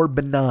hopeful or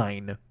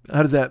benign.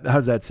 How does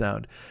that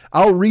sound?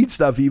 I'll read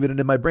stuff even, and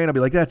in my brain I'll be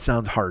like, that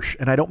sounds harsh.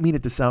 And I don't mean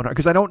it to sound harsh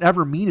because I don't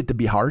ever mean it to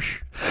be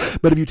harsh.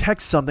 But if you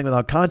text something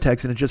without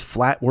context and it's just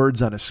flat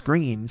words on a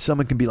screen,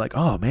 someone can be like,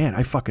 oh man,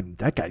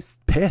 that guy's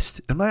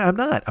pissed. I'm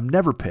not. I'm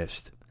never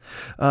pissed.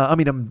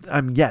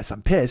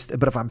 I'm pissed,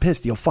 but if I'm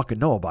pissed, you'll fucking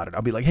know about it.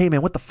 I'll be like, hey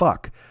man, what the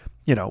fuck?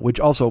 Which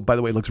also, by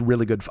the way, looks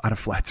really good on a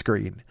flat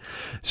screen.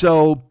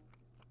 So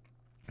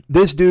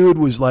this dude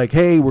was like,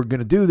 hey, we're going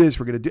to do this.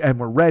 And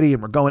we're ready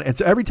and we're going. And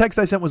so every text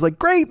I sent was like,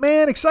 great,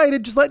 man,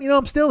 excited. Just letting you know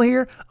I'm still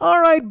here.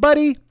 All right,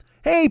 buddy.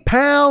 Hey,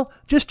 pal,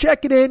 just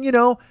checking in,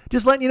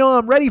 just letting you know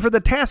I'm ready for the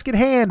task at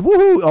hand.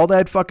 Woohoo. All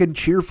that fucking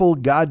cheerful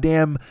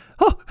goddamn,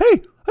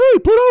 hey,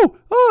 Pluto.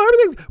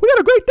 Everything. We got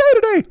a great day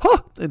today.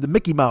 And the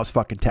Mickey Mouse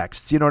fucking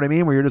texts. You know what I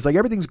mean? Where you're just like,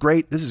 everything's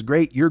great. This is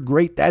great. You're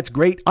great. That's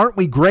great. Aren't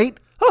we great?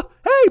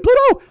 Hey,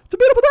 Pluto. It's a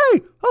beautiful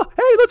day.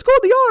 Hey, let's go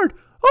in the yard.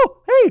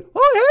 Hey,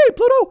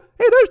 Pluto.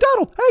 Hey, there's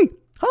Donald. Hey,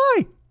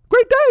 hi.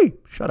 Great day.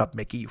 Shut up,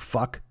 Mickey, you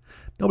fuck.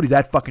 Nobody's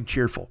that fucking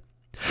cheerful.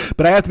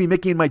 But I have to be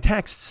Mickey in my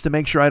texts to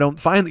make sure I don't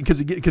finally,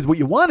 because what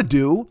you want to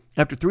do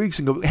after 3 weeks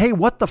and go, hey,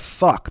 what the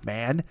fuck,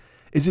 man?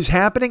 Is this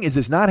happening? Is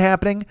this not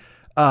happening?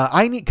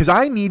 I need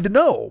to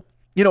know.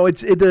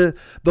 It's the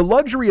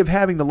luxury of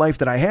having the life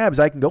that I have is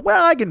I can go,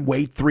 well, I can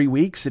wait 3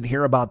 weeks and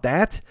hear about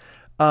that.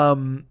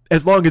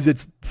 As long as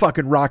it's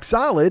fucking rock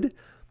solid.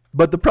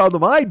 But the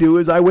problem I do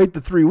is I wait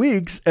the 3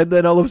 weeks and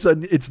then all of a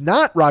sudden it's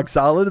not rock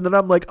solid. And then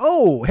I'm like,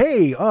 oh,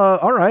 hey,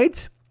 all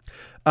right.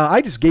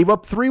 I just gave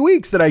up 3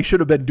 weeks that I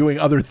should have been doing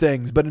other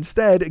things. But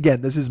instead,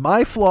 again, this is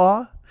my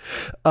flaw.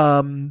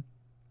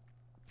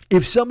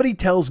 If somebody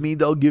tells me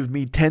they'll give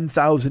me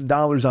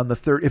 $10,000 on the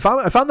third, if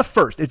I'm the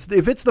first,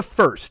 if it's the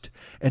first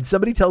and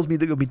somebody tells me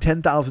they'll give me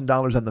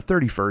 $10,000 on the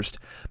 31st,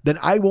 then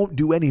I won't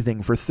do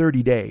anything for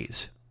 30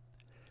 days.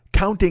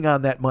 Counting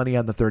on that money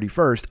on the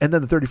 31st. And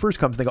then the 31st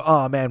comes and they go,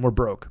 oh man, we're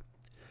broke.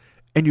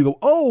 And you go,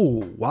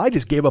 oh, well, I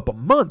just gave up a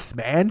month,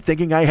 man,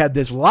 thinking I had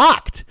this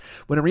locked.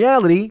 When in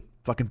reality,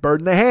 fucking bird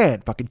in the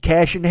hand, fucking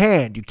cash in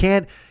hand. You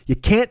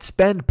can't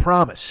spend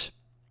promise.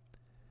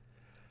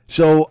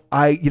 So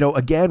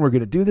again, we're going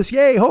to do this.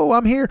 Yay. Oh,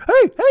 I'm here.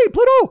 Hey,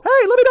 Pluto.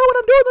 Hey, let me know when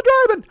I'm doing the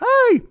driving.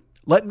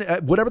 Hey,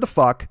 whatever the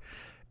fuck.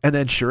 And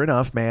then sure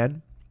enough,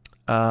 man,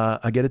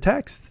 I get a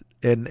text.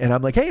 And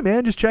I'm like, hey,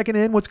 man, just checking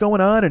in. What's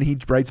going on? And he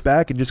writes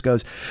back and just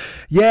goes,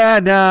 yeah,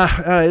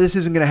 this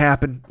isn't going to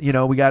happen.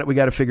 We got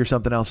to figure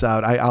something else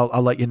out.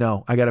 I'll let you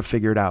know. I got to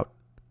figure it out.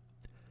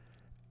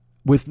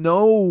 With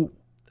no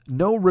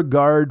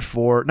regard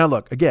for. Now,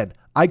 look, again,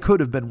 I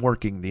could have been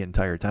working the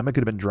entire time. I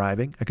could have been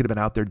driving. I could have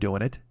been out there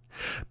doing it.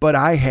 But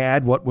I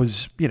had what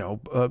was,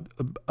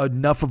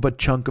 enough of a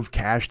chunk of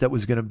cash it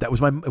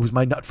was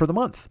my nut for the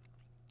month.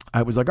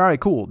 I was like, all right,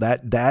 cool.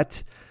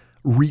 That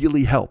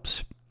really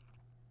helps.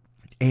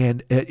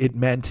 And it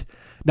meant,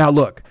 now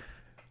look,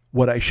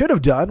 what I should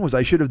have done was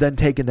I should have then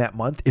taken that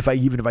month,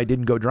 even if I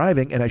didn't go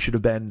driving, and I should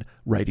have been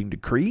writing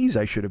decrees.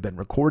 I should have been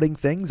recording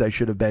things. I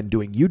should have been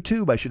doing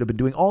YouTube. I should have been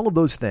doing all of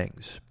those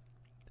things.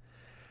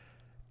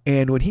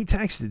 And when he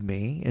texted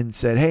me and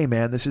said, hey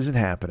man, this isn't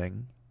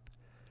happening.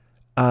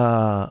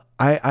 I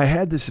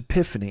had this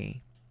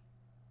epiphany.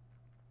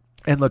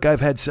 And look,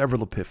 I've had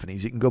several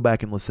epiphanies. You can go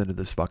back and listen to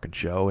this fucking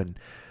show. And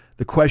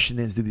the question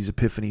is, do these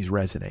epiphanies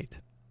resonate?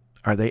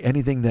 Are they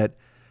anything that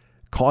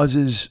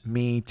causes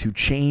me to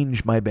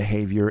change my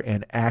behavior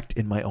and act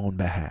in my own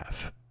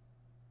behalf?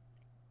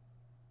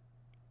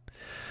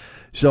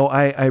 So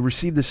I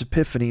received this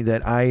epiphany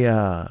that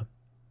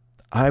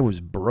I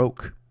was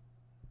broke.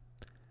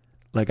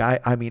 Like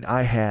I mean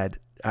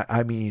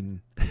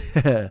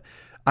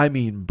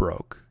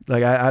broke.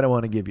 Like I don't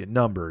want to give you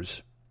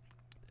numbers,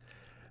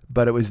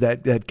 but it was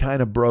that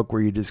kind of broke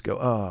where you just go,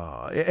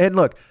 oh. And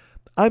look,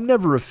 I'm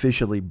never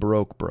officially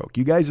broke.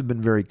 You guys have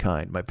been very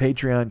kind. My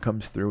Patreon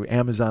comes through,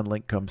 Amazon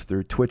link comes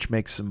through, Twitch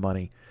makes some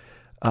money.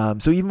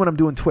 So even when I'm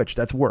doing Twitch,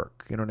 that's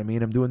work. You know what I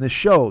mean? I'm doing this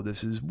show.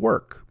 This is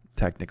work,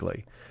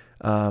 technically.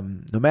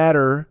 No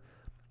matter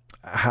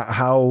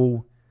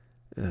how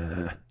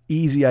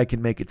easy I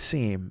can make it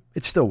seem,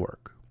 it's still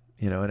work.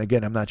 You know, and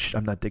again, I'm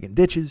not digging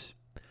ditches.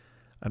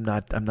 I'm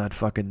not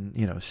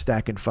fucking,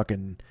 stacking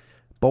fucking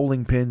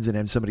bowling pins and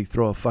having somebody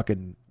throw a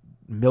fucking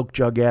milk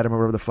jug at him or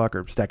whatever the fuck,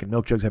 or stacking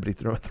milk jugs, having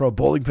to throw a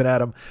bowling pin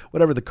at him,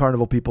 whatever the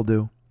carnival people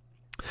do.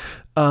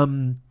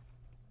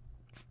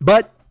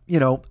 But,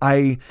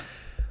 it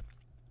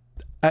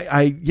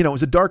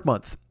was a dark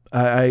month.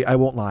 I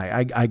won't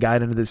lie. I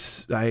got into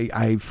this,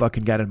 I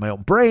fucking got in my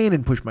own brain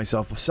and pushed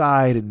myself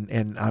aside,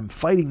 and I'm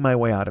fighting my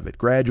way out of it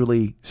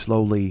gradually,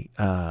 slowly,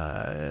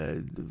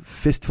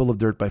 fistful of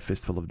dirt by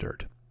fistful of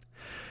dirt.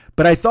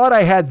 But I thought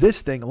I had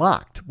this thing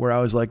locked where I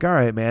was like, all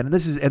right, man, and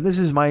this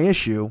is my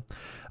issue.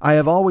 I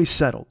have always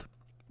settled.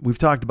 We've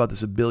talked about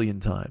this a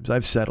billion times.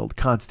 I've settled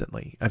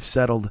constantly. I've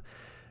settled.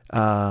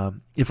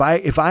 If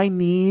I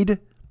need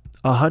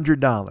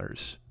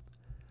 $100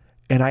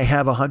 and I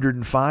have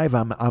 105,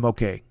 I'm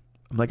okay.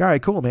 I'm like, all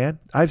right, cool, man.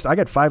 I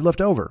got 5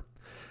 left over.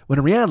 When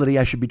in reality,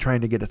 I should be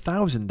trying to get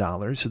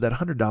 $1,000 so that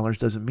 $100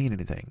 doesn't mean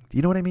anything. Do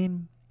you know what I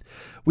mean?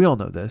 We all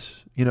know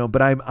this,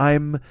 but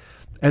I'm,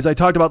 as I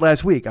talked about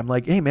last week, I'm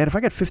like, hey man, if I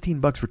got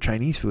 $15 for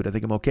Chinese food, I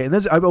think I'm okay. And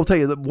this, I will tell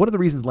you that one of the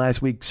reasons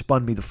last week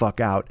spun me the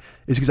fuck out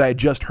is because I had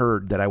just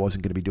heard that I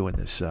wasn't going to be doing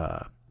this,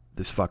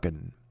 this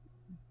fucking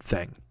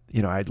thing.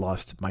 I had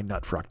lost my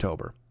nut for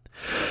October,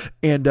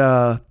 and,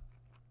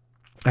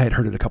 I had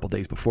heard it a couple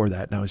days before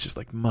that, and I was just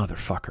like,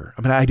 motherfucker.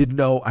 I mean, I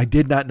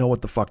did not know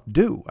what the fuck to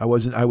do. I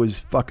was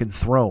fucking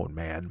thrown,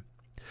 man.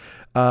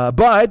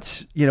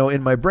 But,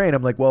 in my brain,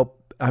 I'm like, well,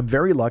 I'm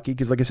very lucky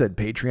because, like I said,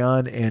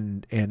 Patreon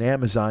and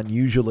Amazon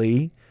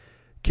usually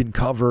can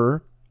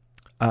cover,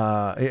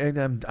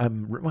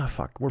 and well,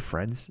 fuck, we're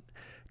friends.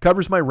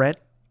 Covers my rent.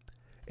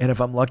 And if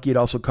I'm lucky, it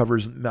also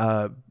covers,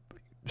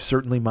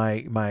 certainly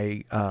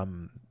my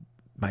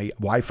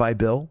Wi-Fi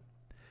bill.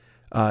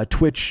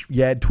 Twitch,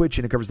 Twitch,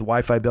 and it covers the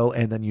Wi-Fi bill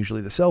and then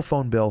usually the cell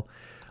phone bill.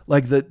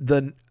 Like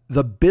the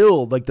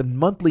bill, like the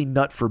monthly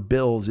nut for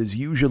bills is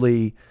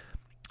usually,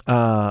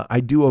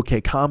 I do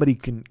okay. Comedy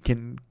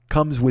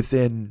comes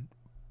within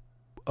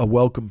a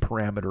welcome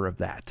parameter of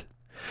that.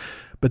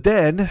 But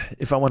then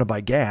if I want to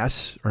buy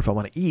gas or if I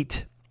want to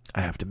eat,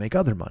 I have to make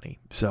other money.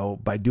 So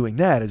by doing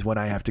that is when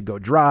I have to go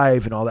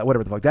drive and all that,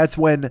 whatever the fuck. That's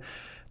when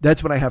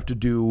I have to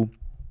do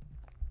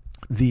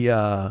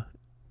the,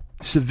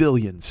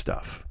 civilian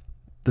stuff.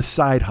 The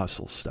side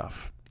hustle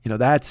stuff.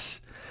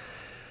 That's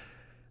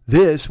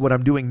this, what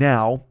I'm doing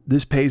now,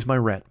 this pays my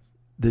rent.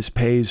 This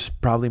pays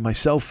probably my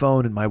cell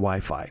phone and my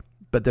Wi-Fi.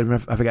 But then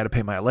if I got to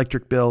pay my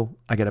electric bill,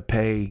 I got to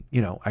pay,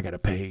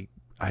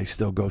 I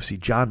still go see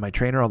John, my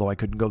trainer, although I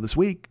couldn't go this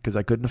week because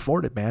I couldn't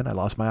afford it, man. I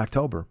lost my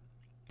October.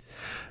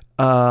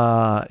 So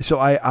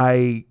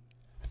I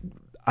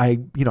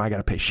got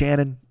to pay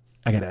Shannon.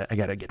 I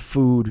got to get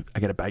food. I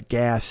got to buy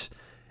gas.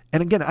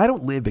 And again, I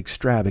don't live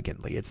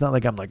extravagantly. It's not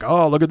like I'm like,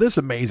 oh, look at this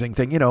amazing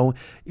thing,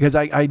 because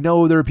I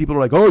know there are people who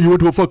are like, oh, you went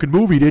to a fucking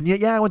movie, didn't you?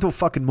 Yeah, I went to a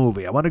fucking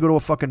movie. I want to go to a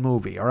fucking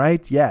movie. All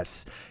right.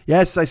 Yes.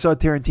 Yes. I saw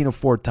Tarantino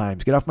 4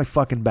 times. Get off my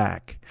fucking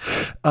back.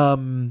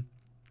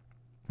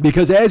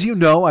 Because as you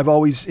know, I've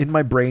always in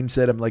my brain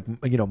said, I'm like,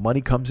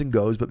 money comes and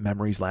goes, but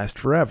memories last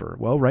forever.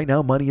 Well, right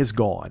now money is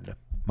gone.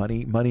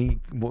 Money,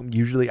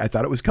 usually I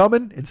thought it was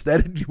coming.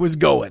 Instead, it was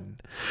going.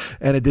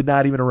 And it did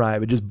not even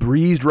arrive. It just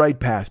breezed right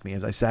past me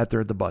as I sat there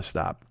at the bus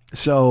stop.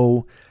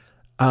 So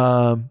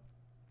there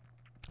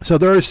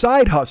are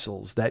side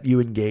hustles that you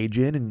engage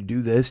in, and you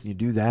do this and you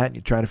do that, and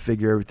you try to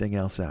figure everything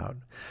else out.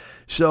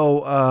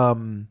 So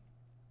I'm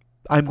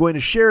going to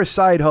share a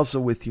side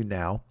hustle with you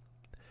now.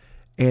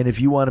 And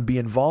if you want to be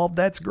involved,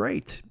 that's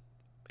great.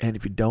 And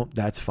if you don't,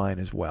 that's fine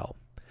as well.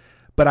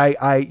 But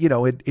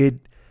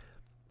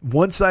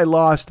once I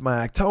lost my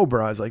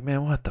October, I was like,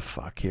 man, what the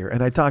fuck here?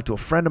 And I talked to a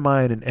friend of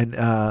mine, and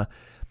I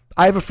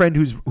have a friend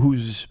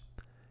who's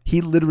he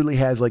literally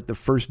has like the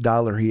first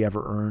dollar he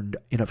ever earned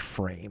in a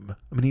frame.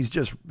 I mean, he's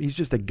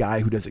just a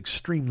guy who does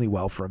extremely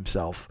well for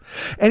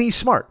himself, and he's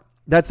smart.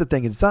 That's the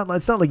thing. It's not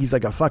like he's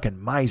like a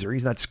fucking miser.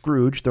 He's not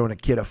Scrooge throwing a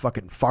kid a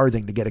fucking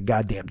farthing to get a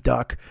goddamn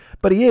duck,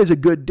 but he is a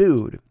good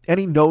dude, and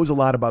he knows a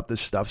lot about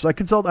this stuff. So I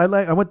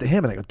went to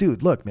him and I go,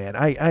 dude, look, man,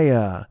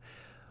 I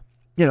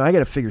got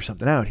to figure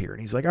something out here.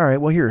 And he's like, all right,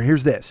 well,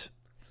 here's this.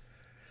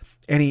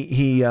 And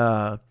he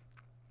it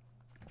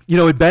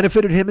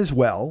benefited him as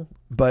well,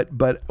 but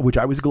which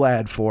I was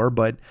glad for.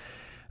 But,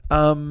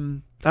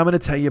 I'm going to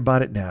tell you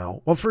about it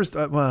now. Well, first,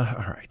 all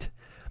right.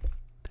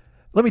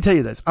 Let me tell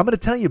you this. I'm going to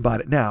tell you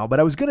about it now, but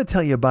I was going to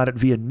tell you about it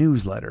via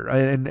newsletter,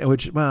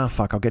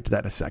 I'll get to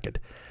that in a second.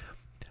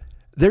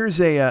 There's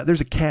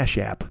a Cash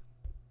App.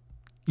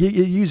 You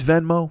use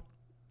Venmo?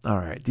 All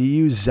right. Do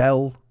you use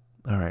Zelle?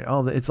 All right.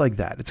 It's like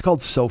that. It's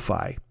called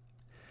SoFi.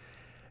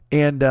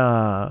 And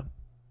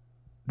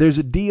there's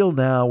a deal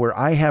now where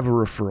I have a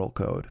referral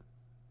code.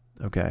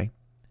 Okay.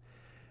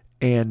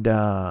 And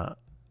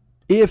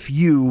if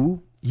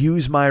you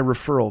use my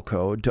referral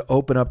code to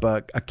open up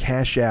a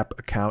Cash App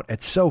account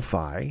at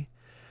SoFi,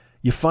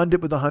 you fund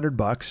it with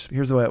 $100.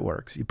 Here's the way it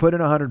works. You put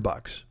in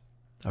 $100.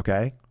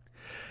 Okay.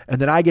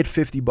 And then I get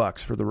 $50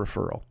 for the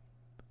referral.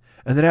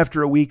 And then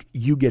after a week,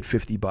 you get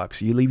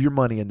 $50. You leave your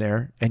money in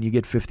there and you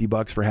get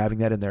 $50 for having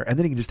that in there. And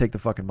then you can just take the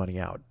fucking money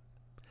out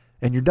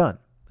and you're done.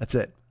 That's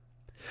it.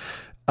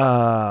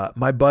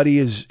 My buddy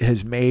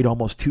has made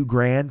almost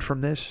 $2,000 from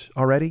this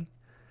already.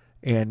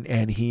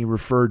 And he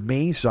referred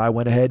me. So I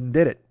went ahead and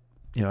did it.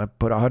 I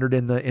put 100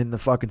 in the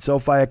fucking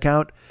SoFi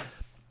account,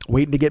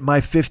 waiting to get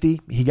my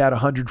 50. He got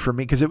 100 from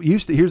me. Cause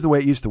here's the way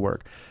it used to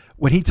work.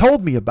 When he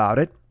told me about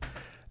it,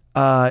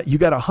 you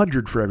got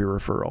 100 for every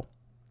referral.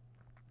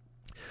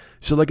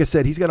 So like I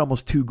said, he's got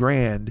almost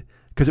 $2,000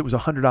 because it was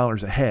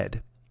 $100 a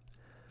head.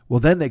 Well,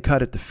 then they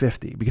cut it to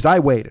 50 because I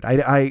waited.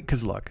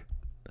 Cause look,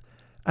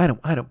 I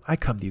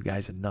come to you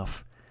guys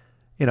enough.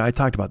 I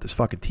talked about this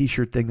fucking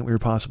t-shirt thing that we were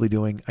possibly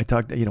doing. I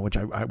talked,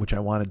 which I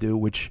want to do,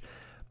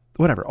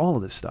 whatever, all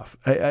of this stuff.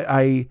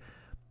 I've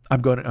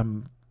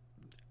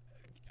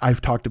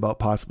talked about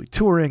possibly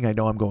touring. I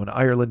know I'm going to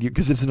Ireland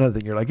because it's another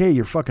thing. You're like, hey,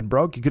 you're fucking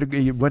broke.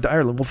 You went to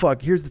Ireland. Well,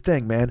 fuck, here's the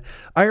thing, man.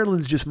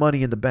 Ireland's just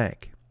money in the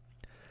bank.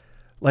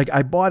 Like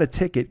I bought a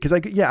ticket because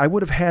I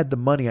would have had the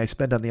money I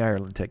spent on the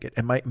Ireland ticket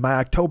and my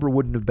October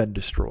wouldn't have been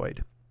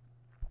destroyed.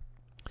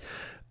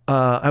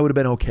 I would have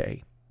been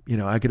okay.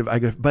 I could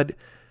have, but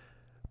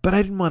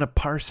I didn't want to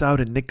parse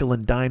out a nickel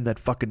and dime that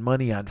fucking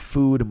money on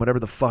food and whatever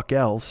the fuck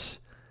else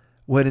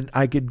when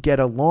I could get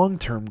a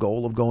long-term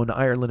goal of going to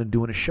Ireland and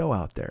doing a show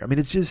out there. I mean,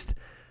 it's just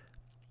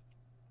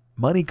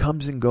money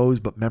comes and goes,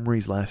 but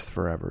memories last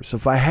forever. So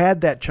if I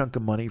had that chunk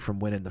of money from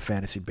winning the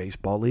fantasy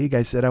baseball league,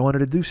 I said I wanted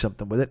to do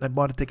something with it, and I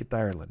bought a ticket to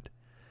Ireland.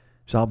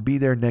 So I'll be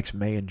there next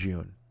May and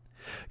June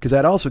because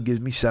that also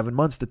gives me 7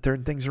 months to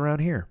turn things around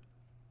here.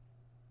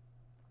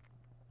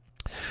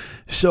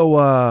 So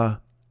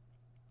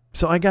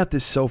I got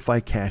this SoFi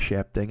Cash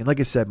App thing. And like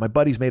I said, my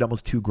buddy's made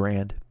almost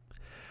 $2,000.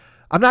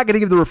 I'm not going to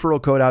give the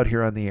referral code out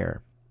here on the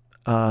air.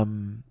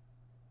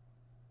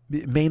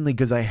 Mainly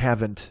because I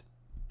haven't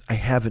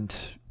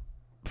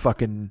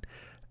fucking,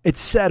 it's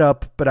set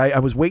up, but I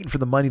was waiting for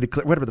the money to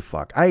clear, whatever the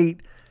fuck.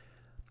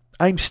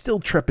 I'm still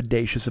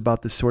trepidatious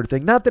about this sort of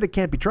thing. Not that it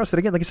can't be trusted.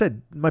 Again, like I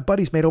said, my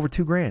buddy's made over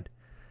 $2,000,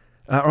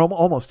 or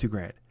almost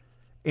 $2,000.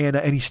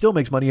 And he still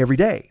makes money every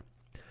day.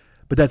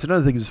 But that's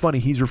another thing that's funny.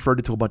 He's referred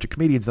it to a bunch of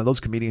comedians. Now, those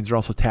comedians are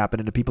also tapping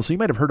into people. So you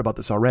might have heard about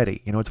this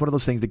already. It's one of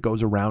those things that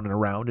goes around and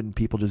around and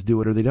people just do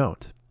it or they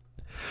don't.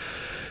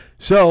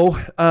 So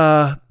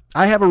I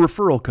have a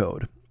referral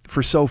code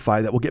for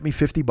SoFi that will get me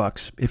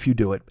 $50 if you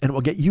do it. And it will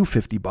get you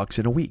 $50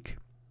 in a week.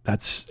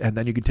 And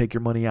then you can take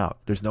your money out.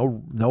 There's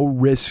no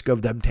risk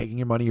of them taking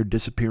your money or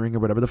disappearing or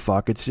whatever the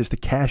fuck. It's just a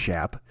Cash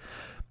App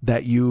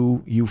that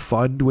you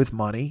fund with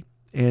money.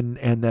 And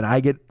then I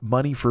get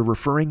money for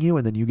referring you,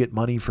 and then you get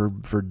money for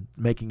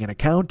making an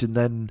account, and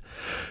then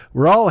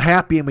we're all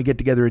happy, and we get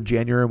together in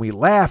January, and we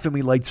laugh, and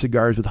we light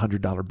cigars with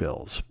 $100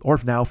 bills, or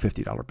now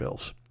 $50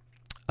 bills.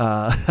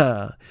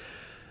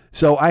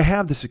 So I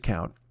have this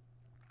account,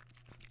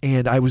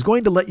 and I was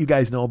going to let you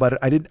guys know about it.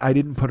 I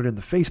didn't put it in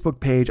the Facebook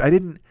page. I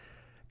didn't,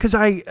 because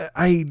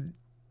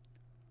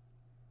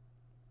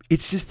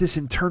it's just this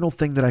internal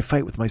thing that I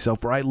fight with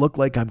myself where I look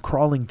like I'm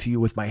crawling to you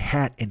with my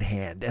hat in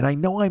hand. And I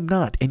know I'm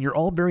not. And you're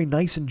all very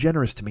nice and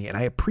generous to me. And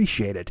I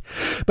appreciate it.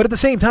 But at the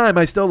same time,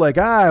 I still look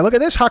at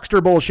this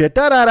huckster bullshit.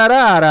 Da da da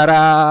da da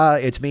da.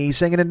 It's me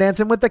singing and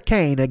dancing with the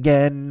cane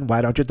again.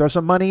 Why don't you throw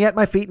some money at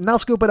my feet and I'll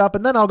scoop it up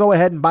and then I'll go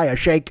ahead and buy a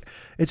shake.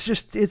 It's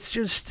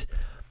just.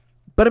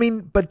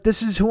 But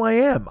this is who I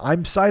am.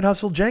 I'm Side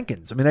Hustle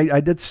Jenkins.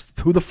 That's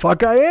who the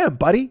fuck I am,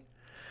 buddy.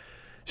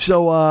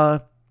 So,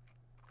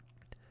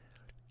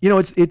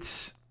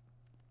 it's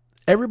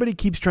everybody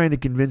keeps trying to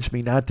convince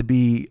me not to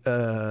be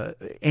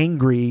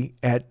angry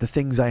at the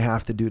things I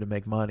have to do to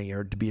make money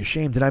or to be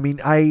ashamed. And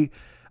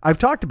I've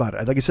talked about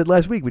it. Like I said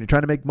last week, when you're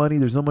trying to make money,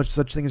 there's no much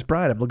such thing as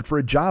pride. I'm looking for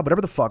a job,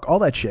 whatever the fuck, all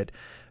that shit.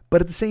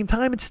 But at the same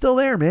time, it's still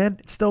there, man.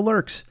 It still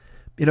lurks.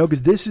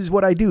 Because this is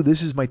what I do.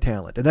 This is my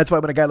talent. And that's why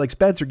when a guy like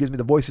Spencer gives me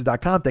the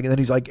voices.com thing, and then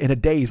he's like, in a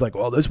day, he's like,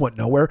 well, this went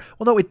nowhere.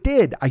 Well, no, it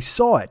did. I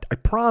saw it. I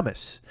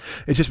promise.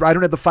 It's just, I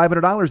don't have the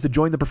 $500 to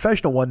join the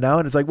professional one now.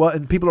 And it's like, well,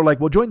 and people are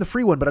like, well, join the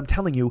free one. But I'm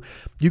telling you,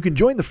 you can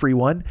join the free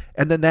one.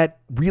 And then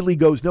that really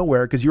goes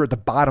nowhere because you're at the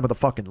bottom of the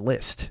fucking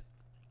list.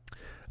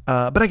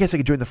 But I guess I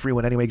could join the free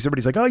one anyway, because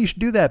everybody's like, oh, you should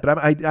do that. But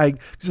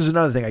this is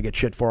another thing I get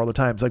shit for all the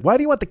time. It's like, why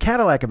do you want the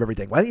Cadillac of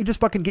everything? Why don't you just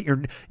fucking get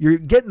you're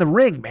getting the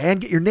ring, man?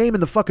 Get your name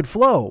in the fucking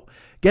flow.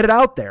 Get it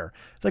out there.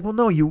 It's like, well,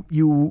 no,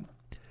 you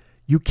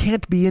You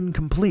can't be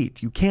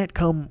incomplete. You can't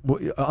come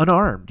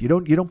unarmed. You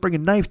don't bring a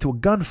knife to a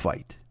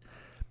gunfight.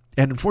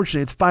 And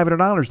unfortunately, it's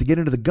 $500 to get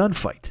into the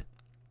gunfight.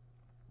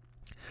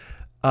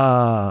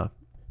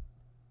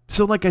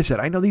 So like I said,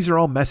 I know these are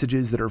all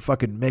messages that are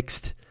fucking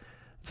mixed.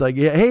 It's like,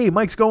 yeah, hey,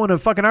 Mike's going to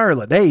fucking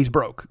Ireland. Hey, he's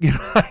broke. You know,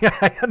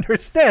 I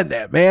understand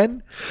that,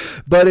 man.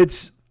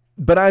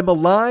 But I'm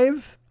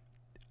alive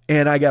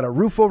and I got a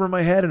roof over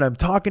my head and I'm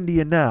talking to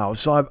you now.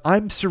 So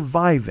I'm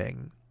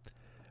surviving.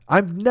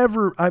 I'm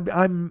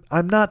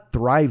not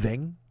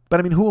thriving, but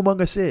I mean, who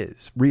among us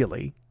is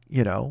really,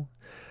 you know?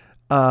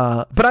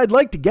 But I'd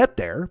like to get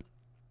there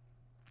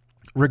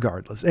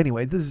regardless.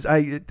 Anyway, this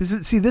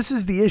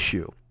is the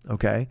issue.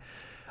 Okay.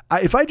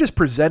 If I just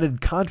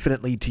presented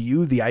confidently to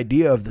you the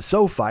idea of the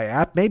SoFi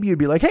app, maybe you'd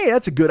be like, hey,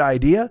 that's a good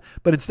idea.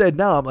 But instead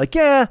now I'm like,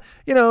 yeah,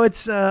 you know,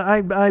 it's,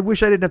 I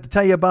wish I didn't have to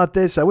tell you about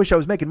this. I wish I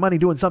was making money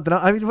doing something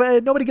else. I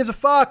mean, nobody gives a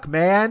fuck,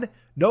 man.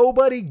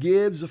 Nobody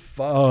gives a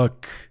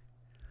fuck.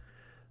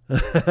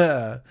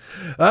 I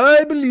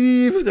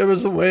believe there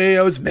was a way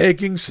I was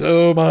making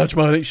so much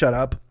money. Shut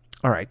up.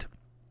 All right.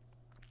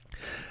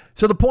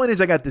 So the point is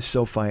I got this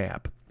SoFi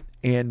app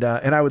and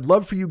I would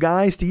love for you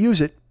guys to use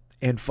it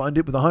and fund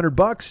it with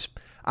 $100.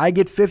 I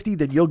get 50,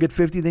 then you'll get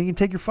 50. Then you can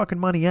take your fucking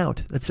money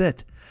out. That's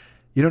it.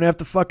 You don't have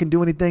to fucking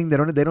do anything.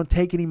 They don't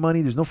take any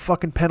money. There's no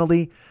fucking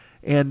penalty.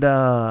 And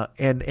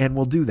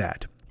we'll do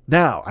that.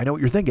 Now, I know what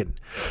you're thinking.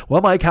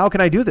 Well, Mike, how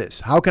can I do this?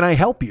 How can I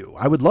help you?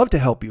 I would love to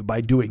help you by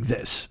doing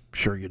this.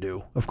 Sure you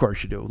do. Of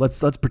course you do.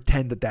 Let's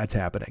pretend that that's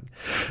happening.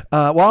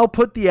 Well, I'll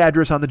put the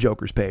address on the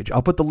Joker's page.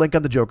 I'll put the link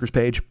on the Joker's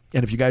page.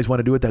 And if you guys want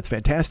to do it, that's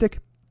fantastic.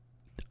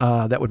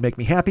 That would make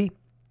me happy.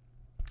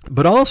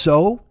 But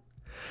also,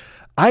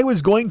 I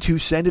was going to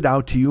send it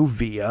out to you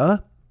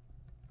via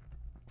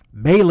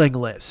mailing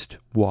list.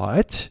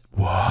 What?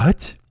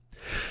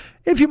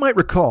 If you might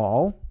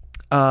recall,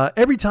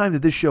 every time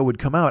that this show would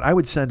come out, I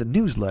would send a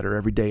newsletter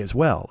every day as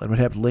well, and would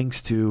have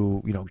links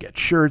to, you know, get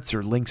shirts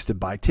or links to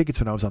buy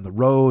tickets when I was on the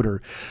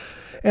road,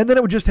 and then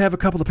it would just have a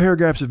couple of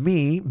paragraphs of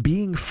me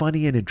being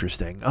funny and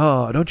interesting.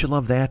 Oh, don't you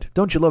love that?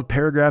 Don't you love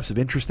paragraphs of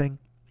interesting?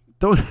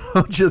 Don't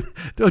you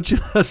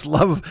just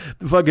love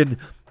the fucking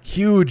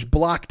huge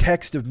block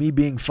text of me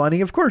being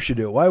funny? Of course you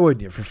do. Why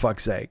wouldn't you, for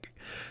fuck's sake?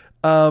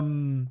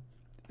 So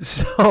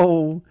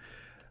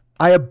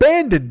I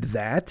abandoned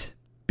that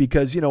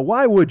because, you know,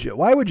 why would you?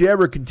 Why would you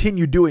ever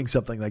continue doing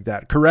something like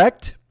that?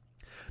 Correct?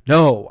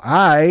 No,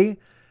 I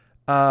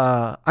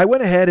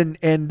went ahead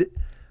and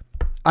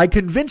I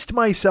convinced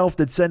myself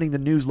that sending the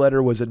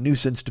newsletter was a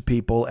nuisance to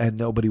people and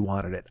nobody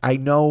wanted it. I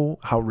know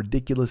how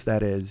ridiculous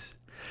that is.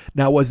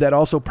 Now, was that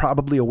also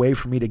probably a way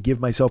for me to give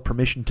myself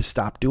permission to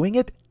stop doing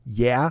it?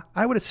 Yeah,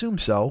 I would assume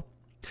so.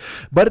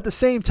 But at the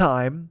same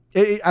time,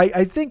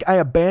 I think I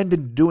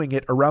abandoned doing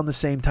it around the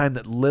same time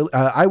that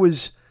I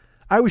was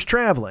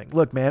traveling.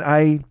 Look, man,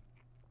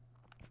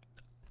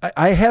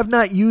 I have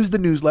not used the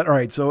newsletter. All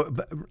right, so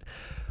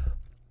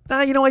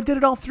you know, I did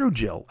it all through,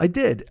 Jill. I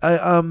did.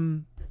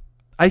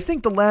 I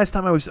think the last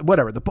time I was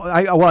whatever.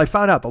 I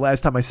found out the last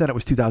time I sent it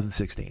was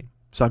 2016.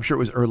 So I'm sure it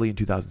was early in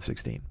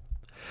 2016.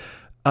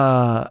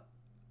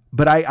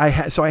 But I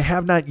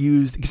have not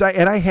used because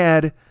I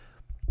had,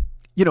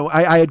 you know,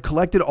 I had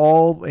collected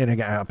all, and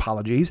again,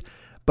 apologies,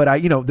 but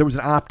there was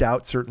an opt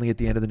out certainly at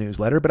the end of the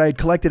newsletter, but I had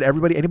collected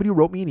anybody who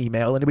wrote me an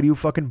email, anybody who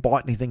fucking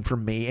bought anything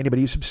from me,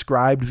 anybody who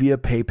subscribed via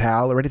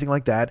PayPal or anything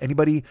like that,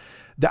 anybody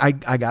that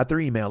I got their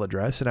email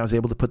address and I was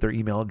able to put their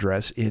email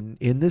address in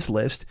this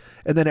list.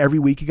 And then every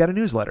week you got a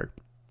newsletter.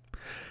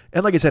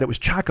 And like I said, it was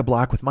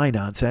chock-a-block with my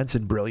nonsense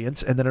and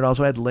brilliance. And then it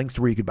also had links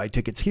to where you could buy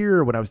tickets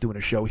here when I was doing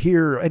a show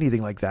here or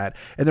anything like that.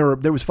 And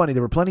there was funny.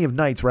 There were plenty of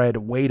nights where I had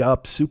to wait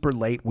up super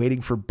late waiting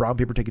for brown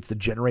paper tickets to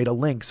generate a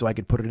link so I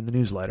could put it in the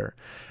newsletter.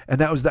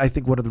 And that was, I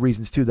think, one of the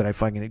reasons, too, that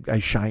I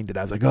shined it.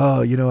 I was like,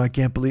 oh, you know, I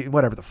can't believe,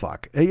 whatever the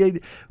fuck.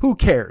 Who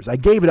cares? I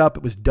gave it up.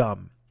 It was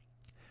dumb.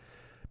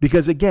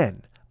 Because,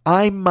 again,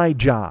 I'm my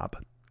job.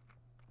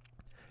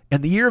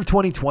 And the year of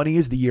 2020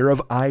 is the year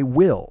of I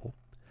will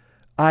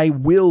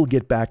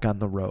get back on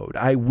the road.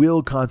 I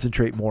will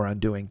concentrate more on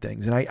doing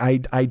things. And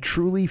I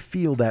truly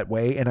feel that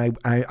way. And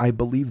I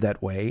believe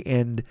that way.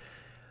 And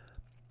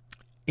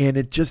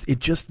it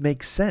just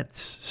makes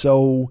sense.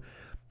 So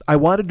I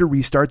wanted to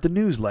restart the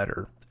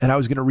newsletter and I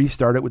was going to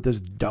restart it with this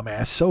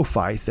dumbass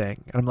SoFi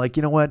thing. And I'm like,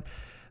 you know what?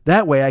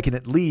 That way I can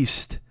at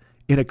least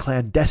in a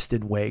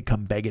clandestine way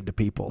come begging to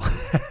people.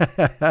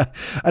 I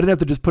didn't have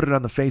to just put it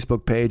on the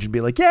Facebook page and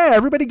be like, yeah,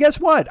 everybody, guess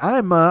what?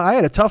 I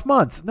had a tough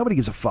month. Nobody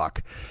gives a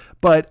fuck.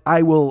 But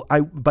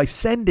by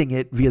sending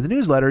it via the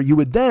newsletter, you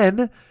would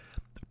then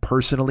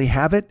personally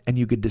have it and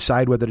you could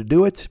decide whether to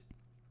do it.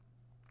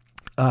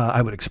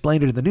 I would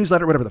explain it in the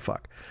newsletter, whatever the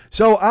fuck.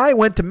 So I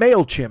went to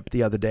MailChimp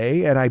the other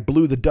day and I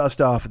blew the dust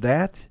off of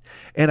that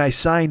and I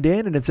signed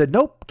in and it said,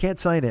 nope, can't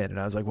sign in. And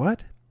I was like,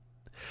 what?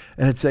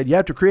 And it said, you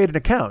have to create an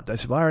account. I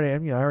said, well, I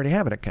already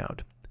have an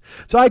account.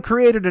 So I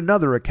created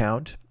another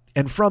account.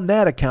 And from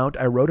that account,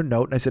 I wrote a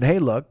note and I said, hey,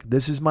 look,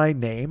 this is my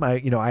name.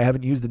 I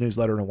haven't used the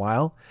newsletter in a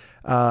while.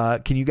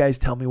 Can you guys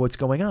tell me what's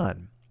going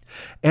on?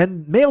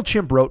 And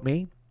MailChimp wrote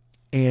me,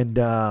 and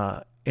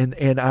I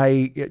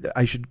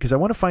should, because I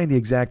want to find the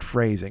exact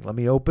phrasing. Let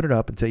me open it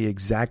up and tell you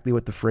exactly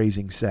what the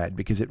phrasing said,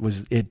 because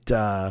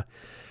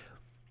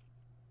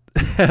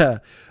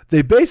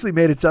they basically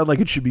made it sound like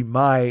it should be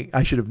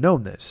I should have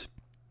known this.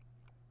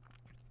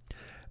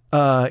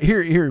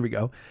 Here we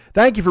go.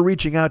 Thank you for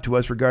reaching out to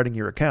us regarding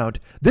your account.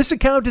 This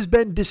account has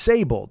been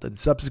disabled and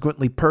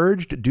subsequently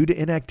purged due to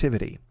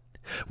inactivity.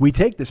 We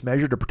take this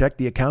measure to protect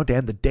the account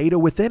and the data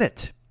within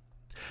it.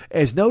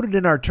 As noted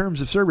in our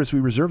terms of service, we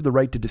reserve the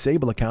right to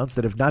disable accounts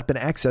that have not been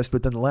accessed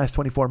within the last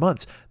 24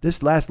 months.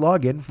 This last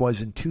login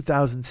was in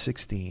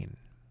 2016.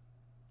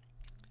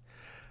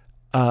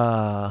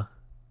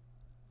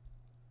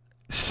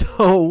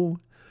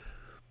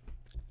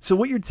 So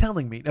what you're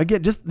telling me,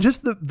 again,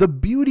 just the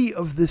beauty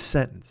of this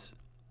sentence.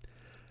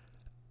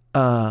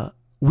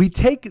 We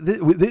take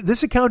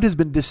this account has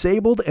been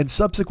disabled and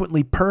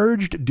subsequently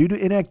purged due to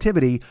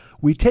inactivity.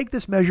 We take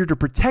this measure to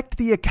protect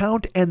the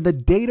account and the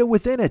data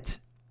within it.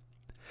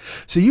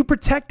 So you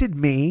protected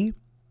me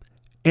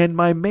and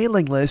my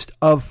mailing list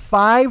of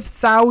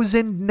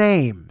 5,000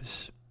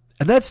 names.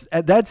 And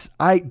that's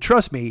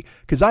trust me,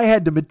 because I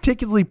had to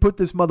meticulously put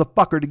this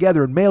motherfucker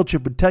together, and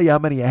MailChimp would tell you how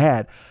many I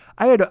had.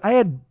 I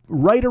had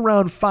right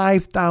around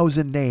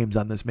 5,000 names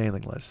on this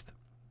mailing list,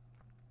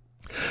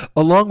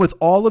 along with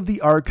all of the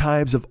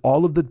archives of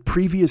all of the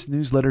previous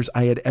newsletters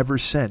I had ever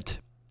sent.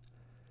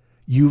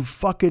 You've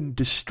fucking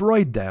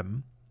destroyed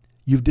them.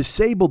 You've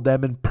disabled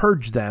them and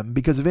purged them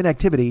because of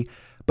inactivity,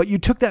 but you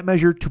took that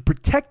measure to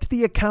protect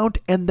the account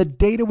and the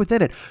data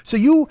within it. So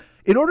you,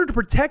 in order to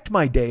protect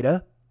my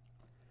data,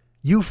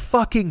 you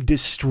fucking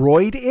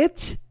destroyed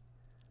it?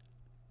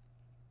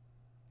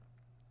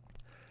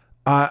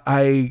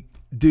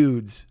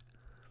 Dudes,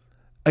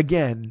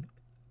 again,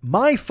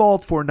 my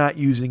fault for not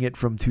using it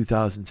from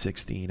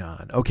 2016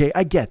 on. Okay,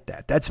 I get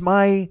that. That's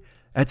my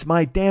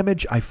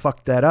damage. I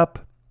fucked that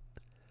up.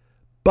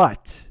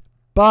 But,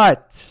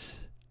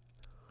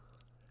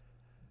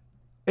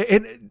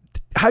 and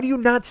how do you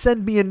not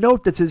send me a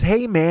note that says,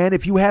 hey man,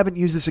 if you haven't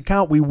used this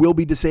account, we will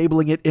be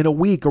disabling it in a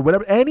week or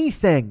whatever?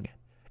 Anything.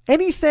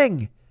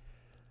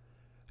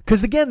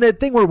 Because again, that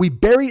thing where we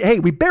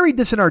buried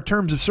this in our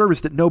terms of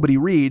service that nobody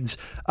reads.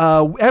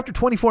 After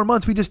 24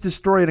 months, we just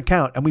destroy an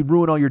account and we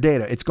ruin all your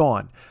data. It's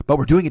gone. But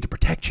we're doing it to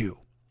protect you.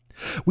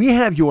 We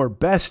have your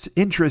best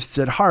interests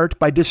at heart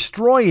by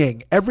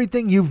destroying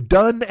everything you've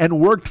done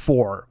and worked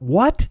for.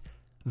 What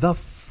the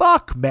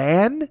fuck,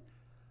 man?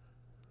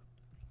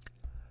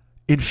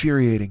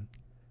 Infuriating.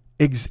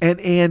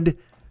 And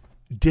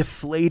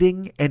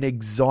deflating and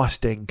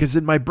exhausting. Because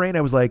in my brain,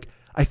 I was like,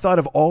 I thought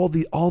of all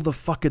the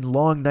fucking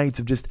long nights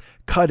of just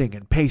cutting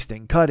and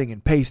pasting,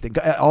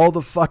 all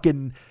the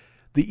fucking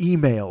the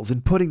emails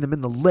and putting them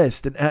in the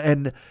list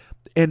and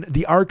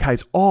the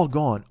archives all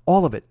gone,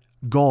 all of it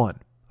gone,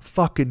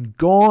 fucking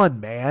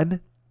gone,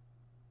 man.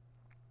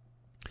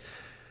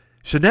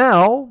 So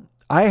now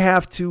I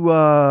have to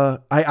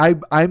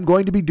I'm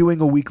going to be doing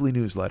a weekly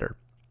newsletter.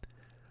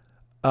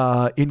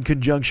 In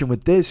conjunction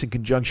with this, in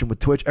conjunction with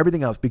Twitch,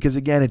 everything else, because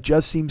again, it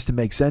just seems to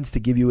make sense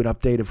to give you an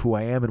update of who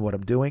I am and what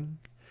I'm doing.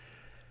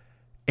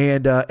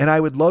 And I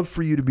would love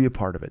for you to be a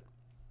part of it.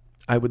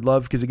 I would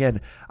love, because again,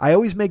 I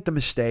always make the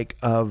mistake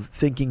of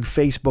thinking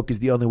Facebook is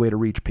the only way to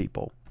reach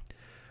people.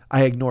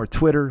 I ignore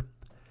Twitter.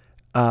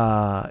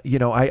 I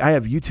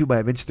have YouTube, I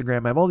have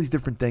Instagram, I have all these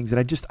different things, and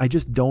I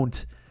just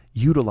don't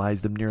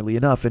utilize them nearly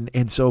enough.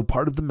 And so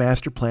part of the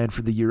master plan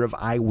for the year of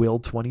I Will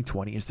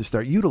 2020 is to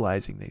start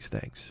utilizing these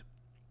things.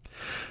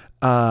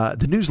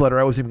 The newsletter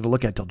I wasn't even going to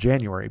look at till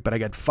January, but I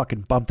got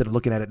fucking bumped into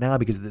looking at it now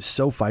because of this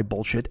SoFi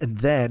bullshit. And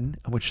then,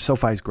 which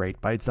SoFi is great,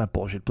 but it's not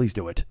bullshit. Please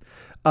do it.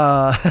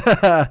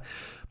 And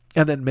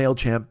then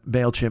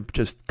MailChimp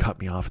just cut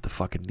me off at the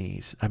fucking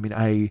knees. I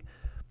mean,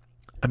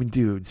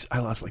 dudes, I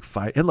lost like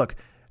 5. And look,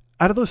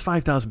 out of those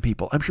 5,000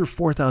 people, I'm sure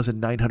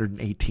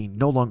 4,918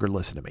 no longer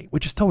listen to me,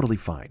 which is totally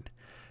fine.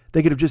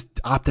 They could have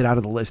just opted out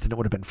of the list and it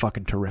would have been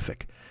fucking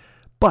terrific.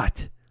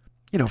 But,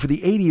 for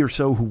the 80 or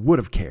so who would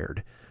have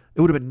cared, it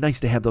would have been nice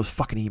to have those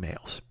fucking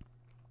emails.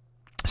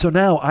 So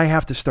now I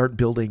have to start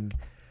building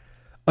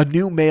a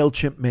new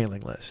MailChimp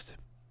mailing list.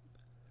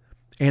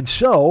 And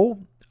so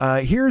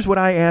here's what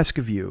I ask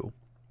of you.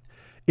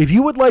 If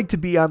you would like to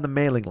be on the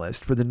mailing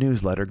list for the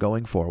newsletter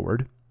going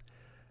forward,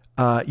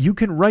 you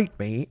can write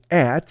me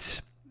at,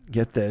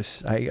 get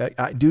this,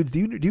 dudes,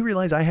 do you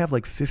realize I have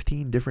like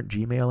 15 different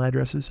Gmail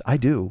addresses? I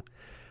do.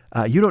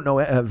 You don't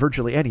know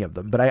virtually any of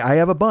them, but I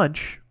have a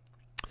bunch.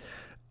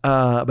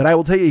 But I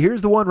will tell you,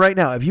 here's the one right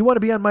now. If you want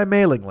to be on my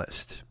mailing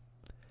list,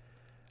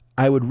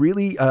 I would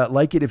really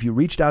like it if you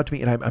reached out to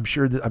me. And I'm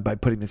sure that by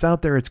putting this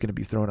out there, it's going to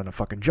be thrown on a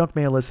fucking junk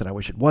mail list, and I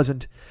wish it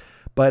wasn't.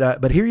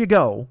 But here you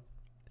go.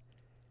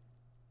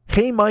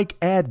 Hey, Mike,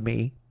 add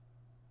me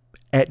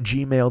at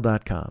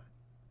gmail.com.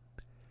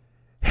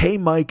 Hey,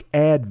 Mike,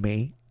 add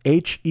me,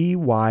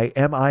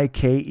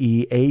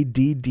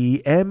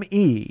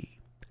 HEYMIKEADDME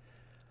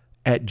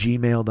at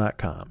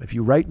gmail.com. If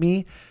you write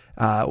me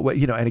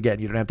And again,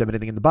 you don't have to have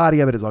anything in the body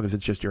of it. As long as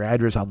it's just your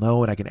address, I'll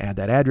know and I can add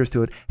that address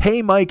to it.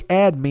 Hey, Mike,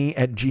 add me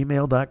at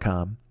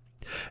gmail.com.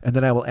 And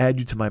then I will add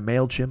you to my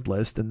MailChimp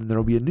list. And then there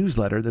will be a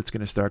newsletter that's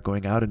going to start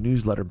going out, a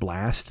newsletter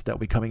blast that will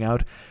be coming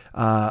out,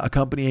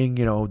 accompanying,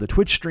 the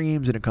Twitch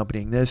streams and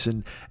accompanying this.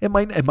 And it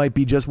might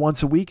be just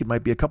once a week. It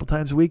might be a couple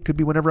times a week. Could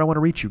be whenever I want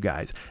to reach you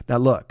guys. Now,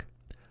 look,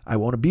 I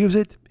won't abuse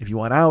it. If you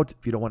want out,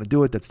 if you don't want to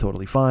do it, that's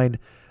totally fine.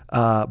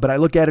 But I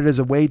look at it as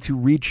a way to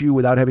reach you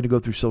without having to go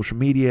through social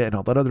media and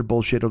all that other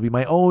bullshit. It'll be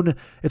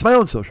it's my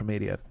own social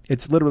media.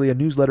 It's literally a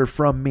newsletter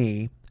from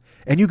me,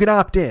 and you can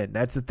opt in.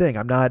 That's the thing.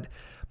 I'm going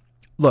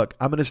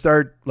to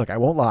start, I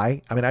won't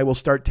lie. I mean, I will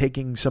start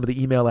taking some of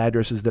the email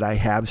addresses that I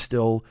have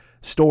still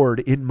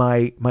stored in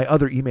my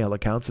other email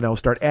accounts, and I will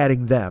start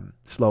adding them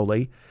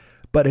slowly.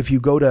 But if you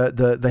go to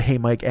the hey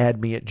Mike,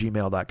 add me at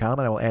gmail.com,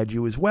 and I will add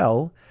you as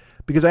well.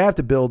 Because I have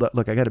to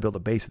I got to build a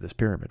base of this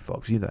pyramid,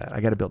 folks. You know that.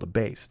 I got to build a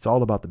base. It's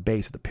all about the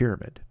base of the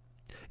pyramid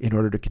in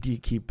order to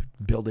keep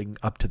building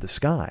up to the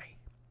sky.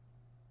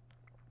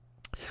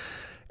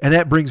 And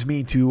that brings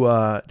me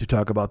to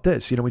talk about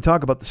this. We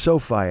talk about the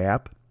SoFi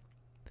app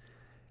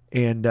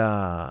and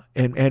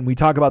we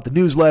talk about the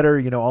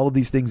newsletter. All of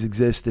these things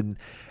exist. And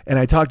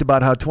I talked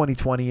about how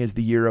 2020 is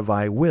the year of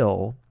I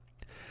will.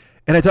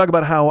 And I talk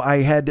about how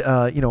I had,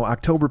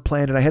 October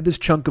planned, and I had this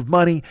chunk of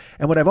money.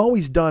 And what I've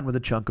always done with a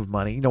chunk of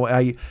money,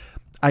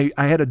 I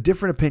had a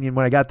different opinion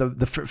when I got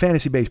the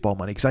fantasy baseball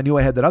money, because I knew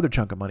I had that other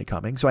chunk of money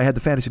coming. So I had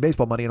the fantasy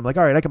baseball money, and I'm like,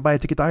 all right, I can buy a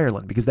ticket to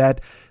Ireland, because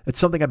that's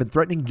something I've been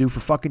threatening to do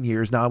for fucking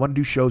years. Now I want to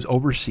do shows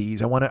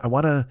overseas. I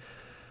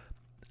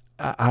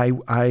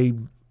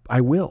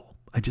will.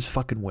 I just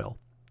fucking will.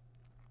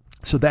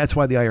 So that's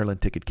why the Ireland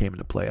ticket came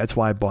into play. That's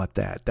why I bought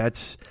that.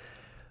 That's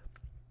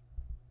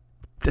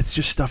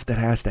just stuff that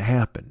has to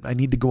happen. I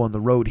need to go on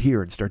the road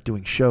here and start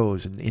doing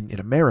shows in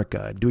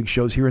America and doing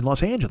shows here in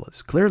Los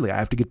Angeles. Clearly, I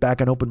have to get back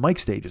on open mic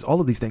stages,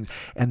 all of these things.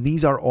 And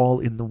these are all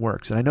in the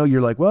works. And I know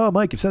you're like, well,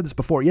 Mike, you've said this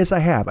before. Yes, I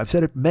have. I've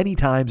said it many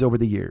times over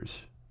the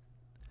years.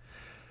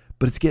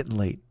 But it's getting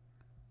late.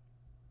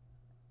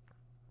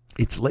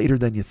 It's later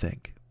than you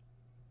think.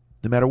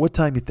 No matter what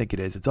time you think it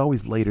is, it's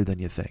always later than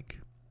you think.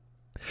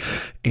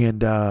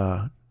 And,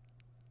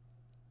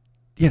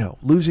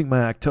 losing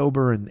my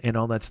October and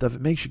all that stuff,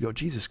 it makes you go,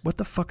 Jesus, what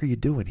the fuck are you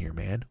doing here,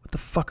 man? What the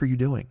fuck are you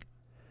doing?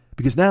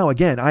 Because now,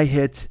 again, I've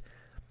hit,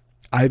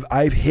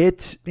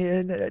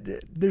 and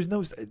there's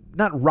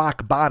not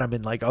rock bottom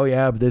and like, oh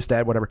yeah, this,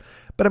 that, whatever.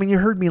 But I mean, you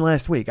heard me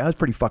last week. I was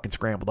pretty fucking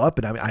scrambled up,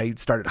 and I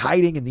started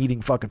hiding and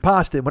eating fucking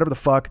pasta and whatever the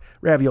fuck,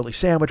 ravioli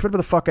sandwich, whatever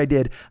the fuck I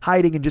did,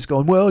 hiding and just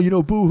going, well,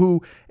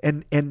 boo-hoo.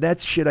 And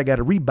that's shit I got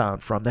to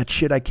rebound from. That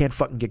shit I can't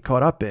fucking get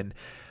caught up in.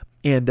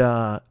 And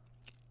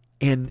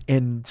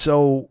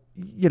so,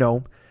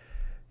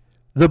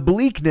 the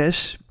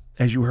bleakness,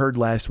 as you heard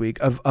last week,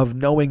 of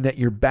knowing that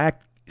you're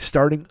back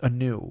starting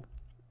anew.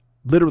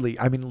 Literally,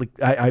 I mean,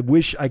 I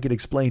wish I could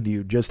explain to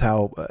you just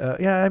how,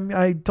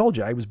 I told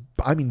you,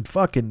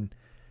 fucking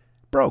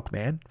broke,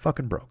 man.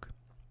 Fucking broke.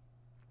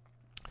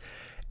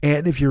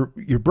 And if you're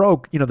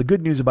broke, the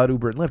good news about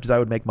Uber and Lyft is I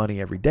would make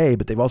money every day,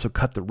 but they've also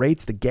cut the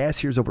rates. The gas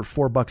here is over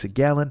 $4 a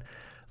gallon.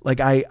 Like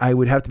I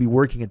would have to be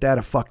working at that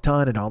a fuck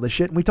ton and all this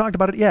shit. And we talked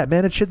about it. Yeah,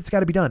 man, it's shit that's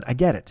got to be done. I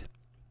get it.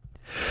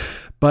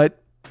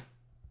 But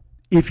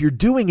if you're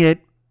doing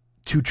it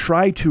to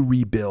try to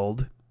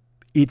rebuild,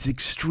 it's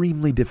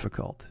extremely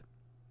difficult.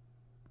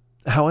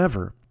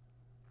 However,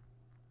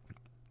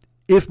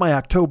 if my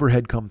October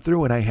had come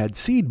through and I had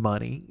seed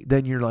money,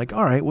 then you're like,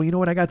 all right, well, you know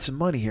what? I got some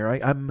money here.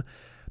 I'm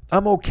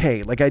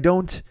okay. Like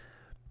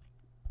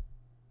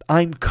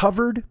I'm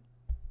covered.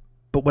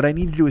 But what I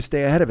need to do is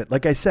stay ahead of it.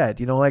 Like I said,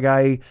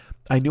 I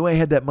knew I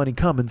had that money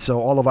coming.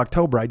 So all of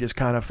October, I just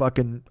kind of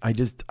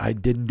I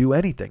didn't do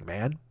anything,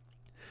 man.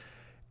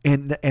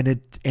 And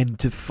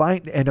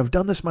I've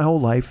done this my whole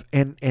life.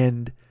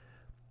 And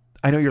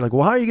I know you're like,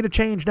 well, how are you going to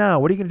change now?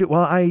 What are you going to do?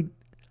 Well, I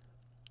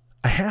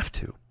have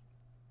to.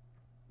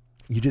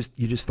 You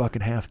just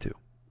fucking have to,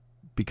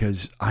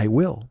 because I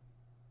will.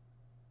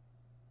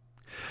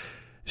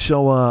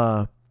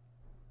 So,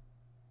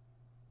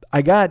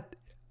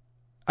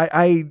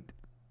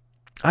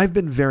 I've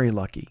been very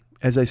lucky.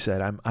 As I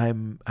said,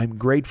 I'm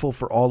grateful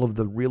for all of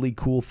the really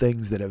cool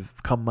things that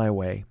have come my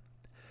way.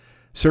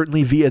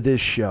 Certainly via this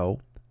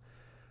show.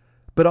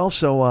 But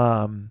also,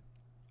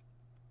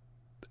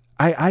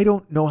 I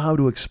don't know how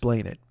to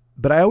explain it.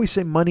 But I always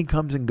say money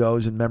comes and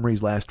goes and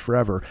memories last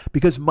forever,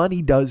 because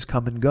money does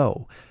come and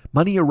go.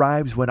 Money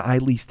arrives when I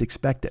least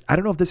expect it. I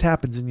don't know if this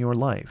happens in your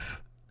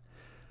life,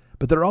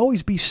 but there'll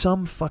always be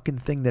some fucking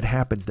thing that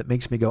happens that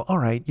makes me go, all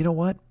right, you know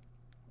what?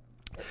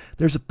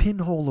 There's a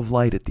pinhole of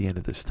light at the end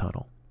of this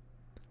tunnel.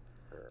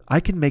 I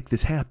can make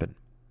this happen.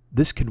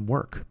 This can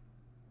work.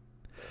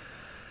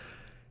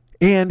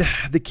 And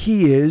the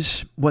key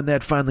is when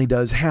that finally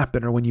does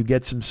happen, or when you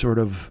get some sort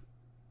of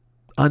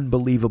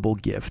unbelievable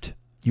gift,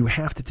 you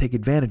have to take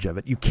advantage of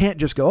it. You can't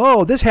just go,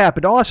 oh, this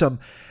happened, awesome,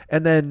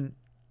 and then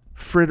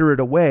fritter it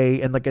away.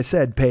 And like I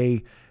said,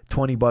 pay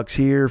 $20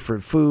 here for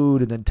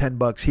food, and then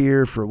 $10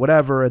 here for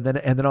whatever, and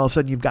then all of a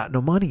sudden you've got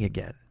no money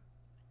again.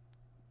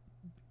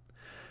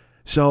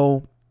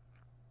 So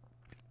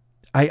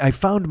I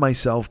found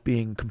myself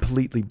being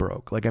completely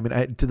broke. Like, I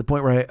mean, to the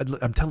point where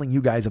I'm telling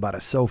you guys about a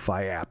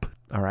SoFi app.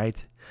 All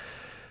right.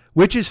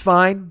 Which is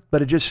fine,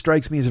 but it just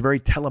strikes me as a very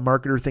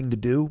telemarketer thing to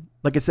do.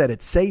 Like I said,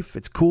 it's safe,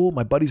 it's cool.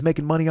 My buddy's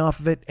making money off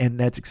of it, and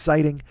that's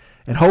exciting.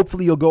 And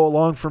hopefully you'll go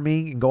along for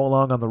me and go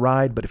along on the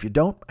ride. But if you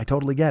don't, I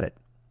totally get it.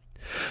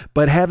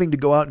 But having to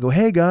go out and go,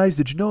 hey guys,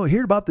 did you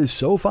hear about this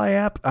SoFi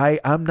app?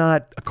 I'm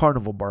not a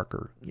carnival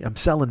barker. I'm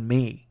selling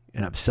me,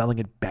 and I'm selling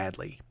it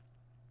badly.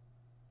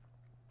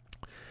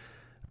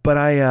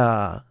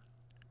 But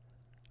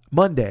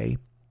Monday,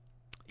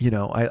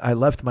 I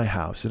left my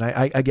house, and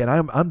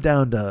I'm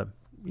down to,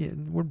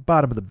 we're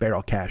bottom of the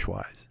barrel cash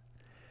wise,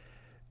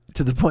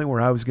 to the point where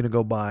I was going to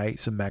go buy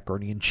some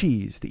macaroni and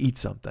cheese to eat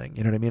something.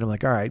 You know what I mean? I'm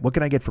like, all right, what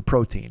can I get for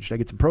protein? Should I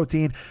get some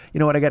protein? You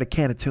know what? I got a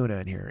can of tuna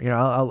in here.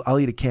 I'll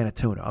eat a can of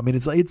tuna. I mean,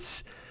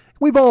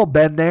 we've all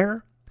been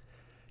there.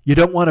 You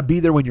don't want to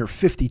be there when you're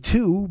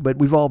 52, but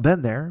we've all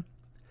been there.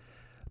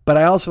 But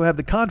I also have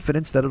the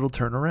confidence that it'll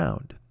turn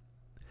around.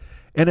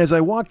 And as I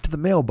walked to the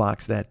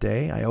mailbox that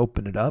day, I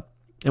opened it up.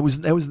 It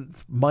was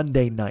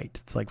Monday night.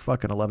 It's like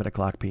fucking 11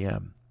 o'clock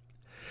p.m.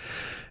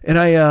 And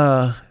I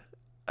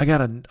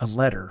got a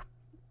letter,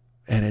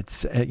 and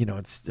it's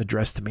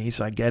addressed to me.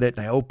 So I get it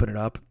and I open it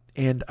up,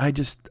 and I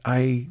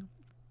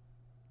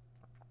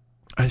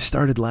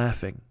started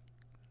laughing.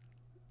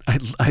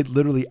 I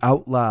literally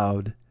out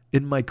loud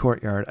in my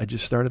courtyard, I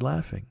just started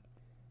laughing,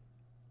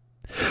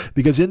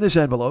 because in this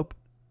envelope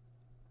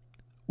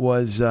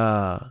was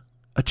a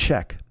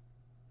check,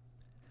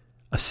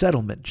 a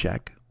settlement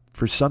check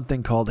for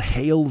something called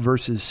Hale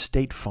versus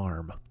State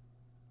Farm.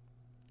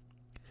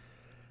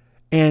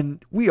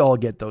 And we all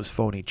get those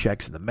phony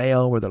checks in the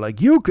mail where they're like,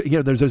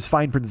 there's this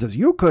fine print that says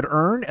you could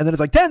earn, and then it's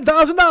like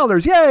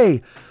 $10,000.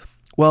 Yay.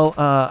 Well,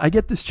 I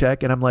get this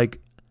check and I'm like,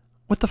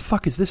 what the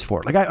fuck is this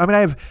for? Like,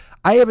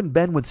 I haven't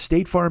been with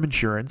State Farm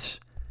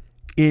Insurance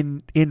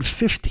in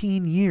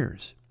 15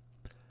 years.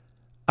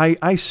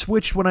 I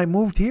switched when I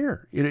moved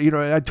here,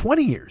 I had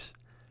 20 years.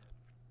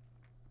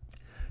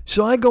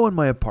 So I go in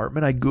my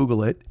apartment, I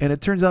Google it, and it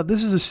turns out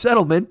this is a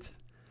settlement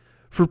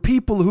for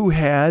people who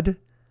had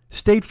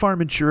State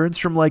Farm Insurance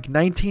from like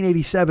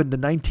 1987 to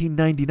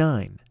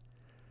 1999.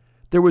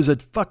 There was a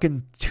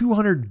fucking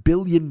 $200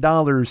 billion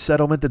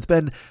settlement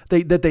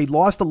that they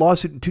lost the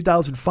lawsuit in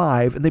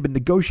 2005, and they've been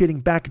negotiating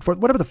back and forth,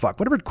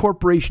 whatever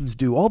corporations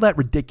do, all that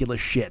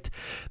ridiculous shit.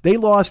 They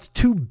lost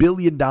 $2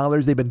 billion.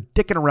 They've been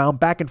dicking around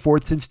back and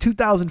forth since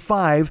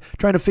 2005,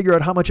 trying to figure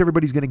out how much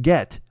everybody's going to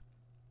get.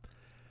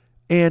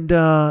 And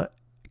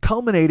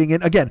culminating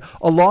in, again,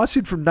 a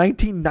lawsuit from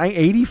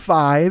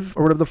 1985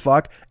 or whatever the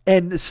fuck,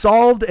 and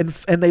solved,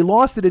 and they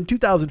lost it in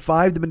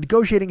 2005. They've been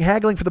negotiating,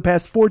 haggling for the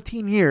past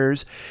 14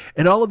 years,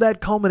 and all of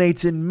that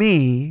culminates in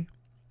me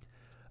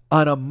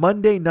on a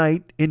Monday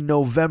night in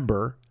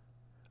November,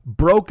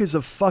 broke as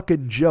a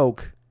fucking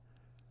joke,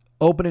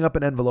 opening up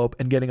an envelope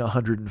and getting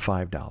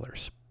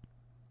 $105.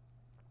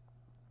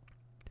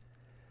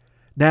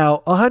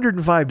 Now,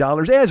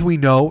 $105, as we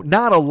know,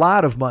 not a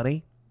lot of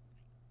money.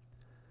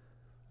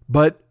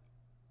 But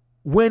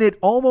when it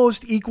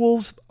almost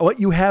equals what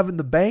you have in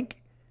the bank,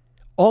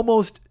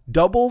 almost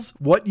doubles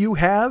what you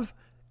have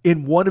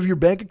in one of your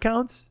bank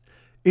accounts,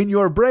 in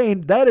your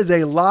brain, that is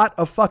a lot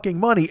of fucking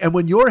money. And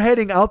when you're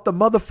heading out the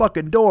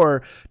motherfucking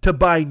door to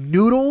buy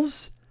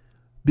noodles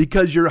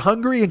because you're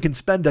hungry and can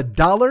spend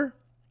 $1,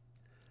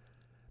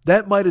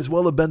 that might as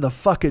well have been the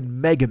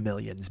fucking Mega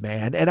Millions,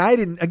 man. And I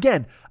didn't,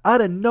 again, out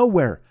of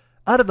nowhere,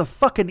 out of the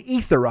fucking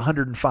ether,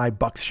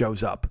 $105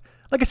 shows up.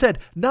 Like I said,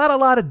 not a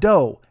lot of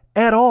dough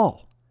at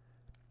all.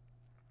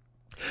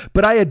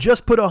 But I had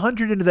just put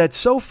 100 into that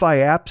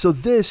SoFi app, so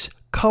this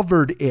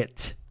covered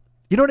it.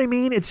 You know what I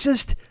mean? It's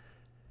just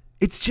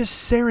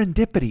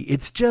serendipity.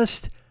 It's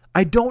just,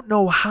 I don't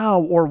know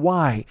how or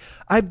why.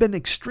 I've been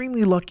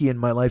extremely lucky in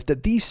my life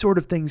that these sort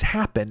of things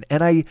happen,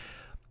 and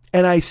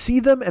I see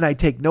them and I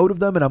take note of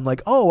them, and I'm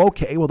like, oh,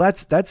 okay, well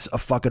that's a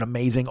fucking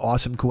amazing,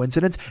 awesome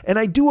coincidence, and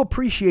I do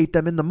appreciate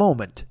them in the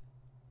moment.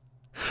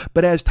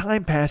 But as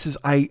time passes,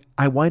 I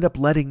wind up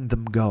letting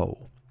them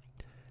go.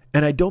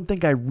 And I don't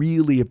think I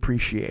really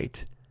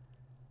appreciate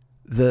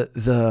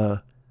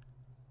the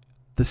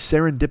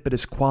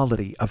serendipitous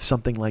quality of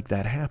something like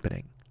that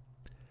happening.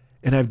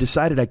 And I've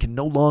decided I can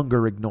no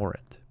longer ignore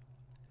it.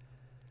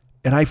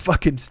 And I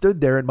fucking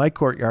stood there in my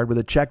courtyard with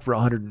a check for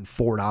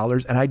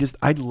 $104, and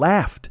I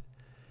laughed.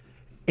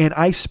 And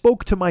I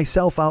spoke to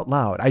myself out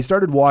loud. I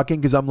started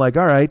walking because I'm like,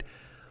 all right,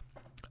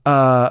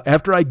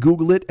 after I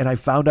Googled it and I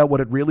found out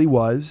what it really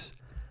was,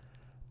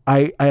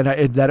 and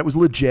that it was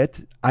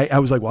legit, I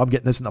was like, well, I'm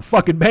getting this in the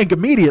fucking bank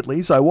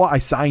immediately. So I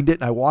signed it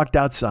and I walked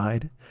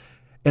outside.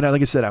 And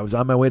like I said, I was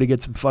on my way to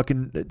get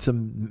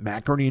some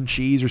macaroni and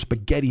cheese or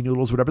spaghetti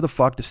noodles, whatever the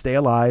fuck, to stay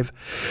alive.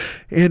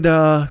 And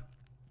I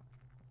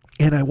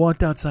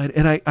walked outside,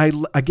 and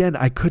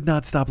I could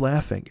not stop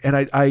laughing. And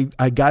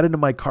I got into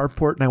my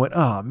carport and I went,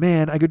 oh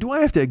man, I go, do I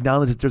have to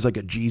acknowledge that there's like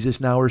a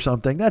Jesus now or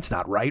something? That's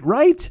not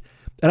right?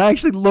 And I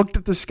actually looked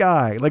at the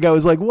sky. Like I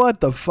was like,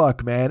 what the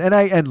fuck, man?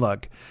 And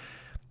look,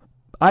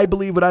 I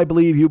believe what I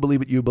believe. You believe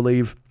what you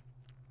believe.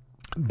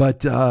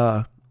 But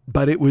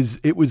it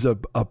was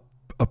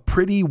a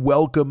pretty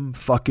welcome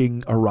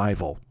fucking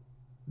arrival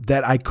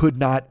that I could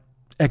not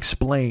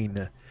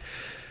explain.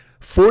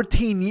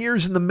 14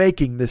 years in the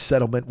making, this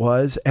settlement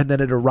was, and then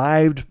it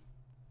arrived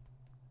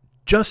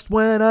just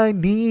when I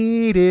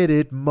needed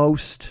it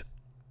most.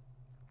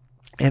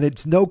 And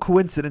it's no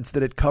coincidence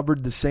that it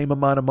covered the same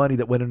amount of money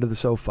that went into the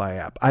SoFi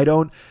app. I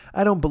don't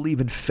believe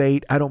in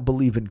fate. I don't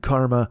believe in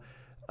karma.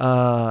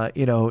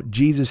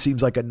 Jesus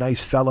seems like a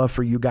nice fella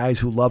for you guys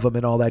who love him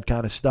and all that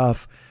kind of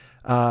stuff.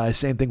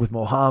 Same thing with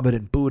Mohammed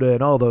and Buddha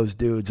and all those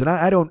dudes. And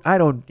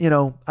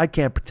I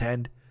can't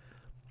pretend.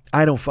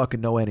 I don't fucking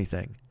know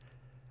anything.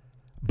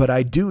 But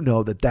I do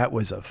know that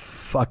was a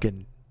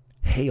fucking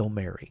Hail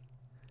Mary.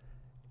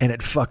 And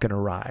it fucking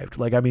arrived.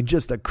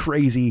 Just a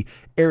crazy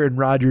Aaron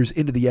Rodgers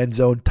into the end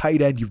zone,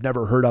 tight end you've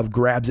never heard of,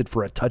 grabs it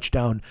for a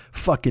touchdown,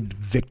 fucking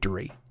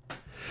victory.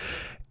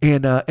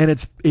 And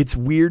it's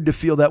weird to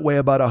feel that way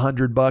about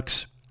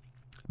 $100,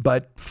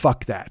 but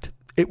fuck that.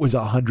 It was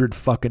 $100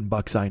 fucking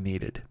bucks I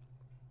needed.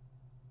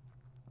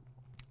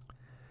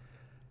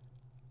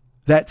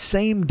 That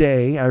same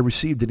day, I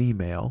received an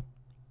email.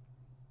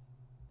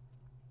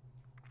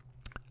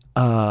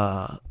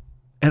 And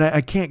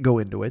I can't go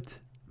into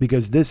it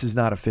because this is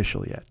not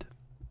official yet.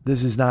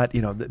 This is not,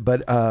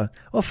 but,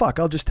 fuck,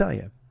 I'll just tell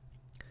you.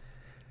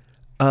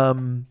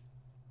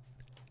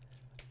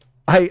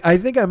 I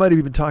think I might have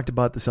even talked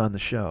about this on the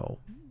show.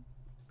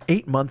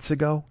 8 months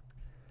ago,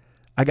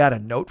 I got a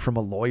note from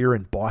a lawyer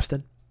in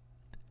Boston.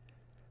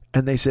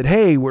 And they said,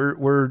 hey,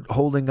 we're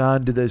holding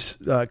on to this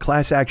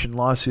class action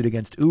lawsuit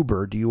against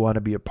Uber. Do you want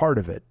to be a part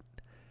of it?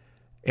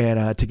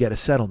 And to get a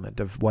settlement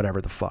of whatever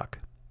the fuck.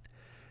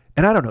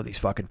 And I don't know these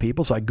fucking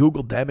people. So I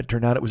Googled them. It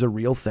turned out it was a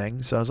real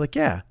thing. So I was like,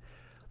 yeah.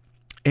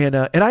 And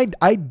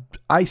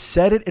I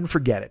said it and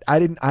forget it. I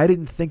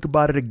didn't think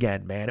about it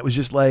again, man. It was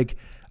just like,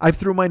 I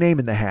threw my name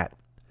in the hat.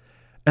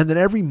 And then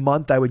every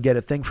month I would get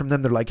a thing from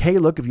them. They're like, hey,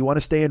 look, if you want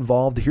to stay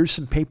involved, here's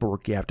some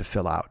paperwork you have to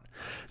fill out.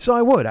 So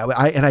I would.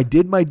 I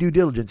did my due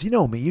diligence. You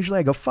know me. Usually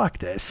I go, fuck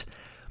this.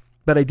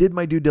 But I did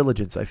my due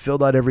diligence. I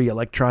filled out every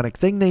electronic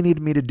thing they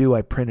needed me to do.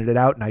 I printed it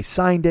out and I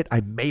signed it.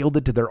 I mailed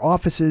it to their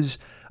offices.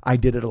 I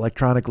did it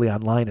electronically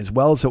online as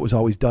well. So it was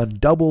always done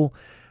double.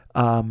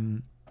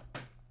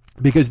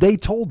 Because they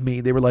told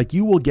me, they were like,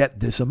 you will get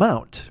this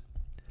amount.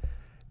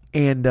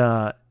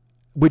 And,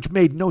 which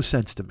made no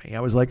sense to me.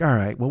 I was like, all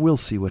right, well, we'll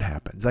see what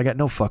happens. I got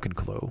no fucking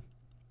clue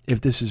if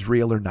this is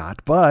real or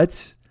not.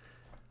 But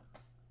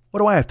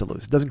what do I have to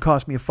lose? It doesn't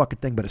cost me a fucking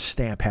thing but a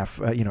stamp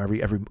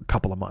every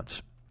couple of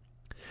months.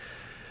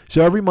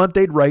 So every month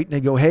they'd write and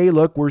they'd go, hey,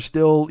 look, we're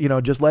still,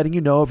 just letting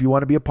you know if you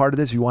want to be a part of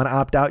this, if you want to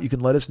opt out, you can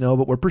let us know,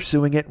 but we're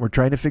pursuing it. We're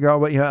trying to figure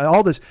out what,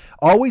 all this,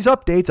 always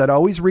updates. I'd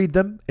always read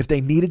them. If they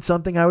needed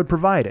something, I would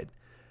provide it.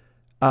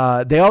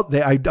 I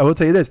will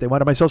tell you this. They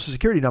wanted my social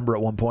security number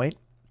at one point.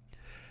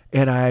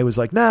 And I was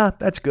like, nah,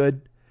 that's good.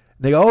 And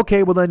they go,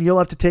 okay, well then you'll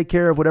have to take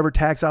care of whatever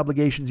tax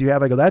obligations you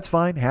have. I go, that's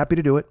fine. Happy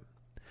to do it.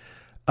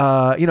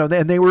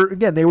 And they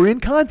were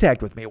in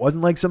contact with me. It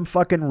wasn't like some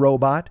fucking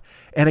robot.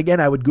 And again,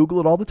 I would Google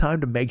it all the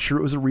time to make sure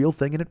it was a real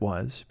thing, and it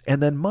was.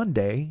 And then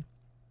Monday,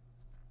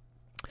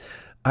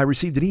 I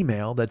received an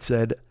email that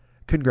said,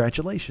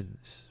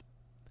 congratulations.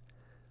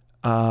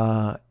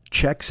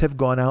 Checks have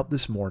gone out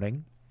this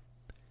morning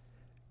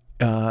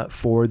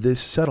for this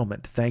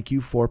settlement. Thank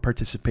you for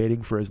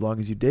participating for as long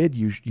as you did.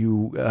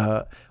 You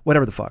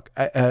whatever the fuck,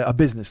 a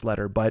business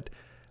letter, but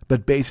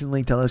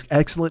basically telling us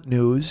excellent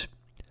news.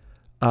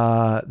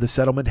 The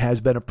settlement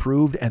has been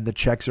approved and the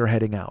checks are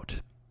heading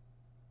out.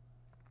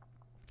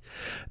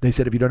 They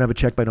said, if you don't have a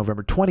check by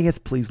November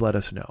 20th, please let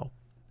us know.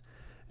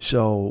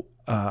 So,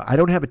 I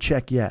don't have a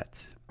check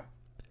yet,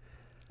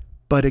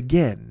 but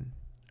again,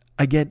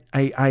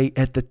 I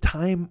at the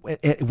time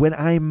when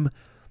I'm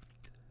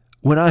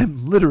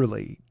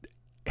literally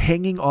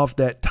hanging off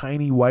that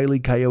tiny Wile E.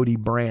 Coyote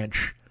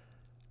branch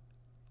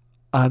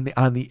on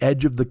the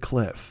edge of the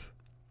cliff,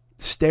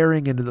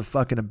 staring into the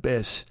fucking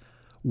abyss,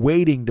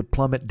 waiting to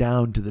plummet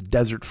down to the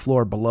desert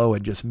floor below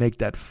and just make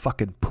that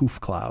fucking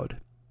poof cloud.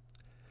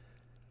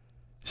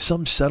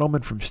 Some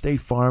settlement from State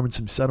Farm and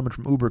some settlement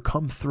from Uber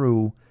come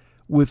through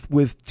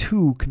with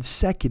two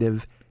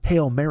consecutive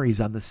Hail Marys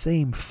on the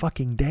same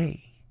fucking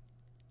day.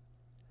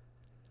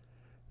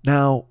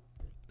 Now,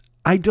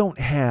 I don't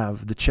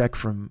have the check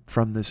from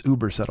this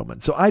Uber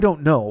settlement, so I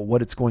don't know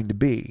what it's going to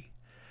be.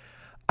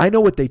 I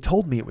know what they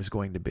told me it was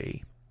going to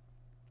be.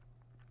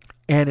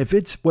 And if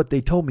it's what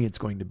they told me it's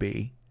going to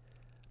be,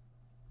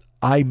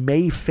 I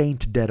may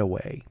faint dead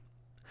away.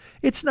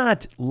 It's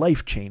not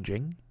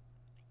life-changing,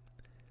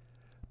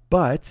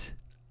 but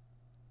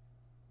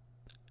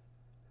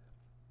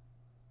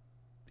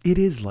it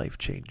is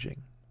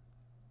life-changing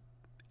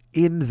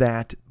in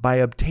that by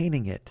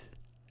obtaining it,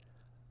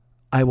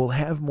 I will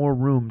have more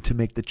room to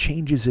make the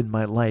changes in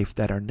my life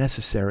that are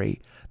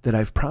necessary that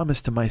I've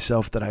promised to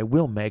myself that I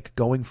will make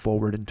going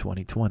forward in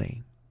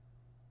 2020.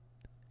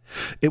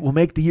 It will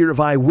make the year of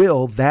I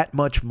will that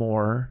much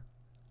more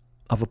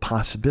of a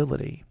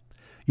possibility.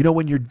 You know,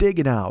 when you're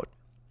digging out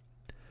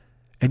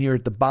and you're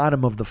at the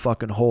bottom of the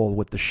fucking hole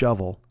with the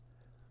shovel,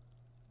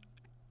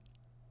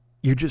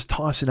 you're just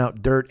tossing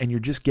out dirt and you're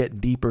just getting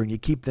deeper and you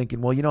keep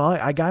thinking, well, you know,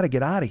 I got to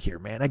get out of here,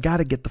 man. I got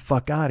to get the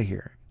fuck out of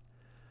here.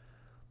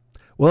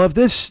 Well, if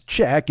this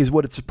check is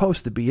what it's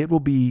supposed to be, it will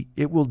be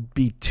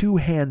 2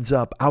 hands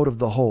up out of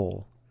the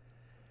hole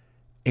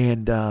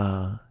and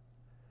the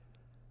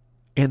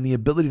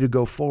ability to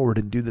go forward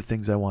and do the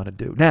things I want to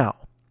do. Now,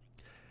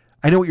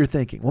 I know what you're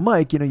thinking. Well,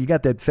 Mike, you know, you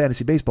got that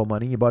fantasy baseball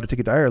money. You bought a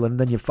ticket to Ireland and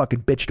then you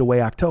fucking bitched away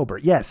October.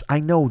 Yes, I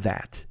know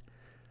that.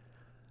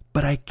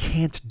 But I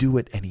can't do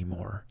it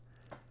anymore.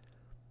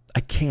 I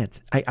can't.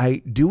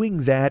 I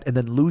doing that and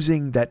then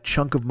losing that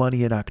chunk of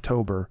money in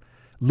October,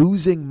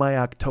 losing my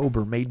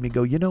October made me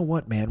go, you know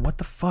what, man? What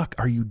the fuck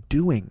are you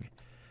doing?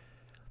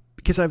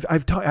 Because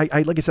I've taught,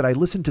 like I said, I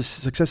listened to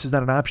Success Is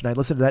Not an Option. I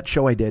listened to that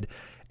show I did,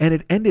 and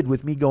it ended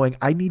with me going,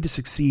 I need to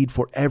succeed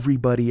for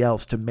everybody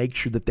else to make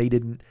sure that they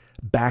didn't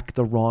back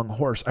the wrong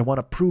horse. I want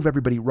to prove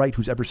everybody right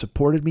who's ever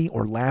supported me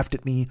or laughed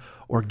at me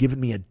or given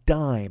me a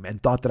dime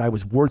and thought that I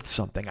was worth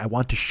something. I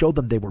want to show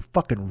them they were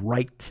fucking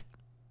right.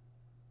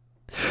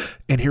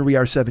 And here we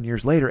are 7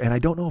 years later, and I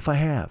don't know if I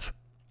have.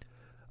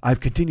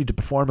 I've continued to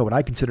perform at what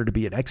I consider to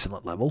be an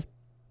excellent level.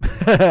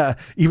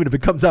 Even if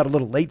it comes out a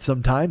little late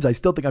sometimes, I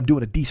still think I'm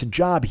doing a decent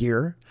job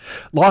here.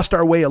 Lost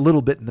our way a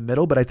little bit in the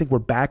middle, but I think we're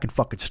back and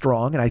fucking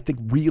strong, and I think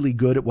really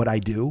good at what I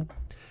do.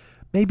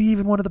 Maybe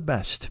even one of the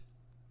best.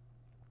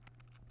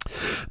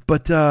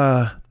 But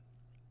I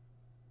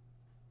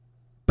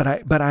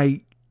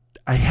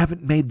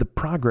haven't made the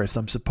progress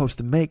I'm supposed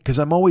to make because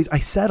I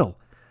settle.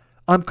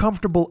 I'm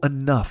comfortable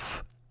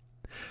enough.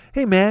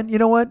 Hey man, you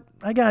know what?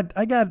 I got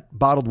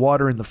bottled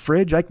water in the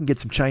fridge. I can get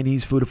some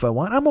Chinese food if I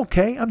want. I'm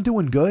okay. I'm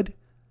doing good.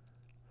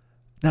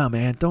 No,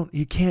 man,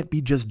 you can't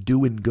be just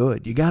doing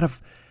good. You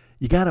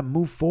gotta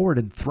move forward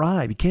and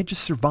thrive. You can't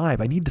just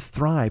survive. I need to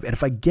thrive. And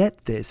if I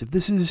get this, if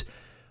this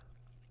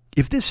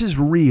is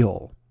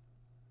real,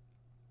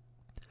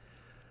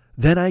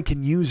 then I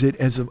can use it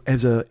as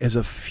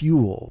a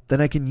fuel.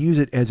 Then I can use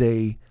it as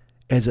a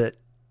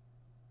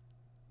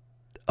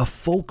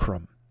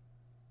fulcrum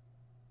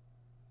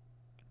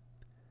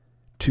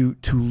to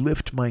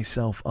lift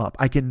myself up.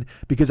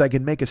 Because I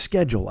can make a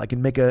schedule. I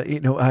can make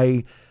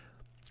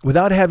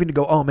without having to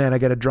go, oh man, I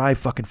got to drive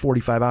fucking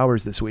 45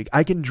 hours this week.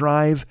 I can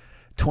drive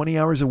 20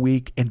 hours a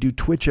week and do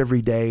Twitch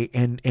every day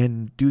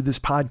and do this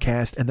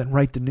podcast and then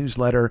write the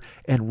newsletter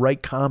and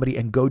write comedy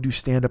and go do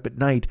stand up at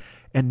night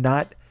and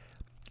not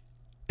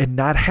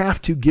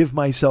have to give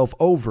myself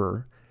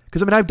over.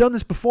 Because I mean, I've done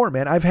this before,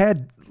 man. I've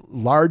had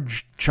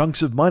large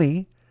chunks of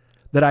money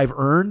that I've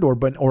earned or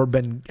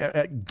been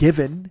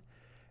given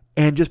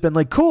and just been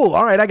like, cool.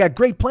 All right. I got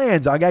great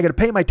plans. I got to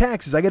pay my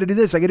taxes. I got to do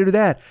this. I got to do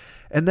that.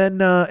 And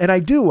then,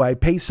 I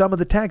pay some of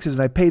the taxes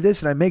and I pay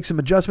this and I make some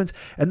adjustments.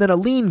 And then a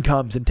lien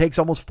comes and takes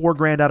almost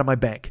 $4,000 out of my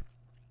bank.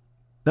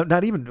 No,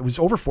 not even, it was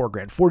over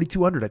 $4,000,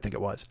 4,200, I think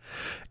it was.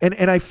 And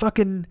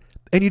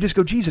you just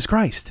go, Jesus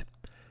Christ.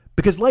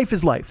 Because life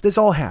is life. This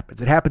all happens.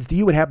 It happens to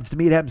you. It happens to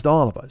me. It happens to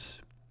all of us.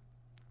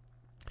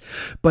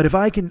 But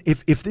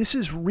if this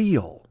is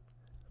real,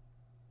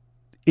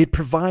 it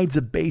provides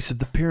a base of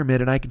the pyramid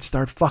and I can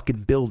start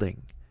fucking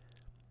building.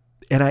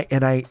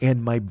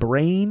 And my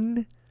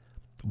brain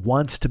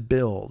wants to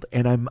build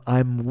and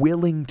I'm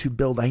willing to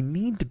build. I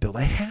need to build.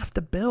 I have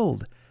to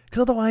build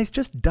because otherwise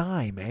just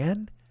die,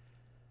 man.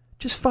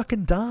 Just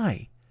fucking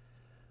die.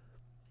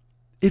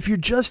 If you're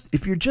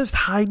just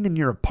hiding in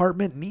your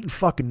apartment and eating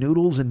fucking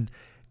noodles and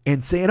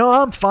saying,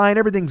 oh, I'm fine,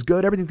 everything's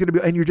good, everything's going to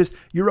be, and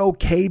you're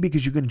okay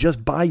because you can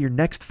just buy your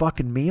next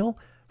fucking meal.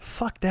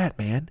 Fuck that,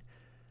 man.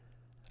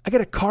 I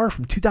got a car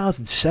from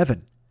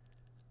 2007.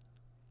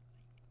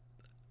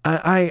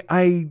 And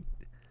I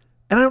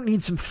don't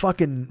need some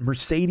fucking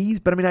Mercedes,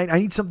 but I mean, I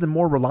need something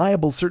more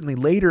reliable certainly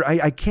later.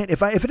 I can't,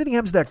 if anything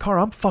happens to that car,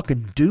 I'm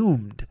fucking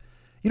doomed.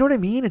 You know what I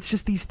mean? It's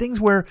just these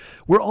things where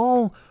we're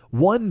all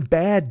one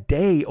bad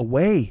day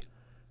away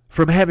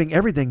from having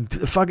everything.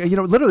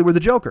 Literally, we're the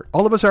Joker.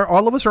 All of us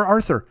are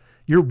Arthur.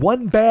 You're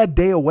one bad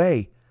day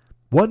away,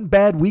 one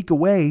bad week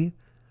away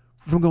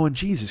from going,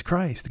 Jesus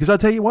Christ. Because I'll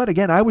tell you what,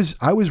 again, I was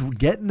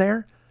getting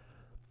there.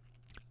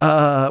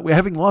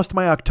 Having lost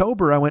my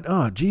October, I went,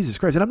 oh, Jesus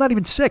Christ. And I'm not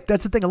even sick.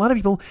 That's the thing. A lot of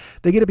people,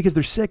 they get it because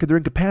they're sick or they're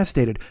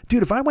incapacitated.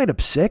 Dude, if I wind up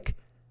sick,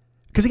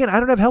 because again, I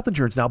don't have health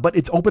insurance now, but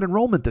it's open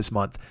enrollment this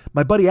month.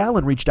 My buddy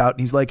Alan reached out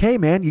and he's like, hey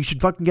man, you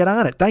should fucking get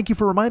on it. Thank you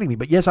for reminding me.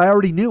 But yes, I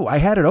already knew. I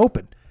had it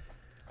open.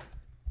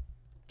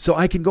 So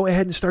I can go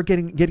ahead and start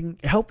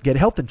get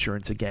health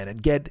insurance again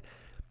and get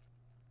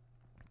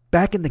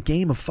back in the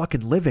game of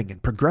fucking living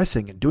and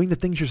progressing and doing the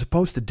things you're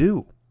supposed to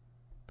do.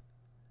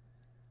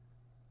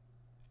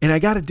 And I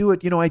got to do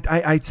it.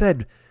 I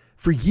said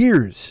for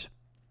years,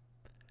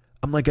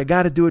 I'm like, I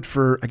got to do it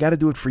for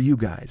you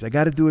guys. I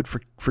got to do it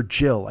for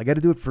Jill. I got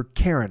to do it for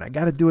Karen. I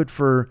got to do it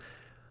for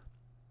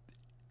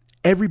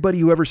everybody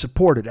who ever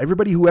supported,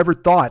 everybody who ever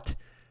thought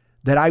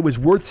that I was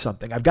worth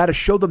something. I've got to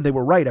show them they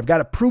were right. I've got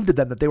to prove to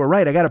them that they were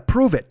right. I got to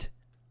prove it.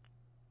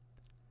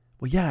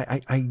 Well, yeah,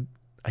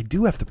 I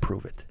do have to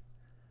prove it.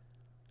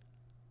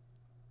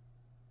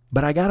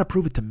 But I got to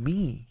prove it to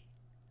me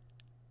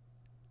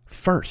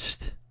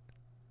first.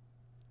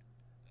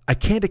 I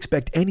can't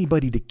expect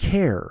anybody to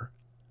care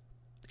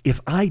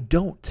if I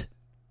don't.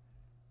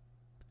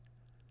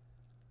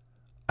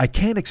 I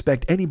can't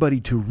expect anybody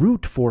to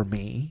root for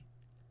me.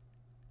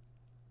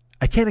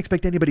 I can't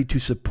expect anybody to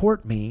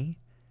support me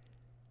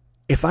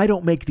if I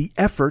don't make the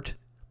effort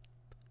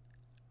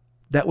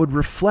that would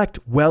reflect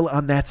well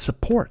on that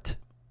support.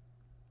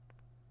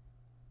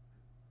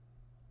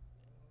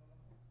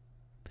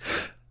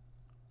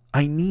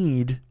 I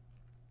need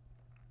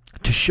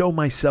to show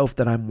myself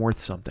that I'm worth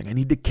something. I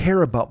need to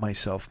care about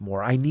myself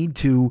more. I need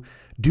to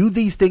do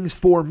these things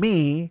for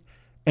me,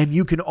 and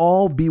you can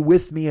all be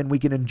with me and we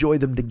can enjoy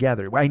them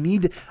together. I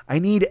need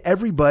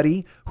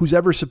everybody who's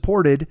ever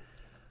supported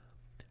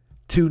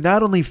to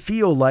not only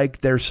feel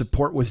like their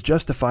support was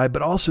justified,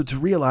 but also to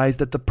realize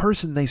that the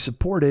person they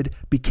supported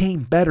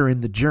became better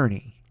in the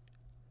journey.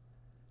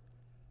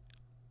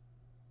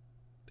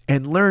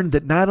 And learned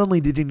that not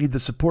only did he need the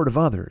support of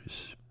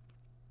others,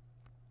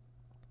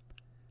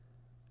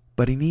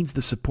 but he needs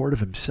the support of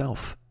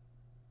himself.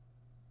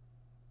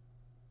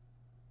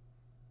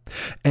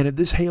 And if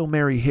this Hail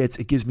Mary hits,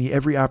 it gives me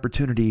every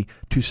opportunity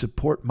to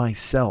support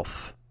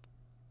myself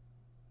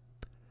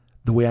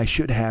the way I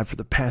should have for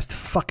the past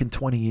fucking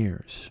 20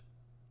 years.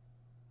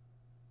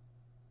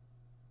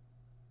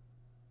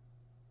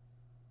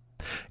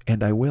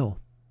 And I will.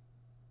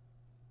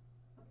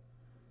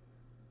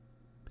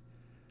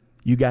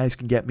 You guys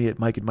can get me at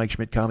Mike at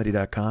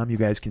MikeSchmidtComedy.com. You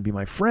guys can be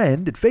my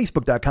friend at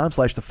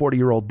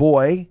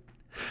Facebook.com/the40-year-old-boy.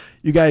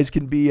 You guys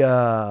can be,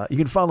 you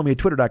can follow me at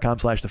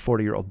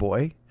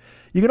Twitter.com/the40-year-old-boy.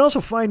 You can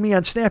also find me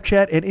on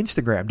Snapchat and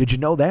Instagram. Did you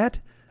know that?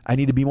 I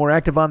need to be more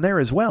active on there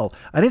as well.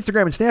 On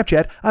Instagram and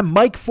Snapchat, I'm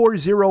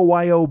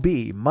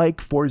Mike40YOB.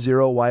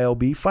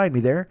 Mike40YOB. Find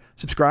me there.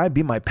 Subscribe.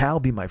 Be my pal.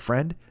 Be my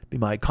friend. Be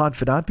my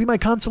confidant. Be my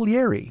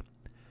consigliere.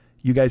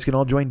 You guys can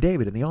all join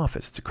David in the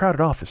office. It's a crowded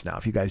office now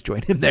if you guys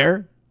join him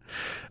there.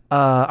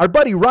 Our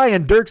buddy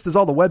Ryan Dirks does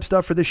all the web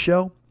stuff for this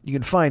show. You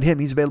can find him.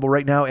 He's available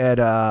right now at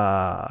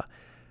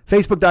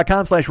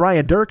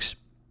Facebook.com/Ryan Dirks.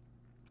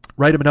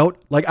 Write him a note.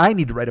 Like, I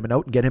need to write him a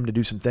note and get him to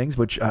do some things,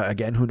 which,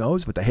 again, who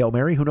knows? With the Hail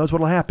Mary, who knows what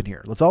will happen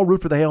here? Let's all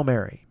root for the Hail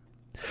Mary.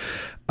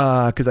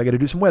 Because I got to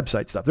do some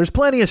website stuff. There's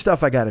plenty of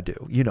stuff I got to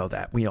do. You know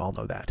that. We all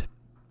know that.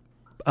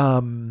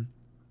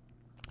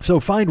 So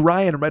find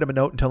Ryan and write him a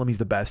note and tell him he's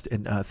the best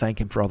and thank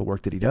him for all the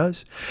work that he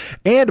does.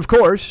 And, of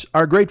course,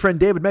 our great friend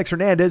David Mex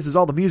Hernandez does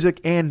all the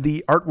music and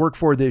the artwork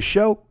for this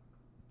show.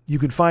 You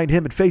can find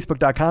him at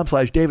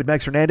Facebook.com/David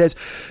Mex Hernandez.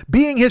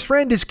 Being his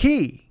friend is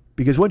key.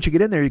 Because once you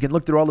get in there, you can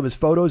look through all of his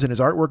photos and his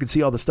artwork and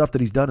see all the stuff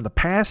that he's done in the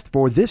past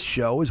for this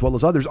show, as well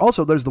as others.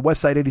 Also, there's the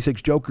Westside 86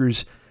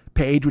 Jokers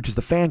page, which is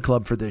the fan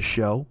club for this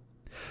show.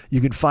 You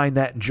can find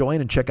that and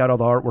join and check out all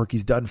the artwork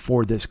he's done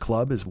for this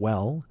club as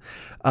well.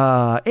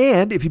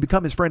 And if you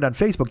become his friend on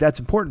Facebook, that's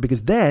important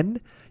because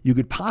then you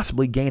could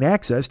possibly gain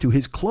access to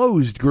his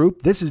closed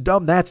group. This is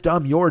dumb, that's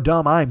dumb, you're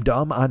dumb, I'm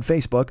dumb on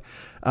Facebook.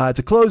 It's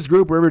a closed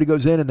group where everybody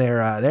goes in and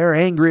they're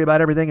angry about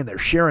everything and they're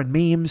sharing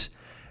memes.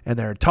 And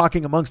they're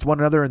talking amongst one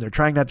another, and they're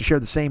trying not to share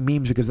the same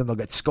memes because then they'll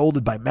get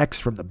scolded by Mex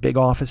from the big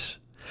office.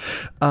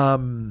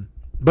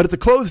 But it's a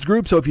closed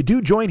group, so if you do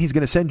join, he's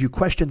going to send you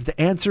questions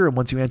to answer, and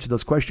once you answer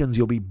those questions,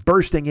 you'll be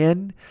bursting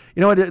in.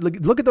 You know what?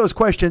 Look at those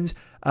questions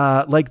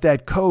like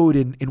that code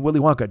in Willy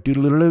Wonka.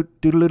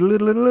 Doodle-doodle-doot,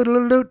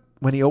 doodle-doodle-doot,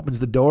 when he opens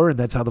the door, and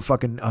that's how the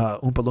fucking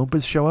Oompa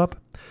Loompas show up.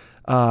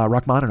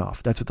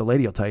 Rachmaninoff. That's what the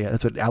lady will tell you.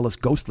 That's what Alice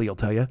Ghostly will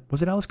tell you.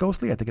 Was it Alice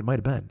Ghostly? I think it might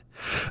have been.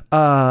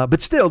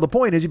 But still, the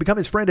point is you become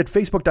his friend at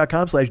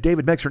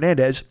Facebook.com/David Mex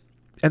Hernandez.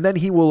 And then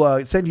he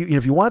will send you,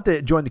 if you want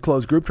to join the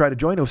closed group, try to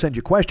join. He'll send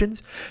you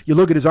questions. You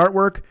look at his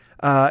artwork.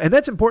 And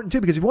that's important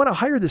too, because if you want to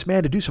hire this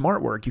man to do some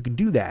artwork, you can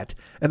do that.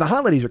 And the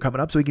holidays are coming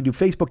up, so he can do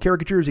Facebook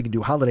caricatures. He can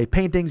do holiday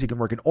paintings. He can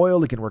work in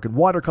oil. He can work in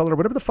watercolor.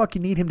 Whatever the fuck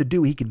you need him to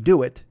do, he can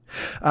do it.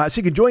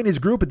 So you can join his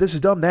group at This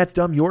Is Dumb, That's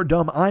Dumb, You're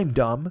Dumb, I'm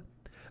Dumb.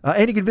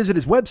 And you can visit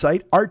his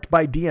website,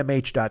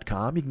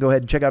 artbydmh.com. You can go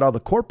ahead and check out all the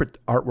corporate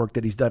artwork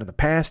that he's done in the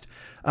past.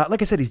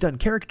 Like I said, he's done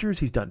caricatures.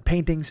 He's done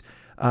paintings.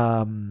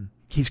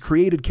 He's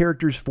created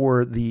characters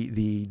for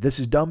the This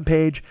Is Dumb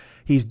page.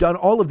 He's done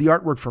all of the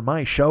artwork for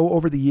my show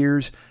over the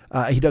years.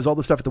 He does all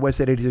the stuff at the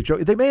Westside 86 show.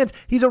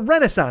 He's a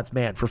Renaissance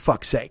man, for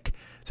fuck's sake.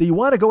 So you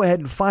want to go ahead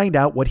and find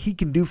out what he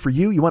can do for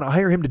you. You want to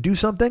hire him to do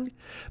something.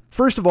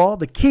 First of all,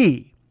 the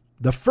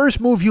first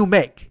move you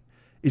make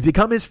is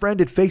become his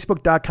friend at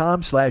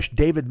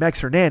Facebook.com/David Mex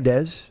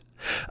Hernandez.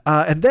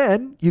 And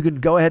then you can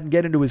go ahead and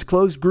get into his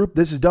closed group.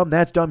 This is dumb,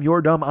 that's dumb,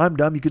 you're dumb, I'm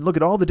dumb. You can look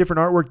at all the different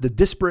artwork, the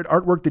disparate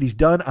artwork that he's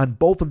done on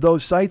both of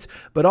those sites.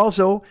 But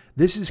also,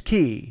 this is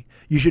key.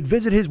 You should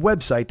visit his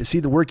website to see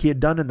the work he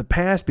had done in the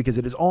past because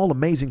it is all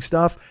amazing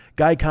stuff.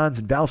 Gycons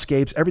and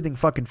Valscapes, everything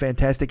fucking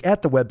fantastic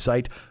at the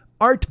website,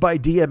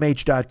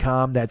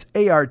 artbydmh.com. That's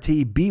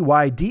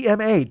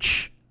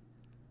artbydmh.com.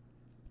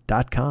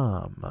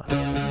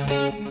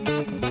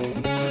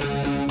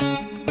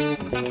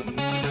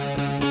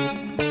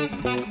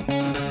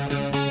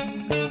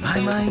 My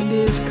My mind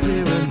is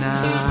clearer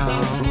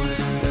now.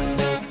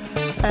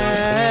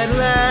 At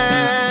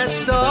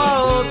last,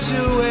 all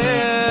too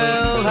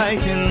well, I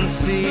can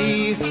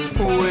see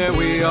where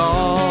we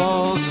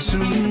all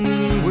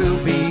soon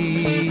will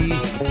be.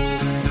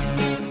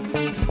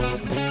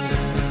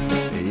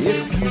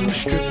 If you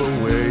strip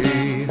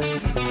away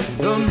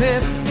the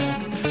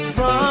myth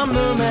from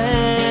the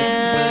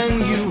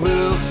man, you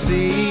will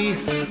see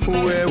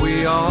where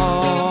we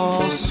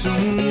all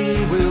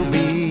soon will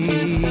be.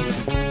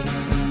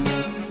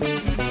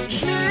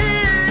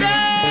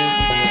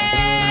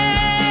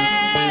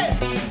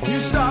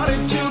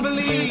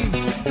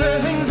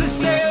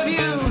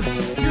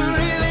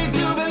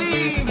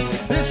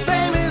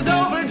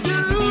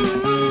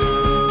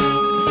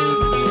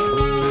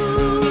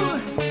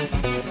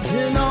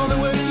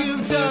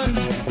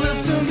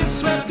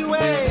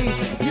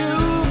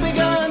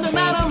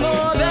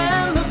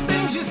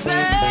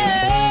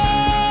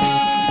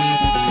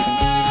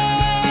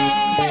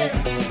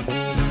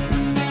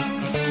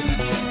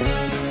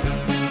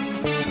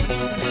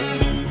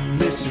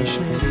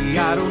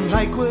 I don't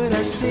like what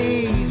I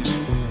see.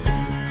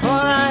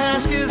 All I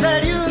ask is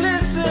that you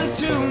listen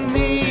to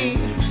me.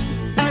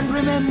 And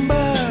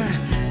remember,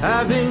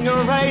 I've been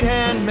your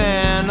right-hand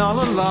man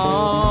all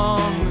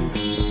along.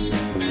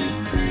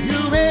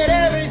 You made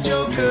every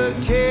joker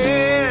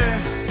care.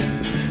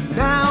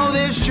 Now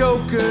there's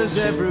jokers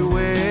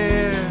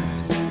everywhere,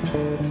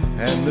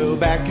 and they'll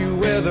back you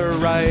whether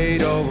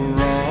right or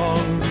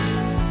wrong.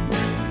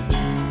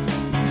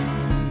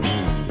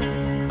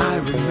 I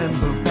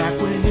remember back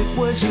when it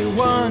was year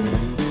one.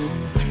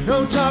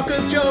 No talk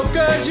of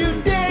jokers, you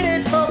did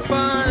it for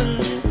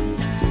fun.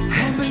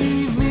 And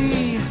believe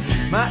me,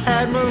 my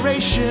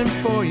admiration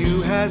for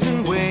you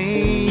hasn't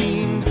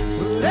waned.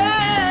 But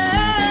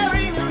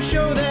every new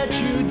show that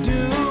you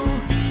do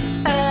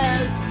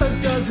adds a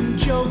dozen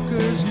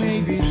jokers,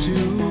 maybe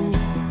two,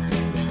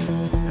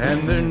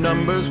 and their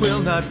numbers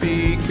will not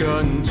be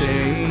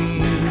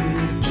contained.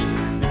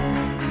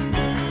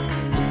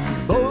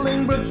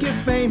 Bolingbrook, your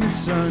famous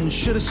son,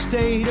 should have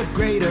stayed a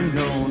greater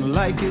known.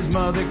 Like his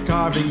mother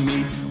carving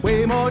meat,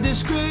 way more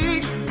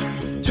discreet.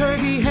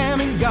 Turkey,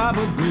 ham, and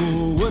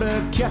gabagool would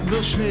have kept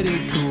Bill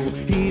Schmitty cool.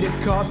 He'd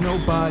have caused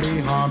nobody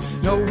harm,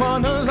 no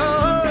one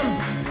alarm.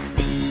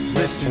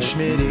 Listen,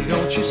 Schmitty,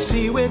 don't you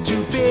see we're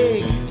too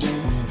big?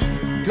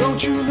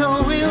 Don't you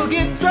know we'll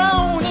get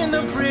thrown in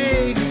the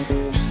brig?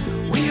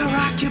 We are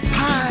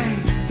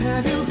occupied.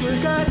 Have you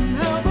forgotten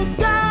how big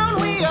down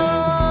we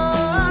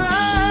are?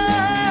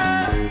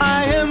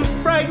 I am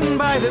frightened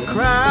by the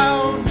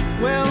crowd.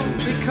 Well,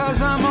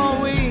 because I'm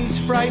always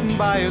frightened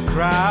by a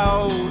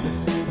crowd.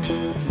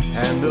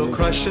 And they'll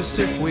crush us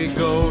if we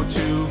go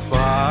too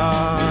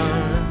far.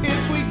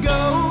 If we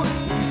go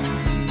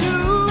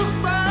too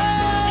far.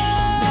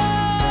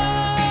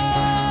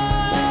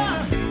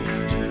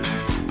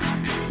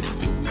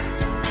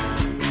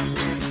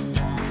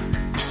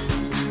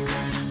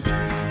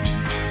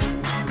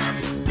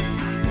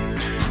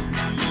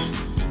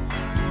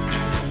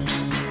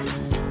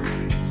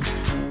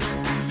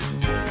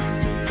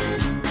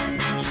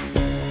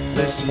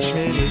 Listen,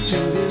 Schmitty, to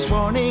this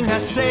warning I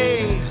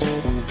say,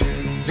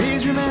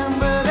 please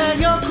remember that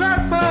your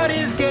crack part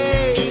is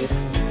gay.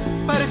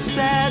 But it's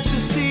sad to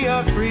see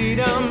our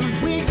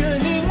freedom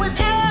weakening with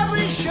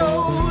every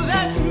show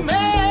that's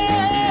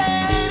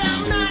made.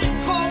 I'm not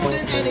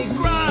holding any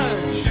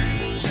grudge.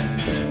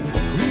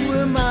 Who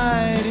am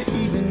I to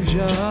even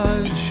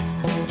judge?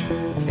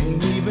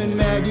 Ain't even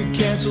mad you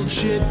canceled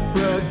Shit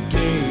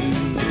Brigade.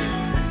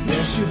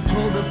 Yes, you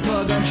pulled the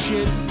plug on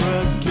Shit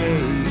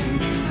Brigade.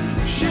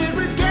 Shit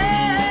Brigade.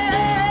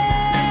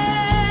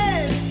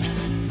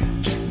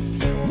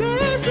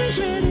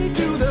 Ready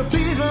to the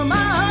please from my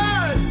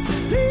heart.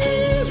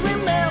 Please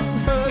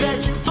remember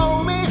that you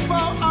owe me for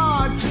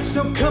art.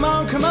 So come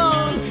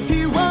on,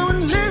 he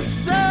won't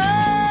listen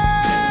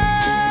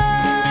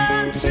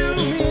to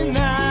me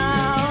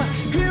now.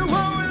 He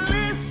won't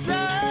listen.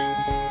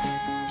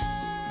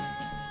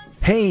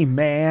 Hey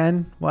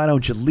man, why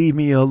don't you leave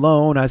me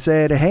alone? I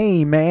said,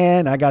 hey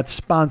man, I got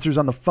sponsors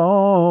on the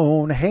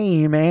phone.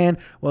 Hey man,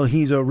 well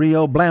he's a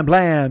real blam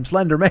blam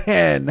slender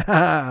man.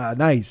 Ha,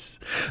 nice.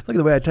 Look at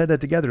the way I tied that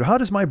together. How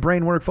does my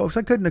brain work, folks?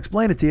 I couldn't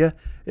explain it to you.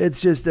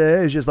 It's just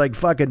like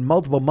fucking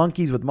multiple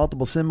monkeys with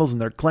multiple cymbals and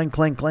they're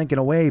clanking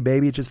away,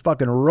 baby. It's just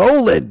fucking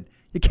rolling.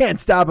 You can't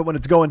stop it when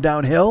it's going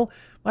downhill.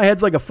 My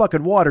head's like a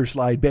fucking water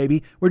slide,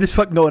 baby. We're just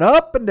fucking going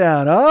up and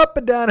down,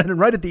 and then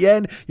right at the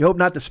end, you hope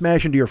not to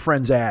smash into your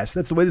friend's ass.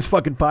 That's the way this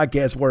fucking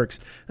podcast works.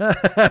 All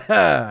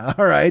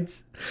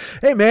right.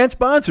 Hey, man,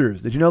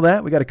 sponsors. Did you know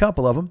that? We got a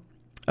couple of them.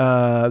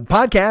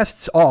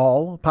 Podcasts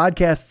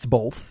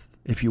both,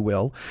 if you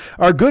will.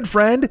 Our good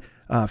friend,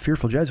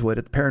 Fearful Jesuit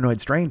at the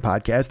Paranoid Strain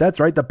podcast. That's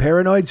right, the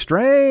Paranoid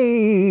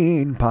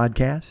Strain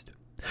podcast.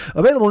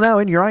 Available now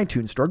in your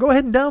iTunes store. Go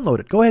ahead and download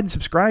it. Go ahead and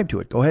subscribe to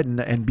it. Go ahead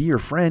and be your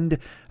friend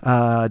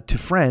to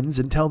friends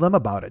and tell them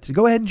about it.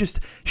 Go ahead and just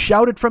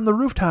shout it from the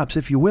rooftops,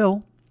 if you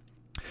will.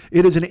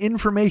 It is an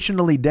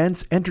informationally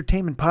dense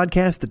entertainment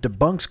podcast that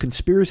debunks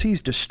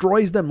conspiracies,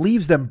 destroys them,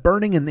 leaves them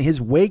burning in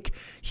his wake.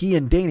 He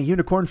and Dana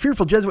Unicorn,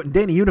 Fearful Jesuit and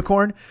Dana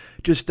Unicorn,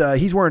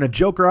 he's wearing a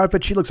Joker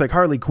outfit. She looks like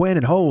Harley Quinn,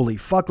 and holy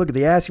fuck, look at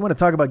the ass. You want to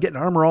talk about getting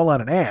armor all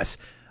on an ass?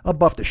 I'll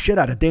buff the shit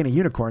out of Dana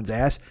Unicorn's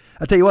ass.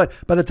 I'll tell you what,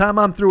 by the time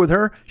I'm through with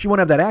her, she won't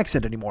have that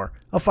accent anymore.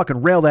 I'll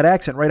fucking rail that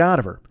accent right out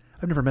of her.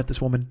 I've never met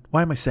this woman.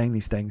 Why am I saying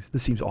these things?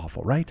 This seems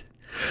awful, right?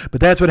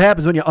 But that's what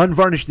happens when you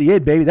unvarnish the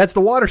id, baby. That's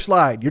the water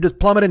slide. You're just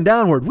plummeting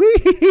downward.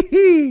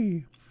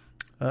 Whee!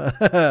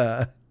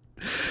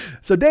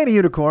 So Dana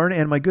Unicorn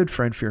and my good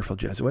friend Fearful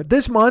Jesuit.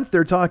 This month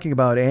they're talking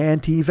about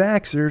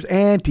anti-vaxxers.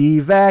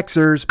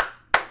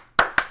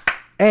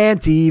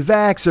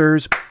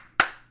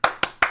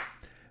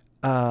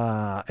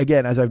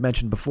 Again, as I've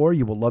mentioned before,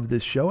 you will love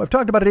this show. I've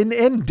talked about it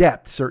in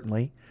depth,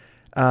 certainly.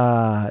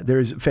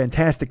 There's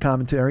fantastic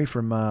commentary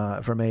from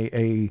a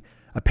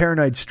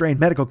paranoid strain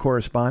medical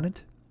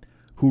correspondent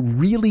who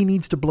really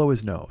needs to blow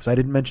his nose. I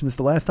didn't mention this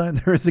the last time.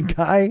 There is a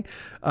guy,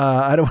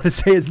 I don't want to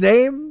say his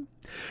name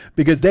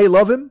because they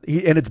love him.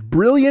 And it's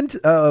brilliant,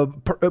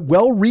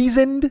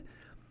 well-reasoned,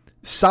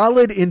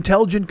 solid,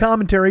 intelligent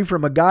commentary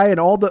from a guy. And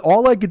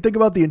all I could think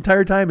about the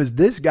entire time is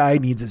this guy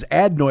needs his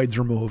adenoids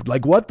removed.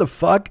 Like, what the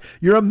fuck?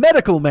 You're a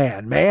medical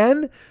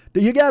man.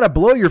 You got to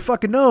blow your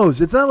fucking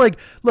nose. It's not like,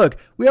 look,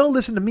 we all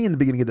listen to me in the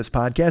beginning of this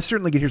podcast.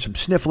 Certainly can hear some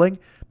sniffling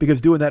because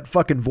doing that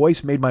fucking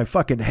voice made my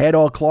fucking head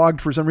all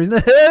clogged for some reason.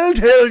 I'll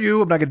tell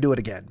you, I'm not going to do it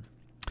again.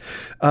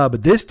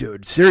 But this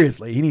dude,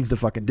 seriously, he needs to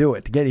fucking do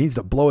it. He needs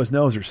to blow his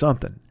nose or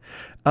something.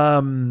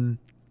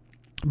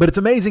 But it's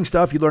amazing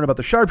stuff. You learn about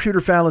the sharpshooter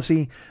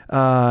fallacy.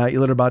 You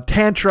learn about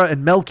Tantra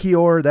and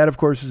Melchior. That, of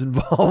course, is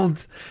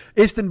involved.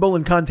 Istanbul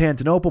and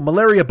Constantinople.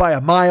 Malaria by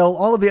a mile.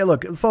 All of it.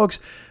 Look, folks,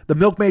 the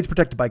milkmaid's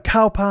protected by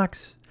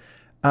cowpox.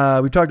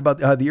 We talked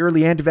about the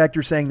early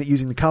anti-vaxxers saying that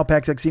using the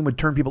cowpox vaccine would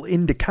turn people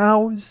into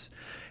cows.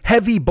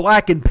 Heavy,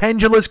 black, and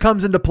pendulous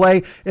comes into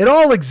play. It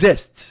all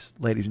exists,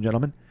 ladies and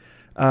gentlemen.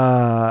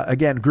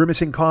 Again,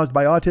 grimacing caused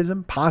by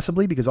autism,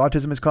 possibly because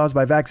autism is caused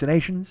by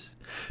vaccinations.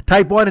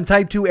 Type 1 and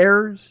type 2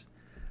 errors.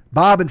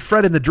 Bob and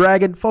Fred and the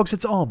Dragon. Folks,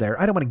 it's all there.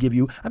 I'm not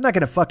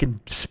going to fucking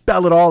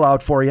spell it all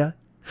out for you.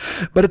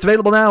 But it's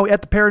available now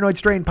at the Paranoid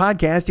Strain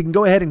podcast. You can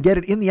go ahead and get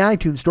it in the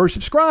iTunes store.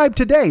 Subscribe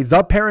today.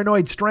 The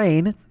Paranoid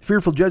Strain.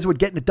 Fearful Jesuit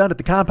getting it done at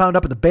the compound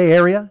up in the Bay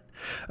Area,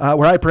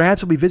 where I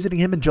perhaps will be visiting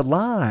him in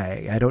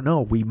July. I don't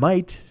know. We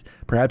might.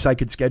 Perhaps I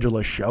could schedule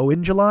a show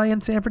in July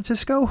in San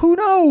Francisco. Who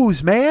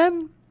knows,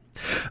 man?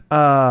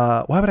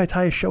 Why would I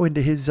tie a show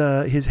into his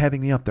having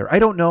me up there? I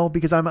don't know,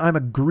 because I'm a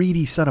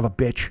greedy son of a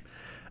bitch.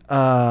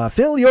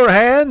 Fill your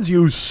hands,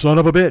 you son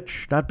of a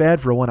bitch. Not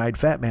bad for a one-eyed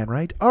fat man,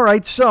 right? All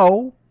right,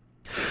 so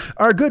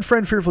our good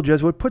friend Fearful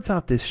Jesuit puts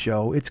out this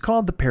show. It's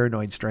called The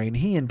Paranoid Strain.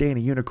 He and Dana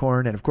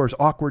Unicorn and, of course,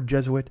 Awkward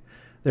Jesuit.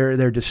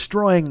 They're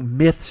destroying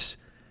myths.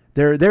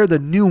 They're the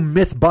new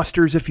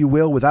Mythbusters, if you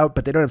will,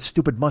 but they don't have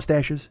stupid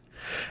mustaches.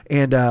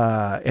 And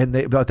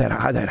about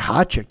that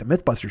hot chick, the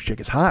Mythbusters chick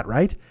is hot,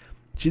 right?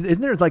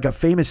 Isn't there like a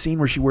famous scene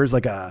where she wears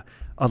like a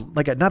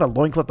not a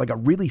loincloth, like a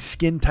really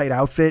skin tight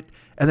outfit,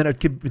 and then it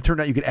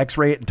turned out you could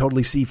X-ray it and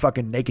totally see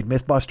fucking naked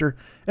Mythbuster.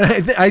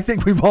 And I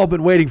think we've all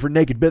been waiting for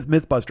naked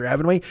Mythbuster,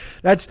 haven't we?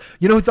 That's,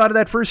 you know who thought of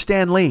that first?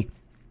 Stan Lee.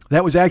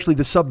 That was actually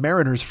the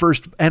Submariner's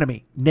first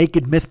enemy,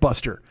 naked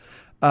Mythbuster.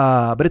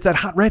 But it's that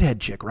hot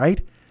redhead chick,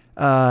 right?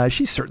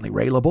 She's certainly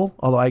railable,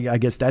 although I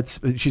guess let's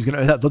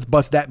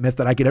bust that myth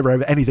that I could ever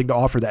have anything to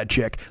offer that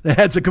chick.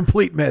 That's a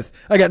complete myth.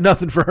 I got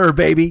nothing for her,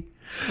 baby.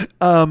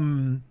 But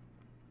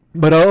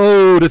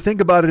to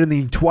think about it in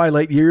the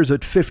twilight years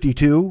at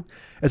 52,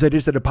 as I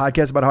just did a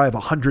podcast about how I have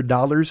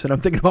 $100 and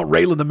I'm thinking about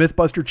railing the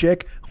Mythbuster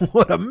chick.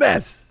 What a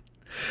mess.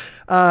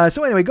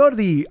 So anyway, go to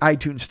the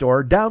iTunes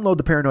store, download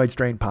the Paranoid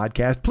Strain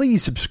podcast.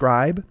 Please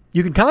subscribe.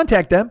 You can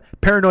contact them,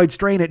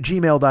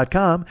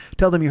 paranoidstrain@gmail.com.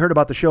 Tell them you heard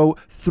about the show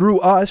through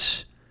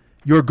us,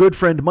 your good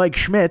friend Mike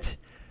Schmidt,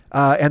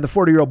 and the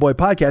 40-Year-Old Boy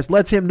podcast.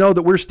 Lets him know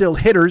that we're still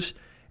hitters,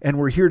 and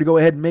we're here to go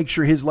ahead and make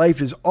sure his life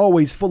is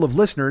always full of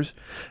listeners.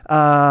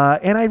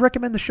 And I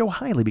recommend the show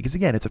highly because,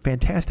 again, it's a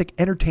fantastic,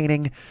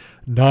 entertaining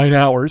 9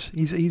 hours.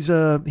 He's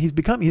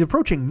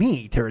approaching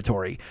me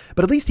territory,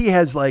 but at least he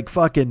has like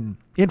fucking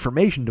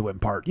information to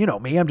impart. You know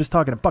me, I'm just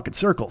talking in fucking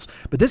circles.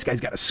 But this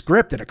guy's got a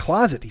script in a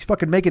closet. He's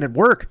fucking making it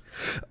work.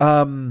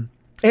 And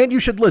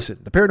you should listen.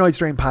 The Paranoid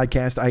Strain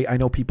podcast. I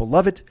know people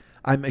love it.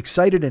 I'm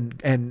excited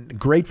and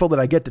grateful that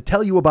I get to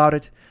tell you about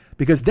it,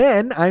 because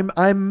then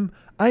I'm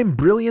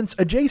brilliance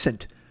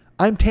adjacent.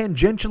 I'm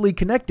tangentially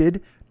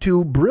connected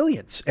to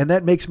brilliance, and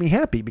that makes me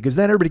happy, because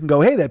then everybody can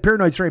go, hey, that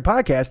Paranoid Strain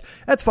podcast,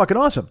 that's fucking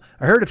awesome.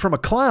 I heard it from a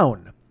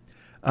clown.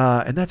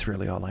 And that's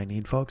really all I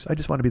need, folks. I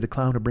just want to be the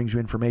clown who brings you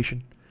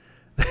information.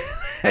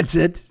 That's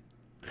it.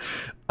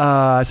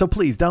 So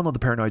please download the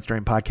Paranoid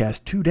Strain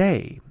podcast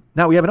today.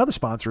 Now, we have another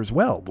sponsor as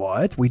well.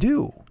 What? We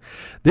do.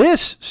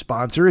 This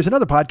sponsor is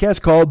another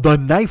podcast called The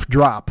Knife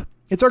Drop.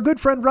 It's our good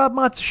friend Rob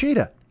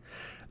Matsushita.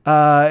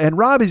 And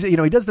Rob is, he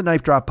does the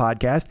Knife Drop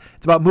podcast.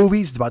 It's about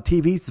movies, it's about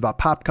TVs, it's about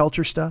pop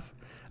culture stuff.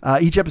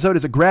 Each episode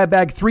is a grab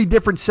bag, 3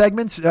 different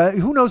segments.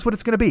 Who knows what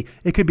it's going to be?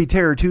 It could be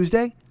Terror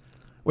Tuesday,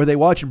 where they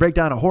watch and break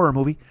down a horror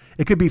movie.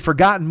 It could be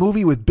Forgotten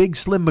Movie with Big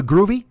Slim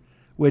McGroovy,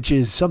 which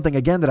is something,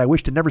 again, that I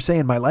wish to never say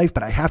in my life,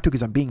 but I have to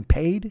because I'm being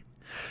paid.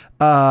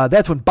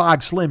 That's when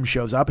Bog Slim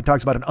shows up and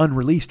talks about an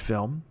unreleased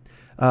film.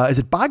 Is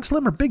it Bog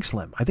Slim or Big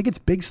Slim? I think it's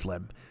Big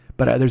Slim.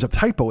 But there's a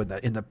typo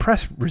in the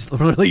press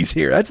release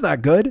here. That's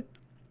not good.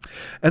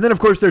 And then, of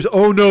course, there's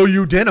Oh No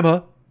You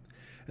Dinema.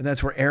 And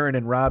that's where Aaron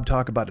and Rob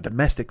talk about a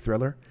domestic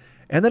thriller.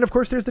 And then, of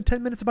course, there's the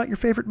 10 minutes about your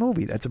favorite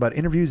movie. That's about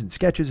interviews and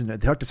sketches, and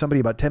talk to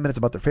somebody about 10 minutes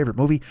about their favorite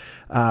movie.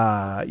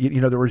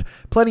 There were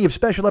plenty of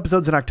special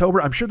episodes in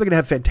October. I'm sure they're going to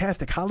have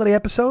fantastic holiday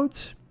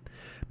episodes.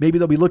 Maybe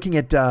they'll be looking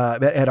at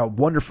a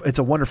wonderful, It's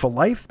a Wonderful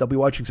Life. They'll be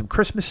watching some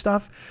Christmas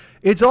stuff.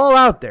 It's all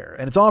out there,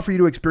 and it's all for you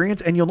to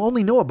experience. And you'll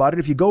only know about it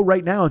if you go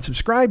right now and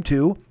subscribe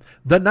to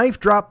the Knife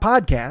Drop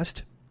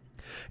Podcast,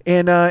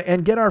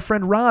 and get our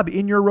friend Rob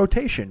in your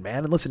rotation,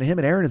 man, and listen to him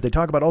and Aaron as they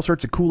talk about all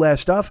sorts of cool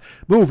ass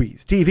stuff,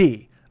 movies,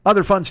 TV,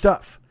 other fun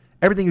stuff.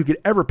 Everything you could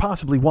ever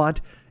possibly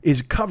want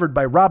is covered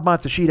by Rob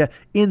Matsushita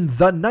in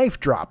The Knife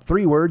Drop.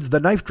 3 words, The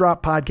Knife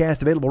Drop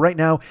Podcast, available right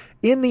now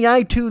in the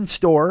iTunes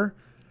store.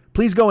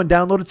 Please go and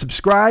download it,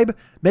 subscribe,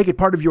 make it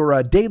part of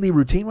your daily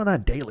routine. Well,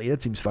 not daily.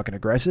 That seems fucking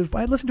aggressive.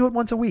 But listen to it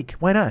once a week.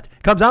 Why not?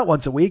 It comes out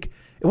once a week.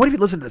 And what if you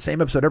listen to the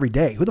same episode every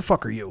day? Who the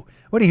fuck are you?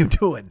 What are you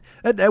doing?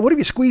 What if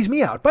you squeeze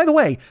me out? By the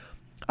way,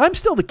 I'm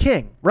still the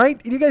king,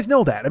 right? You guys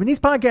know that. I mean, these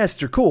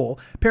podcasts are cool.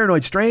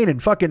 Paranoid Strain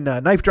and fucking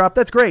Knife Drop.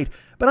 That's great.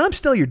 But I'm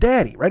still your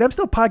daddy, right? I'm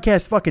still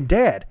podcast fucking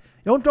dad.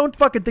 Don't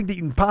fucking think that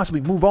you can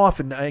possibly move off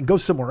and go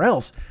somewhere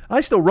else.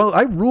 I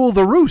rule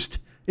the roost,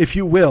 if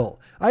you will.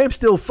 I am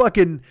still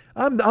fucking,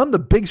 I'm the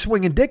big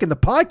swinging dick in the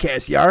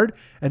podcast yard,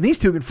 and these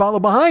two can follow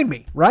behind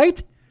me,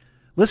 right?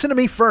 Listen to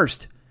me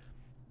first.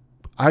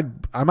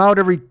 I'm out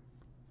every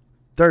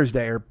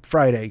Thursday or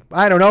Friday.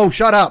 I don't know.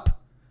 Shut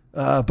up.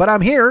 But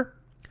I'm here,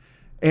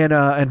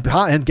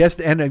 and guess,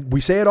 and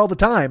we say it all the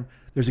time.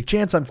 There's a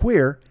chance I'm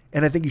queer,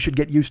 and I think you should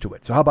get used to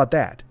it. So how about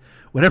that?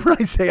 Whenever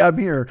I say I'm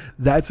here,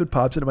 that's what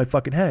pops into my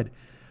fucking head.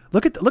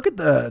 Look at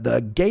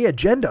the gay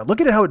agenda.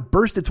 Look at how it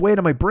burst its way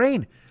into my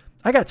brain.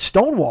 I got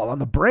Stonewall on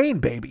the brain,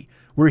 baby.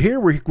 We're here.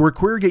 We're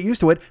queer. Get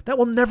used to it. That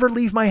will never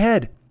leave my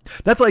head.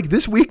 That's like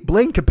this week.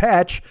 Blaine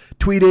Capatch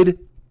tweeted,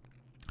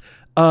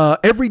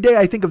 every day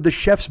I think of the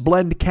Chef's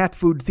Blend cat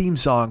food theme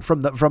song from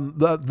the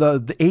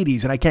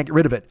 80s, and I can't get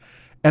rid of it.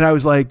 And I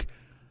was like,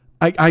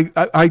 I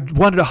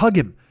wanted to hug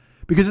him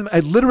because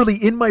I literally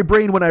in my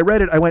brain when I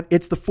read it, I went,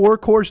 it's the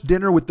 4-course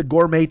dinner with the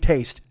gourmet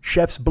taste.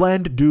 Chef's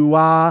Blend,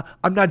 doo-wah.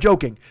 I'm not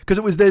joking, because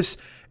it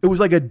was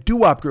like a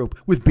doo-wop group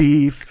with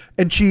beef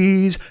and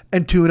cheese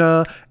and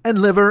tuna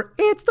and liver.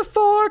 It's the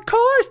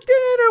 4-course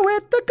dinner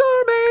with the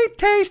gourmet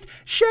taste.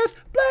 Chef's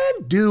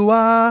Blend,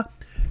 doo-wah.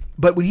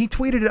 But when he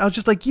tweeted it, I was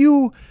just like,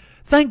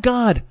 thank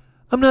God,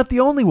 I'm not the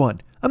only one.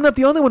 I'm not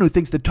the only one who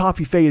thinks that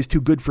Toffee Fay is too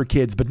good for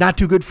kids, but not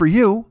too good for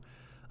you.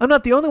 I'm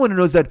not the only one who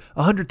knows that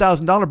a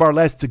 $100,000 bar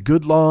lasts a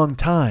good long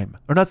time.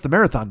 Or not, it's the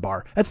Marathon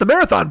Bar. That's the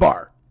Marathon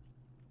Bar.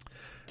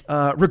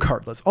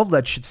 Regardless, all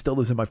that shit still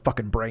lives in my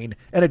fucking brain,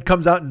 and it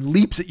comes out and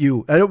leaps at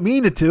you. I don't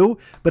mean it to,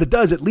 but it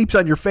does. It leaps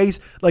on your face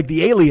like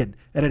the alien,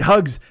 and it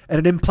hugs, and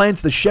it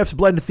implants the Chef's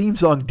Blend theme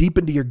song deep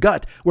into your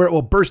gut, where it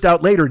will burst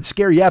out later and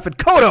scare Yaphet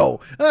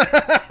Kotto.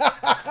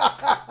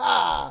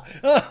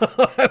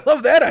 I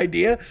love that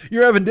idea.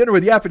 You're having dinner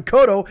with Yaphet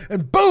Kotto,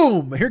 and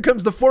boom, here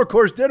comes the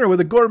 4-course dinner with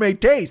a gourmet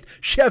taste.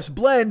 Chef's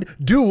Blend,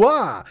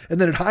 doo-wah. And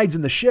then it hides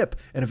in the ship,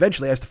 and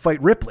eventually has to fight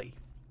Ripley.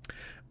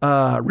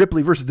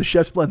 Ripley versus the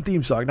Chef's Blend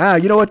theme song. Nah,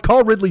 you know what?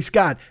 Call Ridley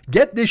Scott.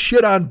 Get this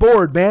shit on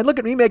board, man. Look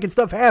at me making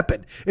stuff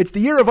happen. It's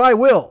the year of I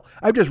Will.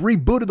 I've just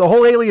rebooted the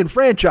whole Alien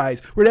franchise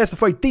where it has to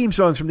fight theme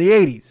songs from the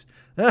 80s.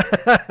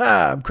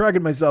 I'm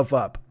cracking myself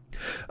up.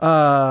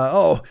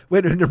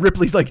 Wait, and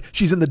Ripley's like,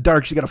 she's in the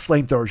dark. She's got a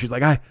flamethrower. She's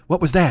like,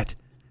 what was that?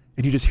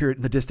 And you just hear it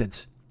in the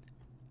distance.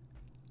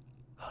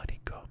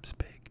 Honeycomb's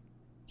pig.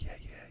 Yeah.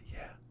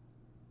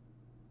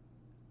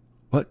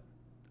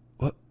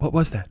 What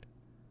was that?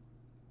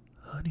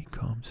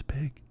 Honeycomb's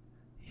pig.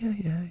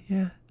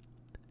 Yeah.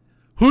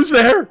 Who's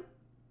there?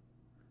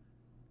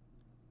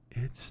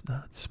 It's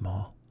not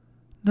small.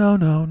 No.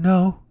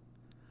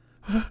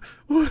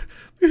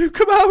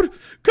 Come out!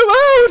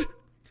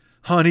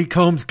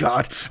 Honeycomb's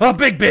got a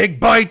big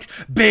bite.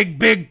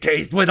 Big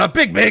taste with a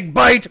big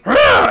bite.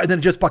 And then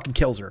it just fucking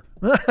kills her.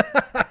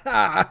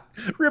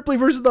 Ripley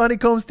versus the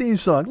Honeycombs theme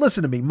song.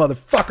 Listen to me,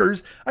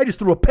 motherfuckers. I just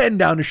threw a pen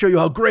down to show you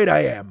how great I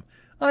am.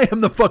 I am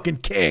the fucking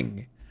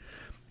king.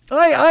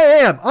 I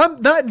am.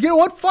 I'm not, you know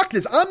what? Fuck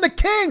this. I'm the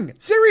king.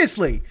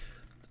 Seriously.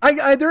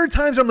 There are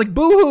times where I'm like,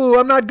 boo-hoo,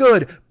 I'm not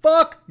good.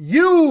 Fuck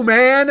you,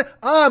 man.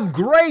 I'm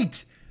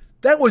great.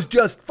 That was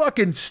just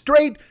fucking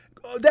straight.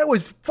 That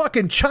was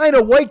fucking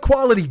China white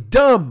quality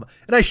dumb.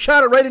 And I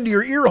shot it right into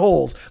your ear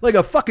holes like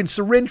a fucking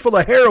syringe full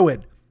of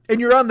heroin.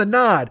 And you're on the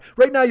nod.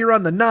 Right now you're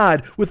on the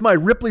nod with my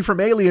Ripley from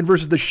Alien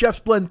versus the Chef's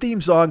Blend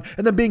theme song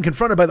and then being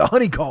confronted by the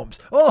Honeycombs.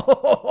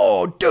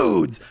 Oh,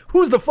 dudes.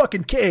 Who's the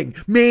fucking king?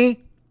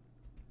 Me?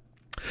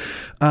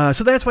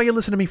 So that's why you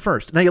listen to me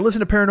first. Now you listen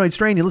to Paranoid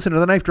Strain, you listen to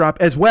The Knife Drop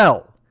as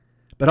well.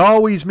 But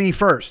always me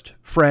first,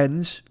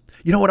 friends.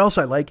 You know what else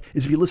I like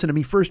is if you listen to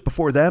me first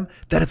before them,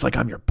 then it's like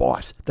I'm your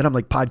boss. Then I'm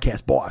like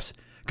podcast boss.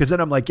 Because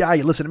then I'm like, yeah,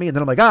 you listen to me. And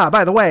then I'm like,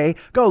 by the way,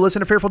 go listen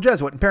to Fearful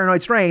Jesuit and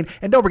Paranoid Strain.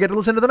 And don't forget to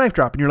listen to The Knife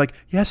Drop. And you're like,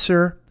 yes,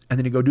 sir. And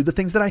then you go do the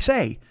things that I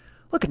say.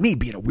 Look at me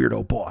being a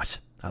weirdo boss.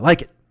 I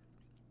like it.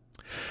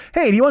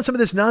 Hey, do you want some of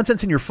this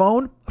nonsense in your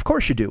phone? Of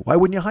course you do. Why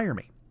wouldn't you hire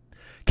me?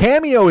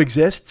 Cameo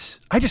exists.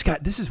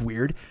 This is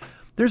weird.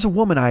 There's a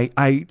woman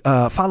I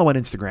follow on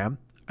Instagram.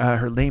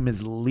 Her name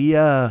is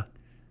Leah.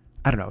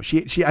 I don't know.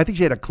 I think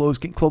she had a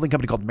clothing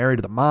company called Married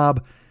to the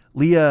Mob.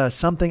 Leah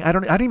something. I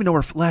don't even know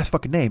her last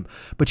fucking name,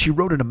 but she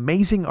wrote an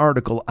amazing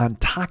article on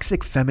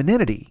toxic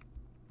femininity.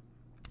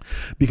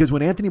 Because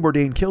when Anthony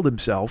Bourdain killed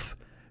himself,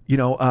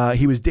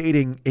 he was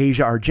dating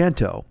Asia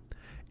Argento.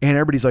 And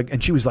everybody's like,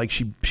 and she was like,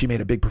 she made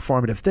a big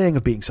performative thing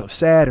of being so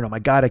sad. And oh my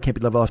God, I can't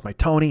believe I lost my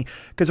Tony.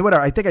 Because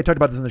whatever, I think I talked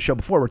about this in the show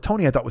before, where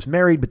Tony I thought was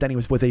married, but then he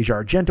was with Asia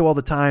Argento all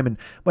the time and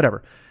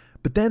whatever.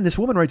 But then this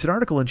woman writes an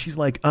article and she's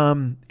like,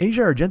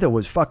 Asia Argento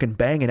was fucking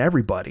banging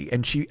everybody.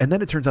 And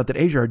then it turns out that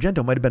Asia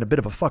Argento might have been a bit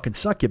of a fucking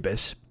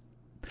succubus.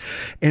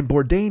 And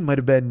Bourdain might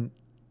have been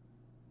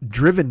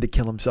driven to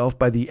kill himself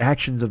by the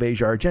actions of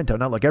Asia Argento.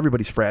 Not like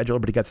everybody's fragile,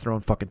 everybody gets their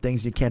own fucking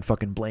things. And you can't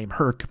fucking blame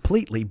her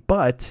completely.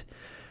 But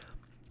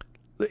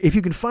if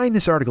you can find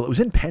this article, it was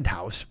in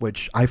Penthouse,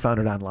 which I found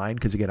it online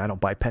because, again, I don't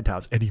buy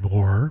Penthouse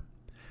anymore.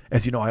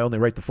 As you know, I only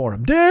write the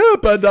forum. Dear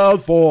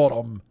Penthouse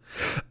Forum.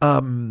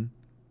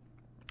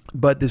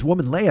 But this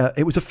woman, Leia,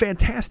 it was a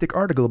fantastic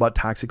article about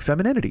toxic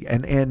femininity.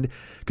 And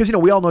because,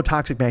 we all know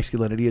toxic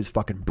masculinity is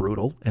fucking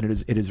brutal. And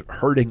it is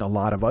hurting a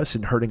lot of us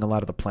and hurting a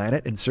lot of the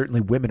planet. And certainly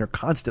women are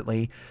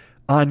constantly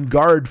on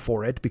guard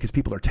for it because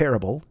people are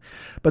terrible.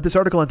 But this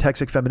article on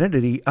toxic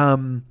femininity,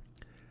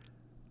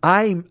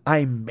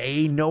 I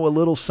may know a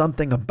little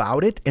something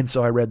about it. And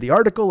so I read the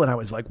article and I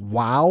was like,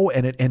 wow.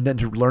 And then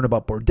to learn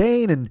about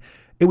Bourdain. And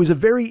it was a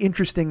very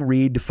interesting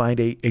read to find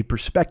a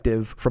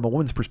perspective from a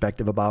woman's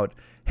perspective about,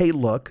 hey,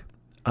 look,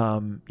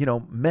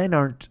 men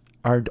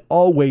aren't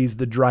always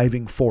the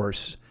driving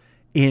force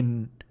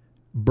in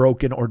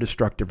broken or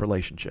destructive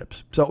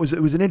relationships. So it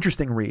was an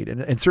interesting read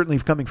and certainly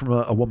coming from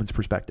a woman's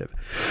perspective.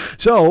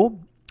 So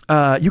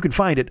you can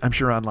find it, I'm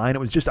sure, online. It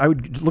was just, I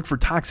would look for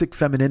toxic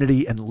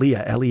femininity and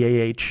Leah,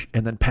 Leah,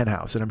 and then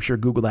Penthouse. And I'm sure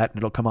Google that and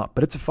it'll come up.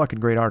 But it's a fucking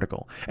great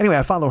article. Anyway,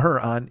 I follow her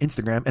on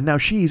Instagram and now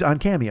she's on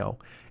Cameo.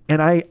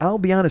 And I'll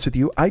be honest with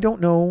you, I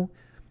don't know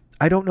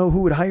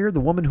who would hire the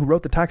woman who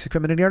wrote the toxic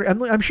femininity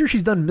article. I'm sure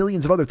she's done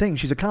millions of other things.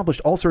 She's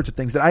accomplished all sorts of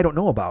things that I don't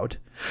know about.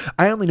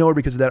 I only know her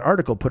because of that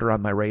article put her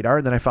on my radar.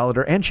 And then I followed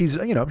her and she's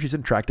an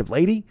attractive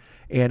lady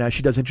and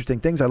she does interesting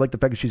things. I like the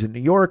fact that she's in New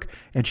York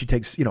and she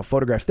takes,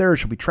 photographs there.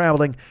 She'll be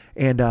traveling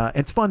and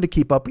it's fun to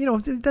keep up.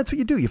 That's what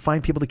you do. You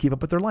find people to keep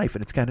up with their life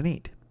and it's kind of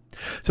neat.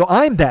 So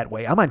I'm that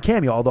way. I'm on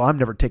Cameo, although I'm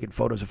never taking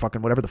photos of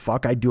fucking whatever the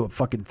fuck. I do a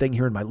fucking thing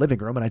here in my living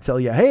room and I tell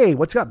you, hey,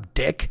 what's up,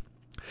 dick?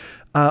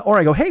 Or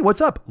I go, hey,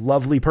 what's up,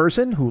 lovely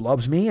person who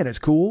loves me and is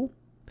cool.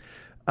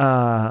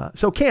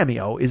 So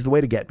Cameo is the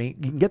way to get me.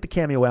 You can get the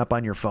Cameo app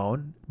on your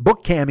phone,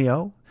 book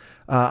Cameo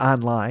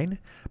online,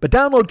 but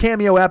download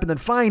Cameo app and then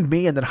find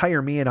me and then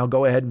hire me and I'll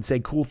go ahead and say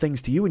cool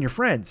things to you and your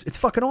friends. It's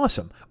fucking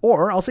awesome.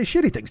 Or I'll say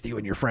shitty things to you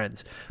and your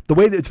friends. The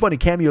way that it's funny,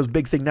 Cameo's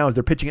big thing now is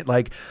they're pitching it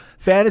like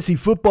fantasy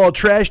football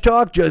trash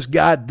talk just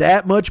got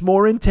that much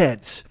more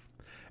intense.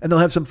 And they'll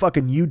have some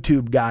fucking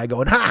YouTube guy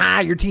going,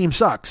 ha, your team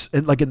sucks.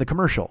 And like in the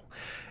commercial.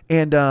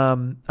 And,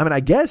 I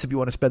guess if you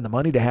want to spend the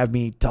money to have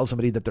me tell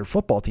somebody that their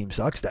football team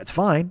sucks, that's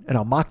fine. And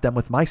I'll mock them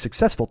with my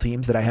successful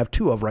teams that I have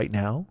 2 of right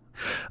now.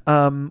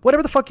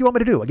 Whatever the fuck you want me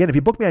to do. Again, if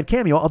you book me on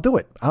Cameo, I'll do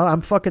it.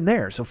 I'm fucking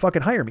there. So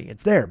fucking hire me.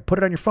 It's there. Put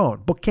it on your phone.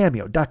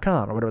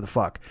 Bookcameo.com or whatever the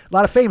fuck. A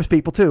lot of famous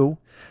people too.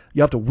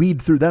 You have to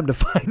weed through them to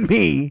find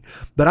me,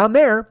 but I'm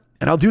there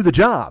and I'll do the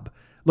job.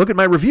 Look at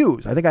my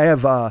reviews. I think I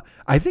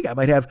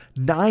might have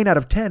 9 out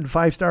of 10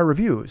 5-star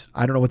reviews.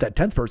 I don't know what that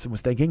 10th person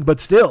was thinking, but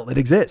still it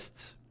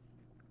exists.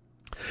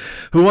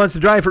 Who wants to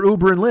drive for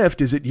Uber and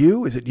Lyft? Is it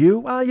you? Is it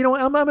you? I'm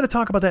going to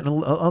talk about that.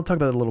 I'll talk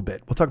about it a little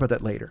bit. We'll talk about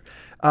that later.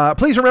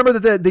 Please remember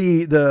that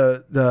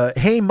the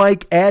hey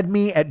Mike add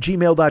me at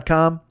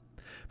gmail.com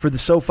for the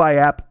SoFi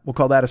app. We'll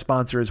call that a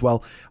sponsor as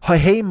well.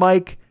 Hey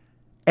Mike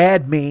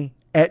add me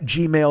at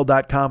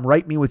gmail.com.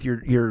 Write me with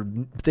your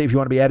if you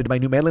want to be added to my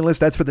new mailing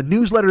list. That's for the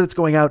newsletter that's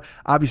going out.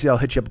 Obviously, I'll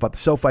hit you up about the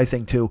SoFi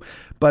thing too.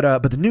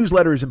 But the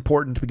newsletter is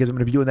important because I'm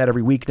going to be doing that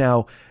every week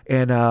now.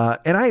 And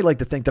I like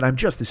to think that I'm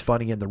just as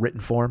funny in the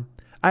written form.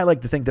 I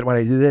like to think that when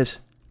I do this,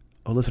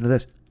 oh, listen to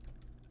this.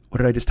 What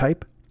did I just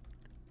type?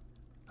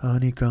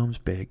 Honeycombs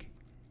big.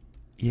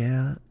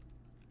 Yeah.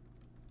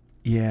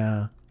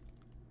 Yeah.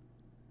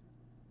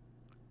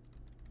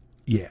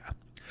 Yeah.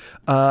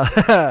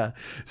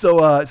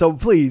 So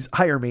please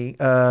hire me,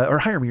 or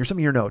send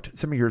me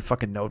your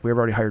fucking note. We've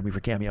already hired me for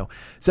Cameo.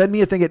 Send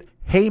me a thing at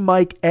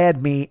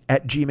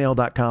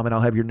heymikeaddme@gmail.com and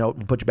I'll have your note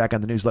and put you back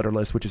on the newsletter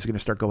list, which is going to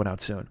start going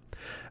out soon.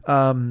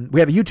 We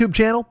have a YouTube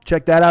channel.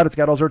 Check that out. It's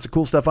got all sorts of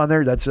cool stuff on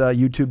there. That's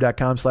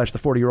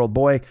youtube.com/the40year-old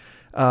boy.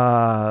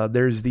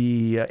 There's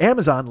the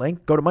Amazon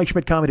link. Go to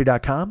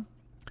MikeSchmidtComedy.com.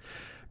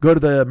 Go to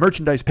the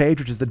merchandise page,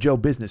 which is the Joe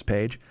Business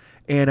page.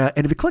 And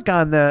if you click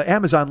on the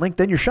Amazon link,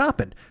 then you're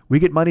shopping. We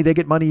get money, they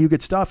get money, you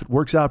get stuff. It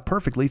works out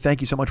perfectly.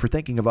 Thank you so much for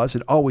thinking of us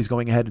and always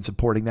going ahead and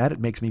supporting that. It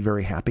makes me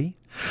very happy.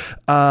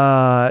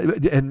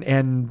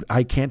 And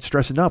I can't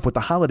stress enough, with the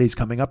holidays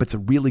coming up, it's a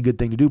really good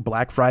thing to do.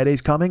 Black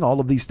Friday's coming, all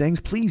of these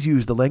things. Please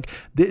use the link.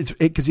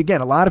 Because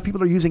again, a lot of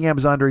people are using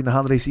Amazon during the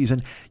holiday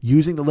season.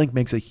 Using the link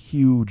makes a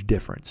huge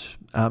difference.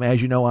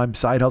 As you know, I'm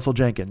Side Hustle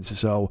Jenkins.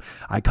 So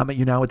I come at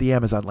you now with the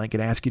Amazon link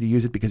and ask you to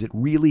use it because it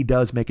really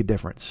does make a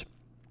difference.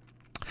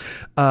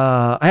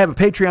 I have a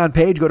Patreon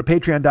page. Go to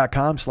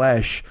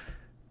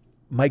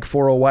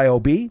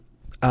patreon.com/Mike40YOB,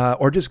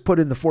 or just put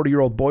in the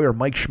 40-year-old boy or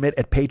Mike Schmidt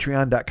at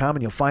patreon.com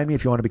and you'll find me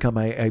if you want to become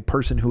a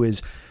person who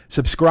is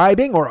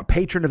subscribing or a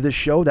patron of this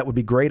show. That would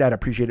be great. I'd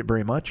appreciate it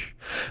very much.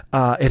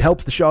 It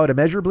helps the show out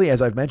immeasurably.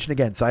 As I've mentioned,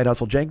 again, Side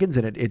Hustle Jenkins,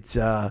 and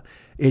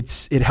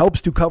it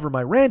helps to cover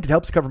my rent. It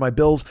helps to cover my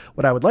bills.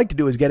 What I would like to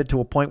do is get it to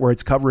a point where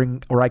it's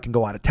covering, where I can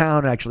go out of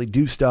town and actually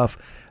do stuff.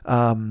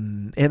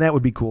 And that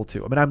would be cool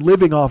too. I mean, I'm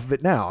living off of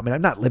it now. I mean,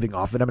 I'm not living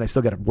off of it. I mean, I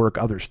still got to work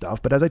other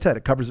stuff, but as I said,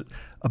 it covers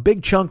a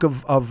big chunk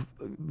of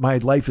my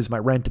life is my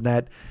rent, and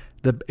that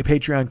the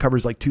Patreon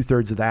covers like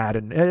 2/3 of that,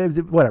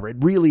 and whatever. It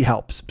really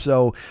helps.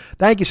 So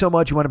thank you so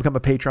much. You want to become a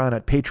patron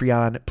at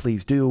Patreon,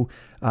 please do.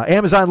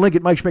 Amazon link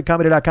at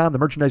MikeSchmidtComedy.com, the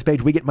merchandise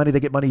page. We get money, they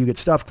get money, you get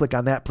stuff. Click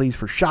on that, please,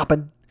 for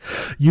shopping.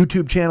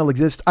 YouTube channel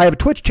exists. I have a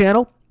Twitch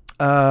channel.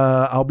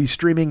 I'll be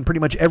streaming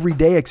pretty much every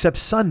day except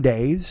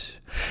Sundays,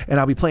 and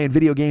I'll be playing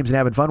video games and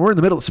having fun. We're in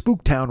the middle of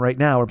Spooktown right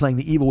now. We're playing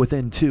The Evil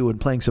Within 2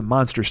 and playing some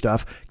monster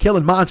stuff,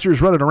 killing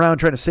monsters, running around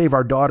trying to save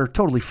our daughter.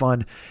 Totally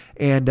fun.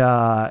 And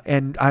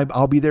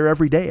I'll be there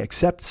every day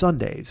except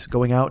Sundays,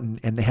 going out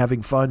and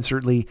having fun.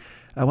 Certainly,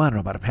 I don't know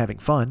about having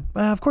fun.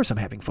 Of course I'm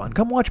having fun.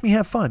 Come watch me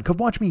have fun. Come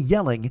watch me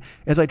yelling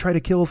as I try to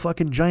kill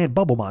fucking giant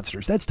bubble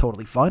monsters. That's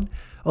totally fun.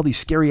 All these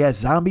scary ass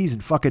zombies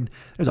and fucking,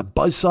 there's a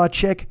buzzsaw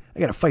chick. I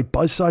got to fight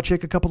buzzsaw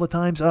chick a couple of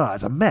times.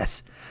 It's a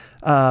mess.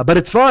 But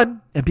it's fun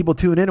and people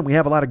tune in and we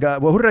have a lot of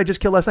guys. Well, who did I just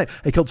kill last night?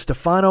 I killed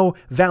Stefano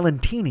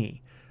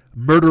Valentini,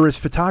 murderous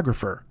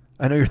photographer.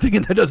 I know you're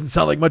thinking that doesn't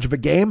sound like much of a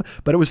game,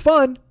 but it was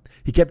fun.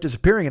 He kept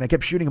disappearing and I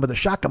kept shooting him with a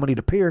shotgun when he'd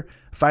appear.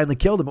 Finally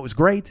killed him. It was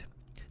great.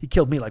 He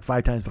killed me like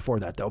 5 times before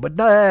that, though. But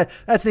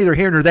that's neither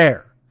here nor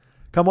there.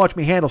 Come watch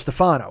me handle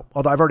Stefano.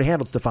 Although I've already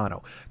handled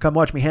Stefano. Come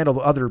watch me handle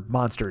the other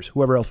monsters,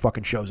 whoever else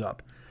fucking shows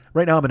up.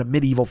 Right now I'm in a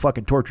medieval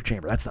fucking torture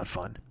chamber. That's not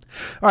fun.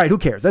 All right, who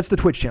cares? That's the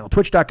Twitch channel.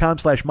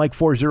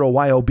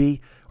 Twitch.com/Mike40YOB.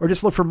 Or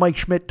just look for Mike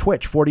Schmidt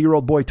Twitch,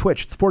 40-year-old boy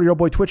Twitch. It's the 40-year-old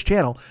boy Twitch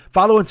channel.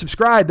 Follow and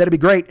subscribe. That'd be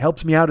great.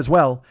 Helps me out as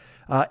well.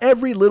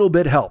 Every little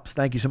bit helps.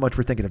 Thank you so much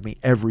for thinking of me,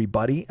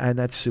 everybody. And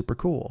that's super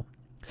cool.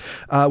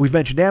 We've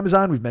mentioned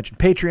Amazon, we've mentioned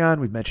Patreon,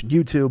 we've mentioned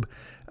YouTube,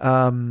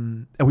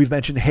 and we've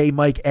mentioned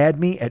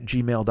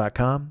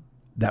heymikeadme@gmail.com.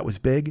 That was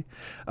big.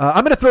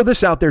 I'm going to throw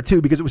this out there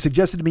too, because it was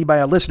suggested to me by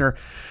a listener,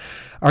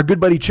 our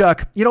good buddy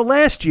Chuck. You know,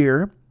 last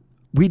year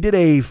we did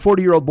a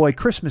 40-year-old boy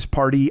Christmas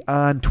party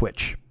on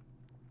Twitch,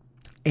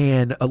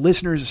 and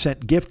listeners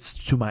sent gifts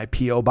to my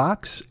P.O.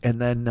 box, and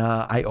then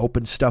I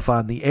opened stuff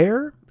on the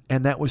air,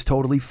 and that was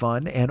totally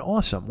fun and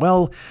awesome.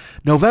 Well,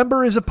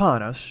 November is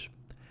upon us.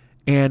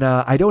 And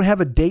I don't have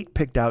a date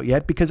picked out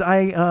yet because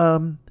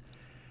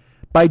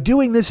by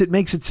doing this, it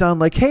makes it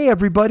sound like, hey,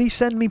 everybody,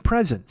 send me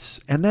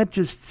presents. And that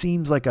just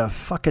seems like a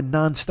fucking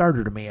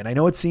non-starter to me. And I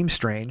know it seems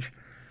strange,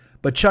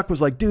 but Chuck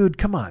was like, dude,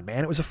 come on,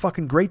 man. It was a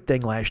fucking great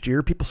thing last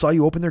year. People saw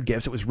you open their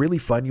gifts. It was really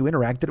fun. You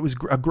interacted. It was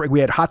great. We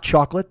had hot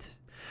chocolate.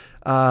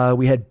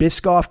 We had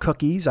Biscoff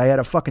cookies. I had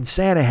a fucking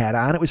Santa hat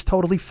on. It was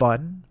totally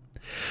fun.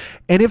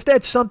 And if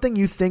that's something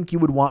you think you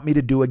would want me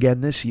to do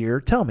again this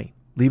year, tell me.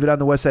 Leave it on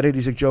the Westside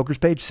 86 Jokers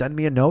page. Send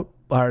me a note,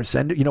 or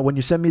send it, when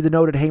you send me the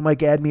note at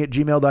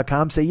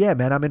heymikeadme@gmail.com, say, yeah,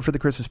 man, I'm in for the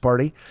Christmas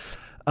party.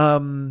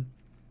 Again,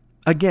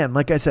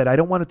 like I said, I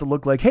don't want it to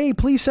look like, hey,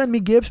 please send me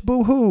gifts,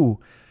 boo-hoo.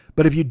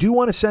 But if you do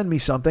want to send me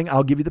something,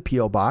 I'll give you the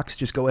P.O. box.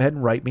 Just go ahead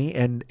and write me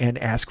and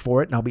ask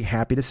for it, and I'll be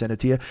happy to send it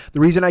to you. The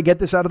reason I get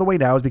this out of the way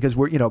now is because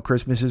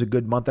Christmas is a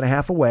good month and a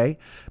half away.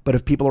 But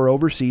if people are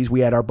overseas,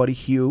 we had our buddy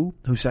Hugh,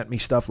 who sent me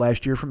stuff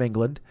last year from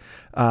England.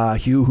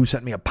 Hugh, who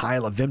sent me a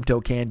pile of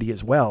Vimto candy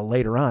as well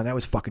later on. That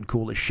was fucking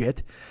cool as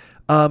shit.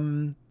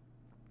 So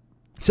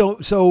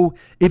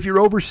if you're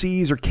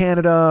overseas or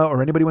Canada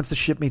or anybody wants to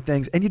ship me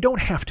things, and you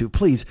don't have to,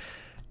 please.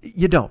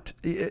 You don't.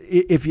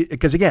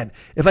 Because again,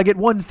 if I get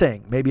one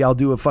thing, maybe I'll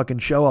do a fucking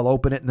show, I'll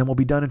open it, and then we'll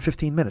be done in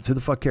 15 minutes. Who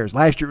the fuck cares?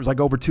 Last year it was like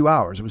over 2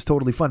 hours. It was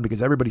totally fun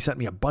because everybody sent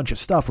me a bunch of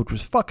stuff, which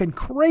was fucking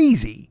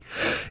crazy.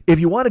 If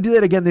you want to do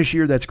that again this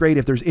year, that's great.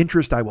 If there's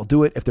interest, I will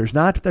do it. If there's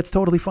not, that's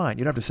totally fine.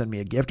 You don't have to send me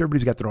a gift.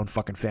 Everybody's got their own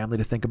fucking family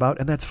to think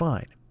about, and that's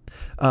fine.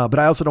 But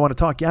I also don't want to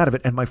talk you out of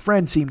it. And my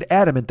friend seemed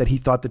adamant that he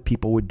thought that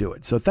people would do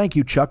it. So thank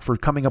you, Chuck, for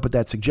coming up with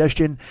that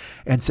suggestion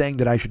and saying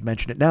that I should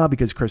mention it now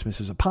because Christmas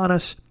is upon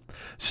us.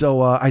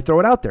 So I throw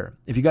it out there.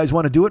 If you guys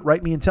want to do it,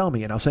 write me and tell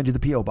me, and I'll send you the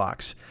P.O.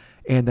 box.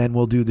 And then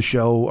we'll do the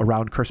show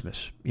around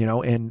Christmas,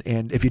 and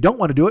if you don't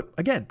want to do it,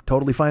 again,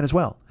 totally fine as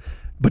well.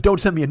 But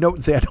don't send me a note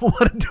and say I don't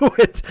want to do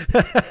it.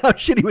 How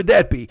shitty would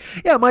that be?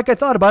 Yeah, Mike, I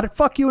thought about it.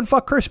 Fuck you and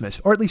fuck Christmas.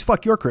 Or at least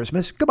fuck your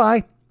Christmas.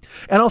 Goodbye.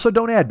 And also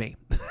don't add me.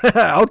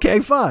 Okay,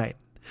 fine.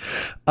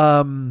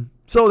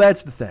 So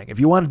that's the thing. If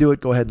you want to do it,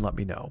 go ahead and let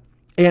me know.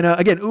 And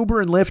again, Uber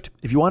and Lyft,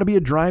 if you want to be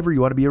a driver,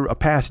 you want to be a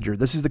passenger,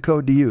 this is the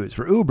code to use.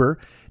 For Uber,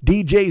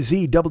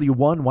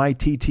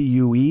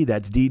 DJZW1YTTUE.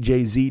 That's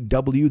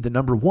DJZW, the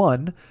number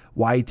 1,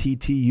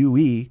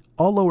 YTTUE,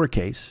 all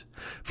lowercase.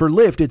 For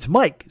Lyft, it's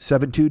Mike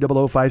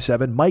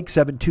 720057, Mike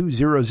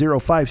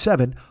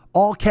 720057,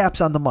 all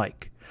caps on the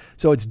mic.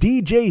 So it's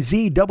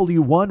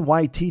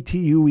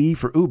DJZW1YTTUE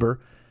for Uber,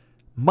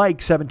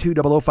 Mike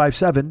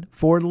 720057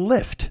 for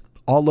Lyft,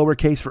 all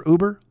lowercase for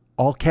Uber,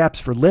 all caps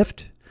for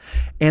Lyft.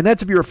 And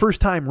that's if you're a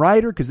first-time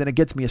rider, because then it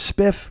gets me a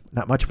spiff.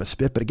 Not much of a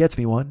spiff, but it gets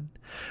me one.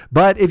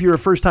 But if you're a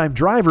first-time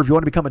driver, if you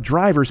want to become a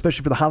driver,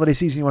 especially for the holiday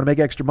season, you want to make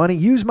extra money,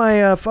 use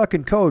my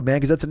fucking code, man,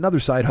 because that's another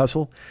side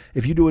hustle.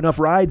 If you do enough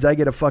rides, I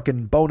get a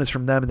fucking bonus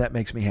from them, and that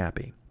makes me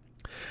happy.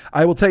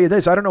 I will tell you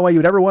this. I don't know why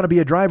you'd ever want to be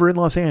a driver in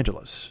Los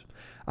Angeles.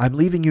 I'm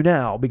leaving you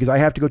now because I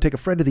have to go take a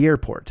friend to the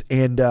airport.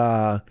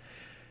 And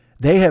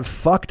they have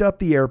fucked up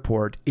the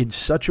airport in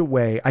such a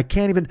way. I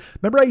can't even...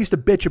 Remember I used to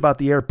bitch about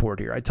the airport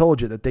here. I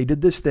told you that they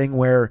did this thing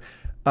where...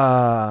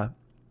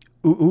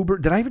 Uber,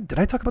 did I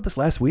talk about this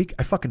last week?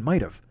 I fucking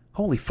might have.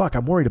 Holy fuck,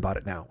 I'm worried about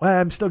it now. Well,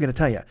 I'm still going to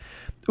tell you.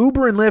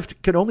 Uber and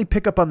Lyft can only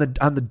pick up on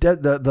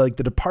the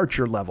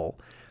departure level.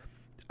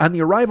 On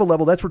the arrival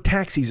level, that's where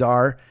taxis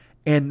are,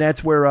 and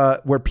that's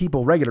where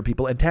regular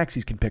people and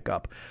taxis can pick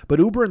up. But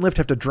Uber and Lyft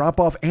have to drop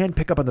off and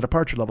pick up on the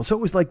departure level. So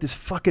it was like this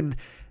fucking...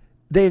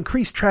 They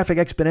increased traffic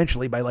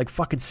exponentially by like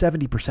fucking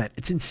 70%.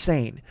 It's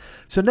insane.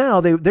 So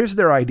now there's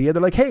their idea.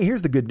 They're like, hey,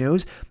 here's the good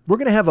news. We're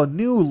going to have a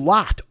new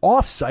lot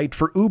off-site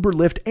for Uber,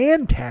 Lyft,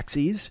 and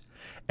taxis.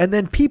 And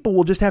then people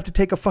will just have to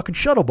take a fucking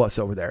shuttle bus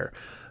over there.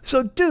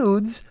 So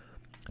dudes,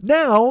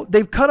 now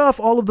they've cut off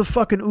all of the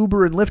fucking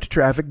Uber and Lyft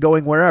traffic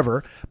going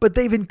wherever, but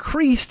they've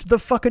increased the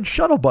fucking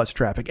shuttle bus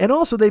traffic. And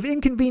also they've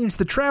inconvenienced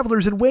the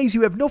travelers in ways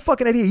you have no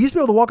fucking idea. You used to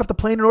be able to walk off the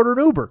plane and order an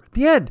Uber.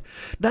 The end.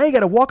 Now you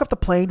got to walk off the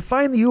plane,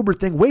 find the Uber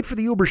thing, wait for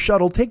the Uber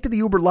shuttle, take to the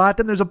Uber lot,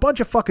 then there's a bunch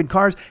of fucking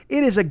cars.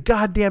 It is a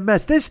goddamn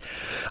mess.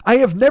 I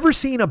have never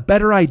seen a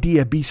better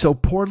idea be so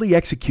poorly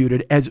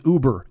executed as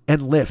Uber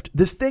and Lyft.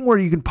 This thing where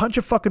you can punch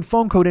a fucking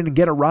phone code in and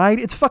get a ride,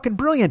 it's fucking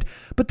brilliant.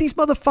 But these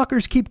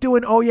motherfuckers keep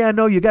doing, oh yeah,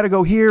 no, you got to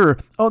go here. Or,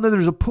 oh, then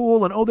there's a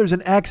pool, and oh, there's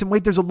an X, and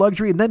wait, there's a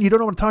luxury, and then you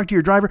don't want to talk to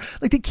your driver.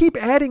 Like, they keep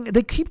adding,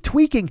 they keep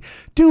tweaking.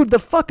 Dude, the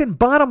fucking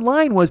bottom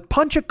line was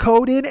punch a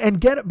code in and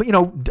get,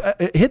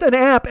 hit an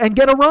app and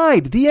get a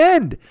ride. The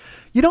end.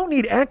 You don't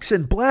need X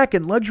and Black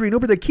and luxury and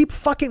Uber. They keep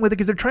fucking with it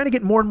because they're trying to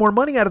get more and more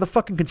money out of the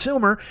fucking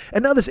consumer.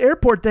 And now this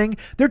airport thing,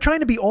 they're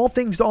trying to be all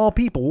things to all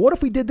people. What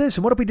if we did this?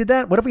 And what if we did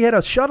that? What if we had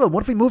a shuttle? And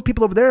what if we moved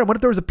people over there? And what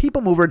if there was a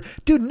people mover? And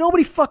dude,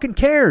 nobody fucking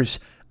cares.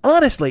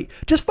 Honestly,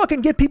 just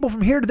fucking get people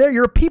from here to there.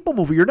 You're a people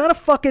mover. You're a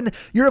fucking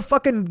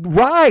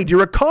ride.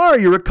 You're a car.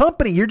 You're a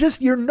company.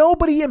 You're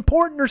nobody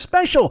important or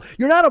special.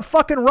 You're not a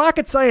fucking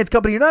rocket science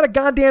company. You're not a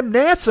goddamn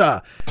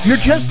NASA. You're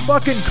just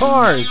fucking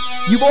cars.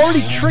 You've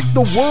already tricked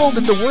the world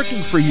into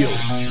working for you.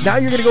 Now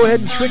you're going to go ahead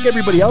and trick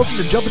everybody else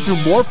into jumping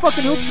through more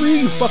fucking hoops for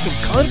you fucking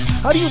cunts.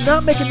 How do you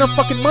not make enough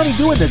fucking money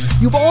doing this?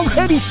 You've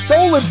already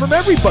stolen from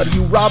everybody,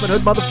 you Robin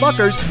Hood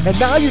motherfuckers. And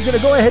now you're going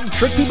to go ahead and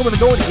trick people into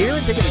going here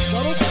and taking a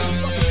shuttle?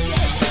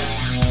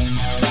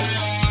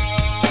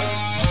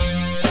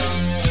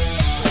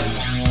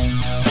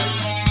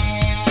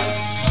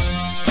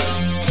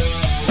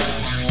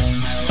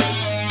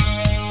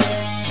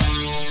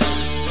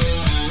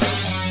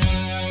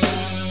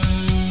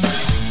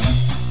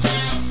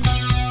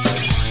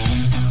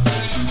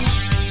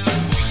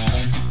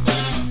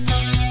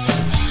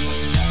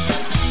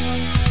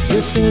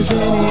 If there's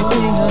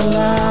anything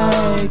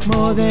I like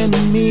more than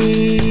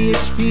me,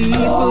 it's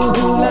people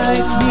who like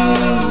me.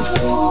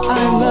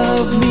 I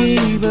love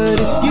me, but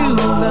if you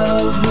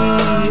love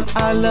me,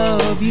 I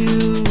love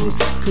you.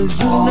 'Cause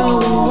you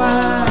know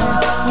why,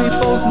 we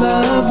both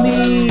love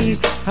me.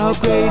 How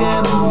great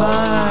am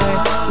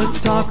I? Let's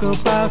talk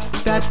about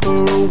that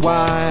for a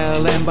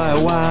while. And by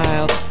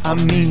while, I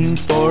mean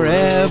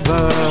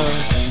forever.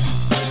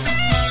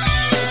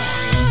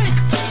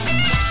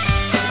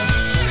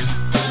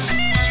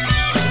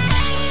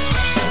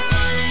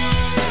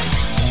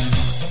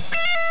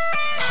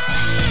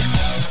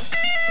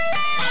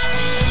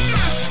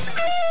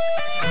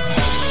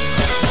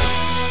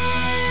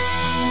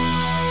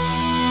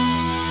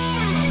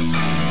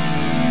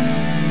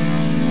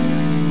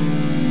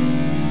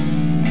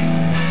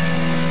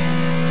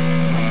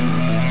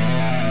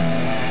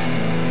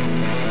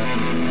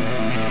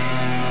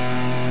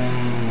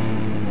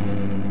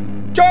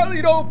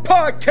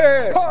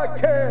 Podcast.